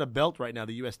know he's got a belt right now,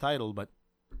 the U.S. title, but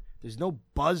there's no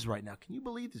buzz right now. Can you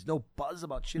believe there's no buzz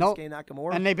about Shinsuke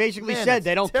Nakamura? And they basically said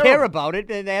they don't care about it.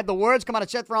 They had the words come out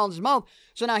of Seth Rollins' mouth.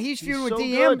 So now he's feuding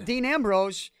with Dean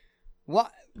Ambrose.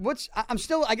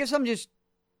 I guess I'm just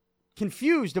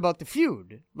confused about the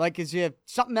feud. Like, is there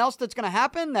something else that's going to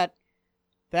happen that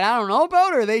I don't know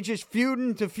about, or are they just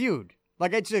feuding to feud?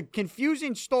 Like, it's a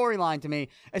confusing storyline to me,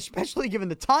 especially given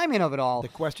the timing of it all. The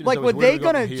question is, like, were they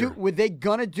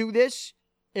gonna do this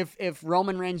if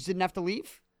Roman Reigns didn't have to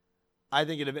leave? I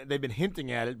think they've been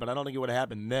hinting at it, but I don't think it would have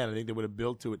happened then. I think they would have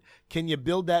built to it. Can you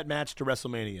build that match to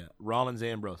WrestleMania?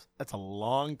 Rollins-Ambrose. That's a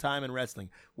long time in wrestling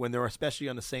when they're especially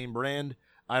on the same brand.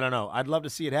 I don't know. I'd love to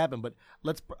see it happen, but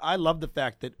I love the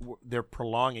fact that they're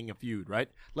prolonging a feud, right?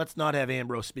 Let's not have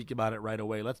Ambrose speak about it right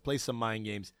away. Let's play some mind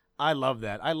games. I love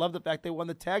that. I love the fact they won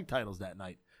the tag titles that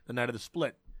night, the night of the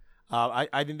split.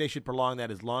 I think they should prolong that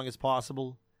as long as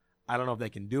possible. I don't know if they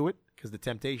can do it because the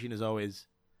temptation is always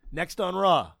next on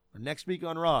Raw or next week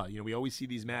on Raw. You know, we always see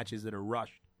these matches that are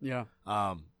rushed. Yeah.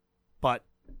 But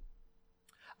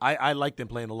I like them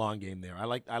playing the long game there. I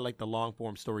like the long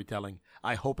form storytelling.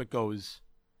 I hope it goes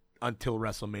until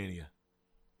WrestleMania.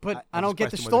 But I don't get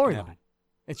the storyline.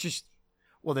 It's just...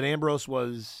 Well, that Ambrose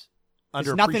was underappreciated.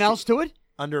 There's nothing else to it?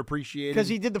 Underappreciated. Because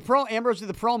he did Ambrose did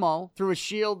the promo through a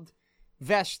shield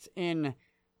vest in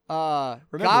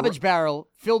garbage barrel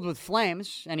filled with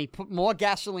flames, and he put more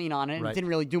gasoline on it and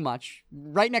didn't really do much.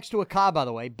 Right next to a car, by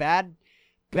the way. Bad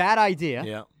idea.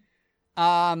 Yeah.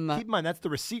 Keep in mind, that's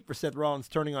the receipt for Seth Rollins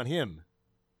turning on him.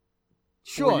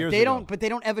 Sure, they don't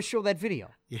ever show that video.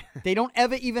 Yeah. They don't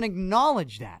ever even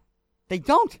acknowledge that. They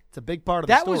don't. It's a big part of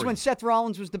the story. That was when Seth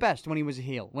Rollins was the best, when he was a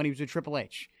heel, when he was with Triple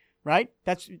H, right?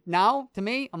 That's now, to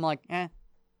me, I'm like,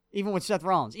 even with Seth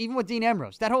Rollins, even with Dean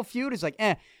Ambrose. That whole feud is like,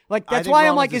 Like, that's why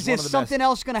I'm like, is there something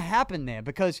else going to happen there?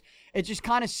 Because it just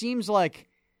kind of seems like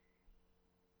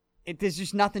there's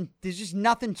just nothing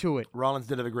to it. Rollins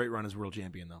did have a great run as world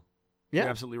champion, though. Yeah. You're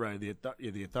absolutely right.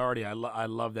 The Authority, I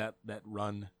love that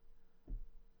run.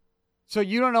 So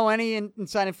you don't know any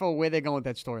inside info where they're going with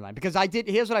that storyline? Because I did.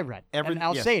 Here's what I read.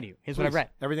 I'll say to you. Here's what I read.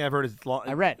 Everything I've heard is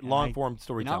long-form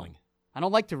storytelling. I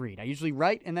don't like to read. I usually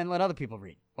write and then let other people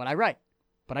read what I write.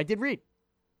 But I did read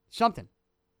something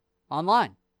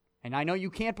online. And I know you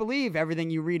can't believe everything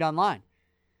you read online.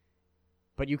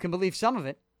 But you can believe some of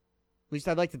it. At least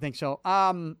I'd like to think so.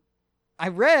 I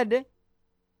read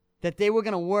that they were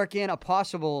going to work in a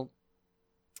possible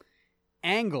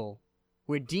angle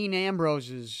where Dean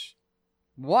Ambrose's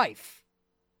wife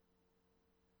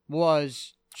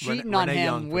was cheating on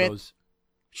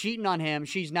him.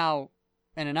 She's now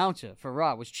an announcer for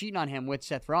Raw. Was cheating on him with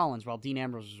Seth Rollins while Dean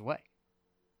Ambrose was away.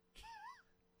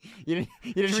 You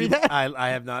didn't read that? I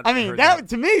have not. I mean, heard that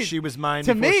to me. She was mine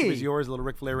before she was yours. Little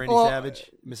Ric Flair, Randy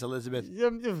Savage, Miss Elizabeth.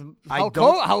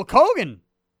 Hulk Hogan,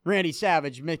 Randy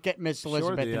Savage, Miss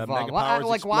Elizabeth involved.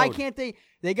 Why can't they?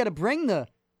 They got to bring the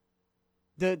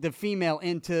female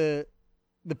into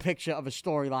the picture of a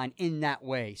storyline in that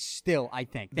way. Still, I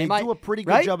think they do a pretty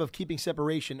good job of keeping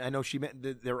separation. I know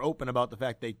they're open about the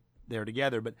fact they're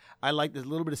together, but I like this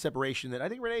little bit of separation that I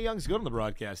think Renee Young's good on the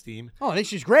broadcast team. Oh, I think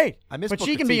she's great. But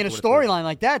she can be in a storyline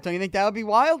like that. Don't you think that would be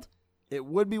wild? It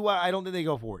would be wild. I don't think they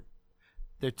go for it.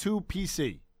 They're too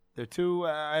PC. They're too.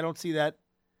 I don't see that.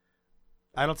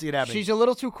 I don't see it happening. She's a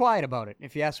little too quiet about it,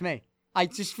 if you ask me. I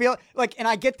just feel like, and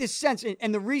I get this sense,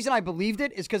 and the reason I believed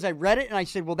it is because I read it and I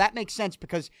said, well, that makes sense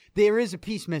because there is a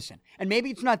piece missing. And maybe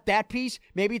it's not that piece.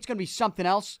 Maybe it's going to be something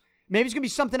else. Maybe it's going to be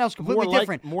something else completely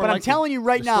different. But I'm telling you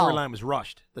right now. The storyline was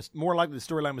rushed. More likely the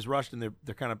storyline was rushed and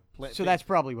they're kind of. So that's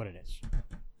probably what it is.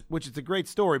 Which is a great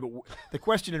story, but the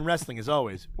question in wrestling is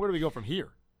always, where do we go from here?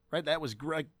 Right? That was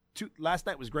great. Last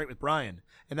night was great with Bryan,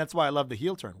 and that's why I love the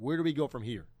heel turn. Where do we go from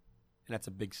here? And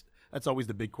that's always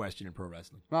the big question in pro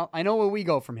wrestling. Well, I know where we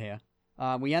go from here.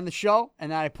 We end the show,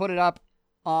 and then I put it up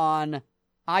on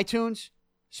iTunes,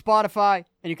 Spotify,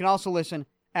 and you can also listen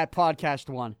at Podcast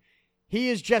One. He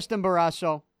is Justin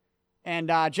Barrasso.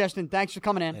 And, Justin, thanks for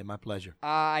coming in. Hey, my pleasure.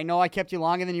 I know I kept you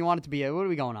longer than you wanted to be. What are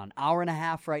we going on? Hour and a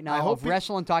half right now of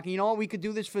wrestling talking. You know what? We could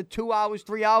do this for 2 hours,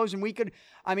 3 hours, and we could,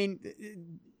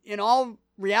 in all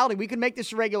reality, we could make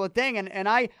this a regular thing. And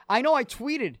I know I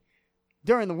tweeted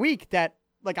during the week that,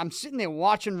 like, I'm sitting there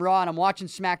watching Raw and I'm watching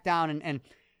SmackDown and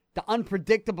the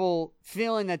unpredictable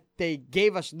feeling that they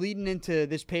gave us leading into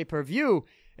this pay-per-view.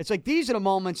 It's like these are the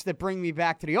moments that bring me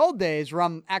back to the old days where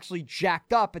I'm actually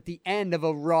jacked up at the end of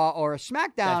a Raw or a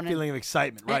SmackDown. That feeling of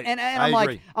excitement, right? And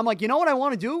I'm like, you know what I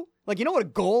want to do? Like, you know what a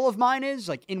goal of mine is?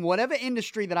 Like, in whatever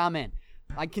industry that I'm in,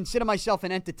 I consider myself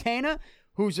an entertainer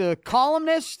who's a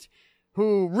columnist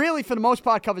who really, for the most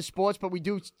part, covers sports, but we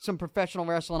do some professional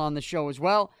wrestling on the show as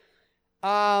well.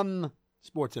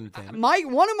 Sports entertainment.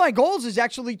 One of my goals is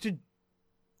actually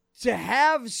to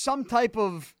have some type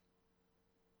of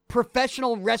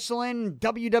professional wrestling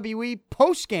WWE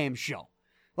post-game show,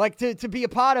 like to be a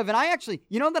part of. And I actually,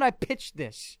 you know that I pitched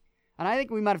this, and I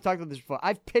think we might have talked about this before.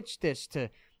 I've pitched this to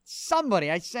somebody.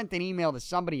 I sent an email to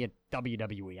somebody at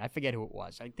WWE. I forget who it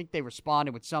was. I think they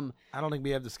responded with some. I don't think we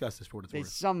have discussed this for what it's worth.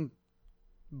 Some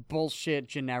bullshit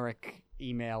generic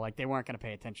email, like they weren't going to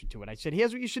pay attention to it. I said,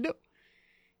 here's what you should do.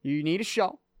 You need a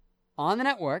show on the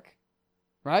network,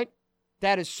 right?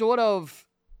 That is sort of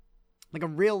like a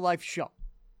real life show.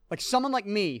 Like someone like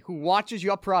me who watches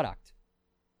your product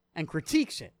and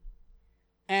critiques it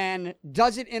and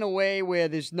does it in a way where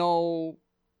there's no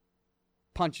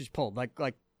punches pulled. Like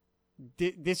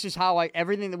this is how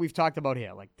everything that we've talked about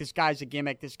here. Like this guy's a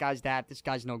gimmick, this guy's that, this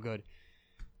guy's no good.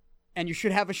 And you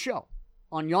should have a show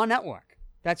on your network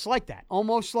that's like that.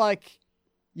 Almost like,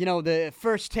 the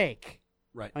First Take.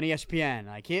 Right. On ESPN.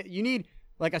 Like you need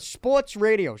like a sports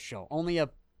radio show, only a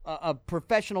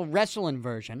professional wrestling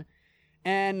version,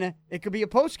 and it could be a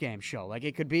post-game show. Like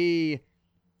it could be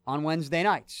on Wednesday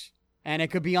nights, and it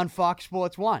could be on Fox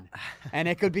Sports 1, and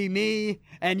it could be me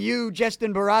and you,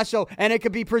 Justin Barrasso, and it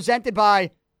could be presented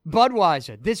by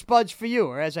Budweiser. This Bud's for you.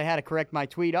 Or as I had to correct my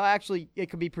tweet, actually, it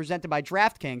could be presented by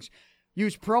DraftKings.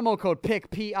 Use promo code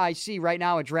PIC, P-I-C, right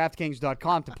now at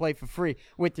DraftKings.com to play for free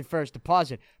with your first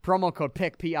deposit. Promo code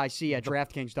PIC, P-I-C, at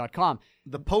DraftKings.com.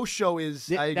 The post-show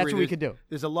is, I agree. That's what we could do.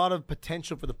 There's a lot of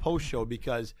potential for the post-show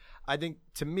because I think,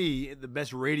 to me, the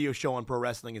best radio show on pro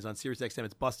wrestling is on SiriusXM.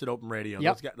 It's Busted Open Radio.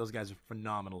 Yep. Those guys are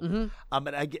phenomenal. Mm-hmm.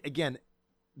 But again,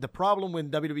 the problem when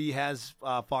WWE has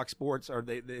Fox Sports or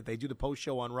they do the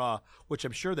post-show on Raw, which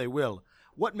I'm sure they will,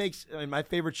 my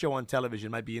favorite show on television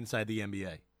might be Inside the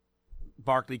NBA.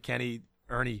 Barkley, Kenny,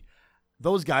 Ernie,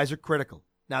 those guys are critical.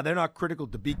 Now, they're not critical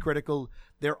to be critical.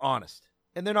 They're honest.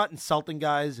 And they're not insulting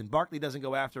guys, and Barkley doesn't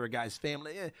go after a guy's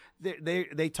family.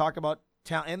 They talk about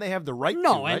talent, and they have the right to.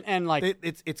 No, right? and like...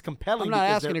 It's compelling. I'm not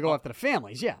asking to go after the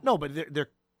families, yeah. No, but they're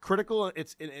critical.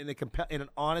 It's in an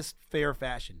honest, fair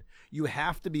fashion. You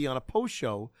have to be on a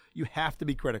post-show. You have to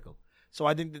be critical. So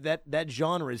I think that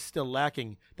genre is still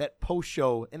lacking, that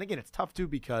post-show. And again, it's tough, too,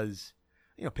 because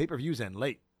pay-per-views end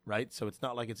late. Right? So it's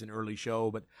not like it's an early show,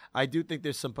 but I do think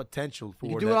there's some potential for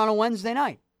You could do it on a Wednesday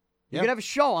night. You could have a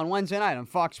show on Wednesday night on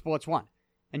Fox Sports 1,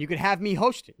 and you could have me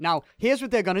host it. Now, here's what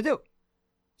they're going to do.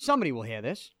 Somebody will hear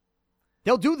this.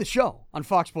 They'll do the show on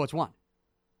Fox Sports 1,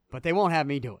 but they won't have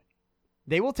me do it.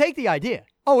 They will take the idea.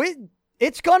 Oh,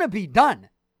 it's going to be done.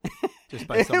 Just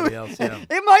by somebody else, yeah.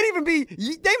 It might even be,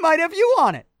 they might have you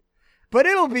on it, but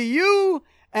it'll be you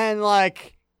and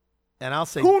like... And I'll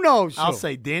say, who knows? I'll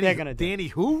say, Danny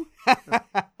who?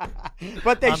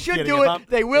 But they should do it.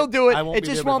 They will do it. It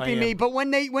just won't be me. But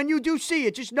when you do see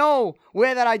it, just know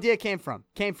where that idea came from.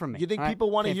 Came from me. You think people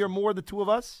want to hear more of the two of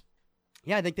us?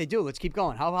 Yeah, I think they do. Let's keep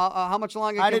going. How much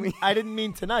longer? I didn't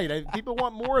mean tonight. People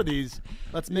want more of these.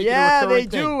 Let's make it a recurring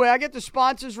thing. Yeah, they do. I get the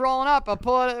sponsors rolling up. I'll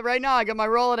pull it right now. I got my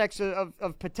Rolodex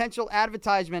of potential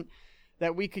advertisement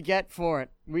that we could get for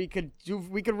it. We could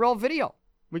roll video.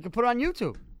 We could put it on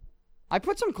YouTube. I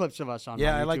put some clips of us on my YouTube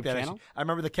channel. Yeah, I like that. Actually. I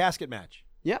remember the casket match.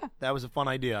 Yeah. That was a fun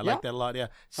idea. I like that a lot, yeah.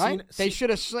 Right? They should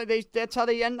have. That's how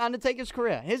they end Undertaker's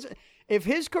career. If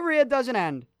his career doesn't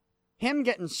end, him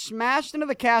getting smashed into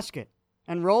the casket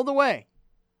and rolled away,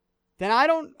 then I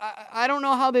don't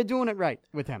know how they're doing it right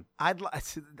with him. I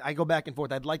go back and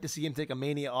forth. I'd like to see him take a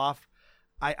Mania off.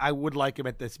 I would like him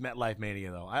at this MetLife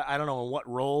Mania, though. I don't know in what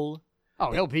role.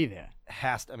 Oh, he'll be there.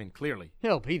 Clearly.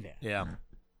 He'll be there. Yeah.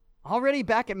 Already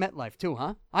back at MetLife, too,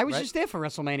 huh? I was just there for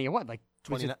WrestleMania, what, like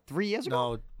 3 years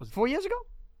ago? No. Was 4 years ago?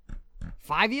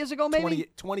 5 years ago, maybe?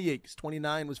 28, because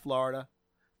 29 was Florida.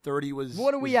 30 was...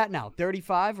 What are we at now,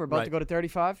 35? We're about to go to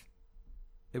 35?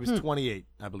 It was 28,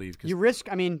 I believe. You risk,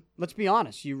 let's be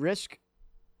honest, you risk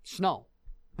snow.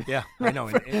 Yeah, I know.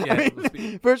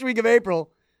 First week of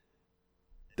April.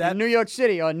 in New York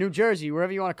City or New Jersey,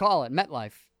 wherever you want to call it,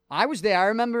 MetLife. I was there. I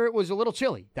remember it was a little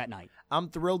chilly that night. I'm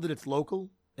thrilled that it's local,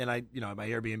 and my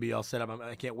Airbnb all set up.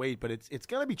 I can't wait, but it's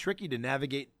going to be tricky to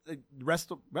navigate.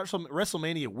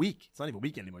 WrestleMania week. It's not even a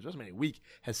weekend anymore. WrestleMania week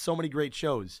has so many great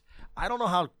shows. I don't know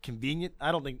how convenient.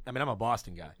 I'm a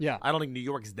Boston guy. Yeah. I don't think New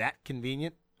York's that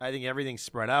convenient. I think everything's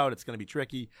spread out. It's going to be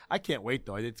tricky. I can't wait,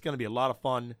 though. It's going to be a lot of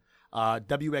fun.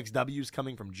 WXW's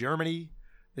coming from Germany.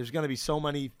 There's going to be so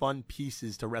many fun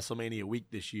pieces to WrestleMania week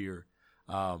this year.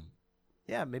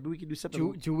 Yeah, maybe we can do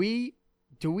something. Do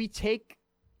we take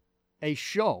a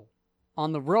show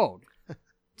on the road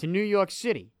to New York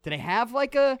City? Do they have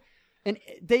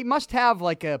they must have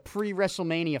like a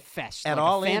pre-WrestleMania fest, at like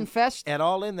All a fan In, fest? At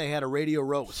All In, they had a radio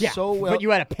roast. Yeah, so well, but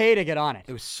you had to pay to get on it.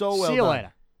 It was so well See you done.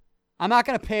 later. I'm not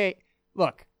going to pay.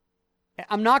 Look,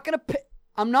 I'm not going to pay.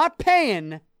 I'm not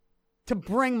paying to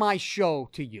bring my show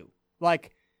to you.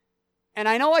 And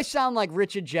I know I sound like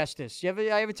Richard Justice. I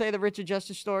ever tell you the Richard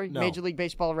Justice story? No. Major League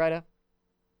Baseball writer?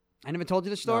 I never told you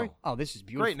the story? No. Oh, this is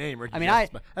beautiful. Great name, Richard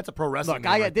Justice. That's a pro wrestling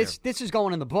name right this there. This is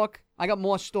going in the book. I got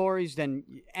more stories than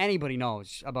anybody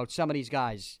knows about some of these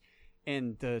guys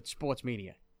in the sports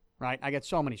media, right? I got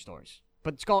so many stories.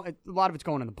 But a lot of it's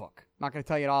going in the book. I'm not going to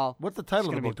tell you it all. What's the title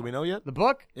of the book? Do we know yet? The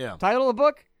book? Yeah. Title of the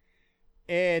book?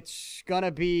 It's going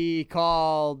to be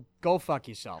called Go Fuck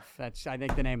Yourself. That's, I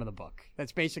think, the name of the book.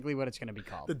 That's basically what it's going to be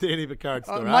called. The Danny Picard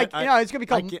story. It's going to be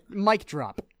called Mic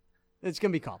Drop. It's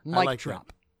going to be called Mic Drop.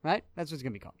 That. Right? That's what it's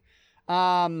going to be called.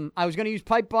 I was going to use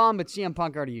Pipe Bomb, but CM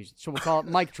Punk already used it. So we'll call it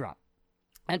Mic Drop.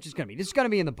 That's just going to be. This is going to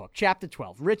be in the book. Chapter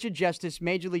 12. Richard Justice,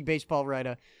 Major League Baseball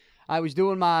writer. I was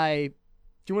doing a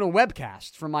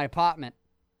webcast from my apartment.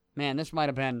 Man, this might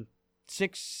have been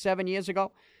 6-7 years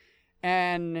ago.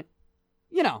 And,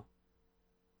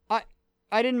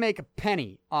 I didn't make a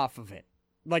penny off of it.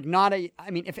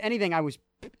 If anything, I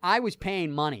was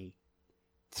paying money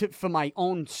for my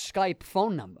own Skype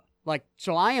phone number.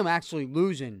 So I am actually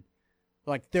losing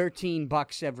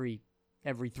 $13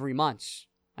 every 3 months.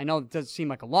 I know it doesn't seem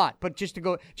like a lot, but just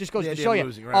goes to show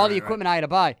you all the equipment I had to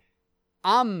buy.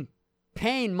 I'm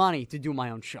paying money to do my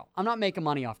own show. I'm not making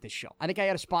money off this show. I think I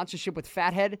had a sponsorship with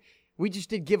Fathead. We just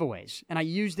did giveaways, and I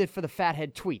used it for the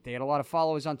Fathead tweet. They had a lot of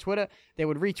followers on Twitter. They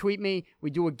would retweet me.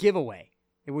 We'd do a giveaway.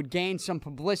 It would gain some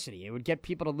publicity. It would get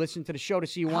people to listen to the show to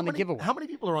see who won the giveaway. How many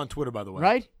people are on Twitter, by the way?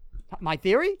 Right? My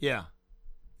theory? Yeah.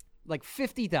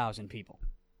 50,000 people.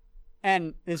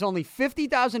 And there's only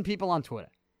 50,000 people on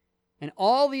Twitter. And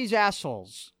all these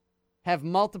assholes have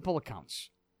multiple accounts.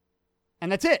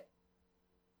 And that's it.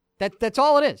 That's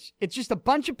all it is. It's just a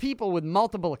bunch of people with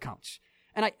multiple accounts.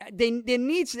 And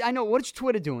I know, what's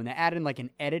Twitter doing? They're adding an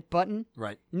edit button.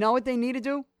 Right. You know what they need to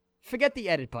do? Forget the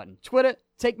edit button. Twitter,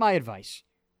 take my advice.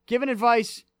 Give an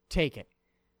advice, take it.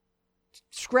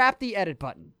 Scrap the edit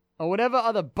button or whatever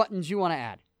other buttons you want to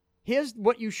add. Here's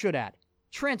what you should add.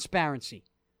 Transparency.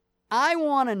 I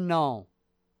want to know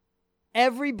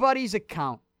everybody's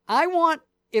account.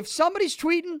 If somebody's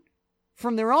tweeting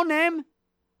from their own name,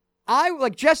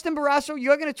 like Justin Barrasso,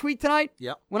 you're going to tweet tonight?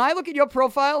 Yep. When I look at your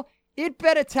profile, it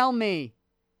better tell me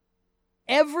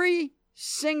every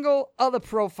single other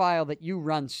profile that you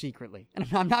run secretly. And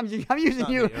I'm using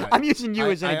you. Right. I'm using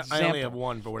you as an example. I only have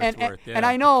one for what it's worth. Yeah. And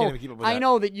I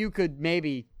know that you could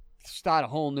maybe start a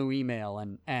whole new email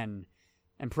and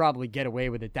probably get away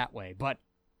with it that way. But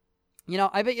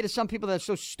I bet you there's some people that are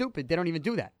so stupid they don't even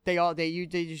do that. They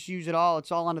just use it all.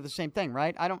 It's all under the same thing,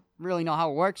 right? I don't really know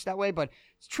how it works that way, but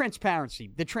it's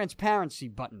transparency. The transparency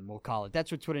button, we'll call it.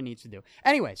 That's what Twitter needs to do.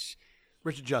 Anyways,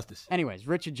 Richard Justice.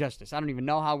 Richard Justice. I don't even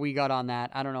know how we got on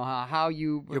that. I don't know how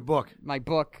you. Your book. My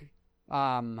book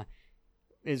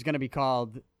is going to be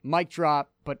called Mic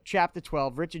Drop, but Chapter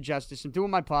 12, Richard Justice. I'm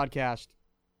doing my podcast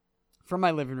from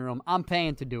my living room. I'm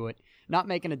paying to do it. Not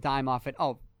making a dime off it.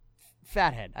 Oh,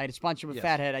 Fathead. I had a sponsor with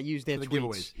Fathead. I used their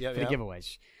tweets for the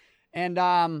giveaways.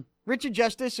 And Richard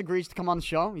Justice agrees to come on the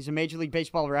show. He's a Major League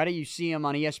Baseball writer. You see him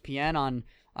on ESPN on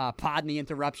Pardon the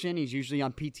Interruption. He's usually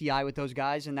on PTI with those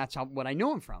guys, and that's what I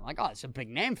knew him from. It's a big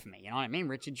name for me. You know what I mean?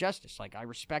 Richard Justice. I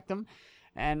respect him.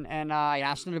 And I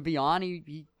asked him to be on.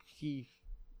 He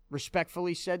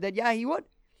respectfully said that, yeah, he would.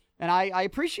 And I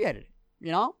appreciated it,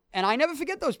 And I never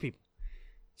forget those people.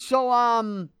 So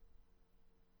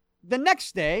the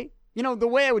next day, the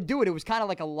way I would do it, it was kind of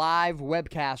like a live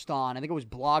webcast on, I think it was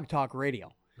Blog Talk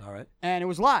Radio. All right. And it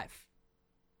was live.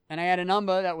 And I had a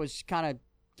number that was kind of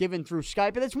given through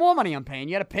Skype, but that's more money I'm paying.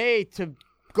 You had to pay to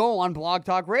go on Blog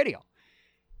Talk Radio.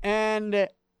 And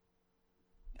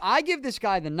I give this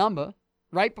guy the number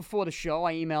right before the show.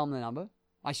 I email him the number.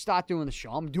 I start doing the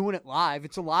show. I'm doing it live.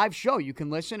 It's a live show. You can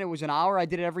listen. It was an hour. I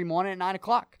did it every morning at 9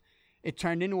 o'clock. it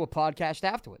turned into a podcast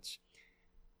afterwards.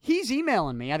 He's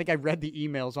emailing me. I think I read the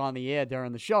emails on the air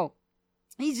during the show.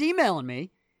 He's emailing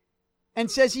me and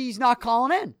says he's not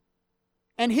calling in.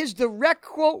 And his direct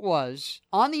quote was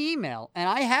on the email, and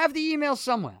I have the email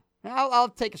somewhere. I'll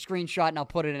take a screenshot and I'll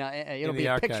put it it'll be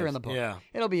a picture in the book. Yeah.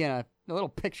 It'll be in a little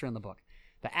picture in the book.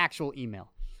 The actual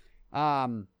email.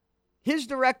 His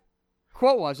direct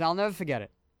quote was, I'll never forget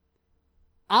it,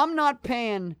 I'm not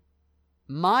paying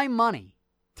my money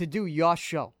to do your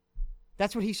show.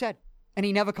 That's what he said. And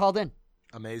he never called in.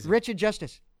 Amazing. Richard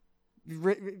Justice.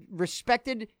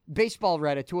 Respected baseball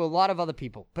writer to a lot of other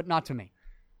people, but not to me.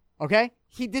 Okay?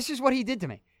 This is what he did to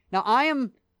me. Now,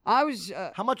 I was...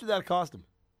 how much did that cost him?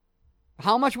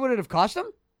 How much would it have cost him?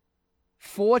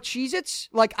 4 Cheez-Its?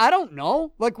 Like, I don't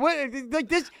know. Like, what? Like,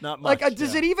 this... Not much, like,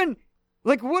 does it even...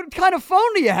 Like, what kind of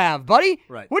phone do you have, buddy?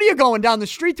 Right. What are you going down the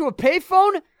street to a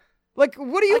payphone? Like,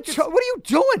 what are you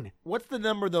doing? What's the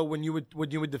number though when you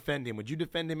would defend him? Would you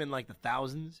defend him in like the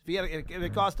thousands? If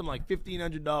it cost him like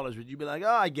 $1,500, would you be like, oh,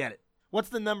 I get it? What's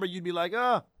the number you'd be like,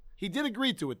 oh, he did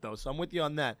agree to it though, so I'm with you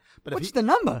on that. But what's the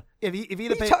number? If he had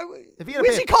to pay,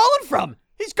 where's he calling from?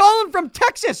 He's calling from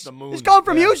Texas. The moon. He's calling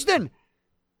from Houston.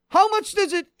 How much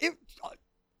does it?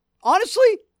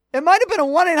 Honestly, it might have been a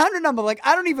 1-800 number. Like,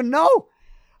 I don't even know.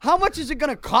 How much is it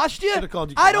going to cost you?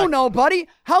 I don't know, buddy.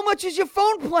 How much is your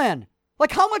phone plan?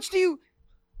 Like, how much do you?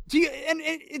 And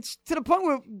it's to the point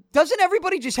where doesn't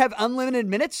everybody just have unlimited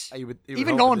minutes? You would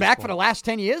even going back for the last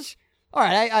 10 years? All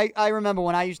right, I remember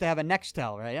when I used to have a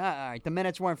Nextel, right? All right, the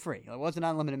minutes weren't free. It wasn't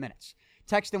unlimited minutes.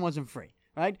 Texting wasn't free,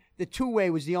 right? The two-way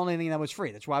was the only thing that was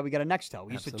free. That's why we got a Nextel.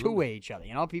 We used to two-way each other.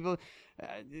 You know, people,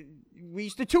 we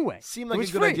used to two-way. Seemed like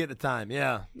a good idea at the time,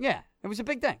 yeah. Yeah, it was a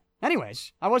big thing.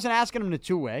 Anyways, I wasn't asking him to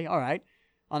two-way, all right,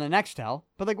 on the Nextel.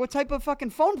 But, like, what type of fucking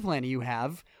phone plan do you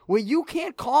have where you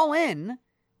can't call in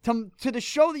to the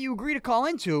show that you agree to call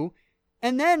into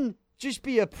and then just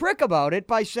be a prick about it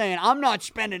by saying, I'm not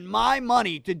spending my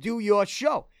money to do your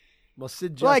show? Well,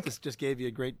 Sid Justice just gave you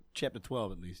a great chapter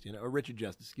 12 at least, you know, or Richard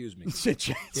Justice, excuse me. Sid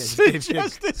Justice.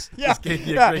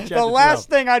 The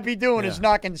last thing I'd be doing is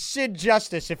knocking Sid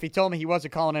Justice if he told me he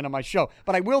wasn't calling in on my show.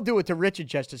 But I will do it to Richard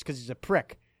Justice because he's a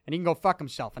prick. And he can go fuck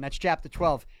himself. And that's chapter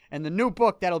 12. And the new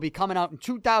book that'll be coming out in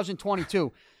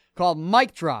 2022 called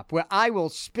Mic Drop, where I will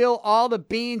spill all the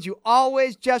beans. You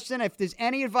always, Justin, if there's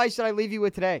any advice that I leave you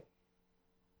with today,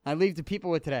 I leave the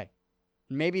people with today.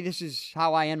 Maybe this is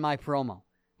how I end my promo,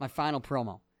 my final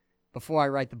promo, before I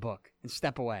write the book and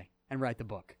step away and write the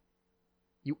book.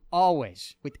 You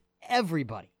always, with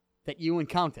everybody that you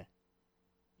encounter,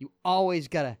 you always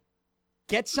got to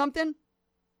get something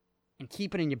and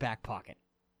keep it in your back pocket.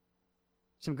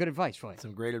 Some good advice for you.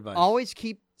 Some great advice. Always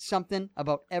keep something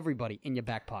about everybody in your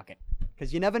back pocket.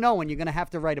 Because you never know when you're going to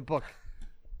have to write a book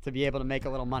to be able to make a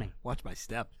little money. Watch my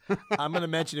step. I'm going to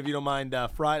mention, if you don't mind,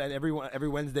 Friday, every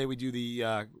Wednesday we do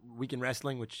the Weekend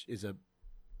Wrestling, which is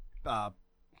so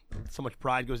much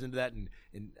pride goes into that, and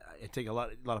I take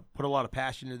put a lot of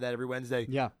passion into that every Wednesday.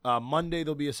 Yeah. Monday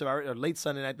there'll be late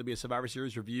Sunday night there'll be a Survivor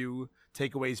Series review,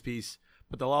 takeaways piece,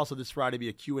 but there'll also this Friday be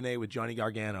a Q&A with Johnny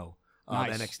Gargano.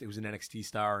 Nice. It was an NXT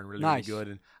star and really, nice. really good.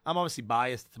 And I'm obviously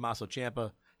biased to Tommaso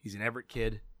Ciampa. He's an Everett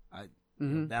kid.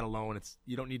 That alone,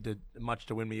 you don't need much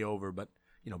to win me over, but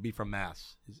be from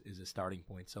Mass is a starting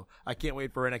point. So I can't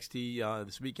wait for NXT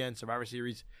this weekend, Survivor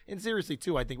Series, and seriously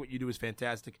too. I think what you do is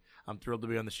fantastic. I'm thrilled to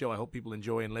be on the show. I hope people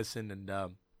enjoy and listen, and I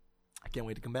can't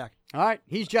wait to come back. All right,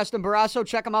 he's Justin Barrasso.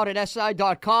 Check him out at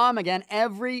si.com again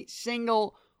every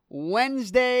single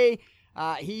Wednesday.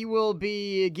 He will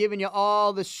be giving you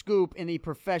all the scoop in the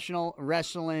professional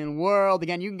wrestling world.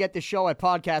 Again, you can get the show at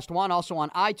Podcast One, also on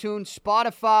iTunes,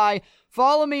 Spotify.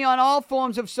 Follow me on all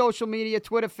forms of social media,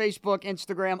 Twitter, Facebook,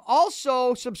 Instagram.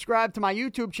 Also, subscribe to my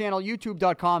YouTube channel,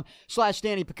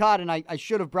 youtube.com/Danny Picard. And I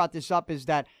should have brought this up, is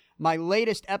that my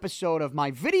latest episode of my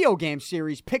video game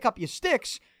series, Pick Up Your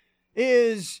Sticks,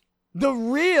 is the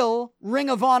real Ring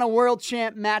of Honor World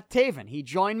Champ Matt Taven. He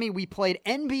joined me. We played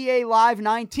NBA Live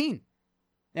 19.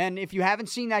 And if you haven't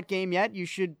seen that game yet, you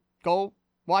should go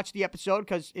watch the episode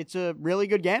because it's a really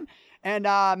good game. And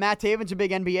Matt Taven's a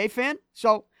big NBA fan.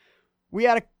 So we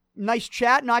had a nice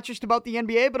chat, not just about the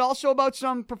NBA, but also about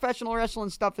some professional wrestling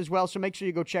stuff as well. So make sure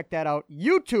you go check that out.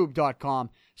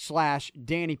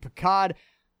 YouTube.com/Danny Picard.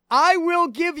 I will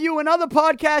give you another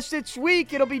podcast this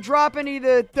week. It'll be dropping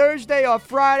either Thursday or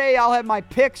Friday. I'll have my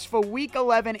picks for Week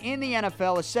 11 in the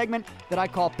NFL, a segment that I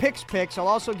call Picks. I'll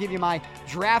also give you my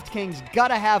DraftKings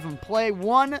Gotta Have Him play.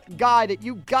 One guy that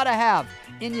you gotta have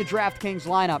in your DraftKings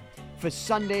lineup for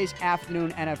Sunday's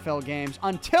afternoon NFL games.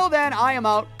 Until then, I am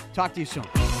out. Talk to you soon.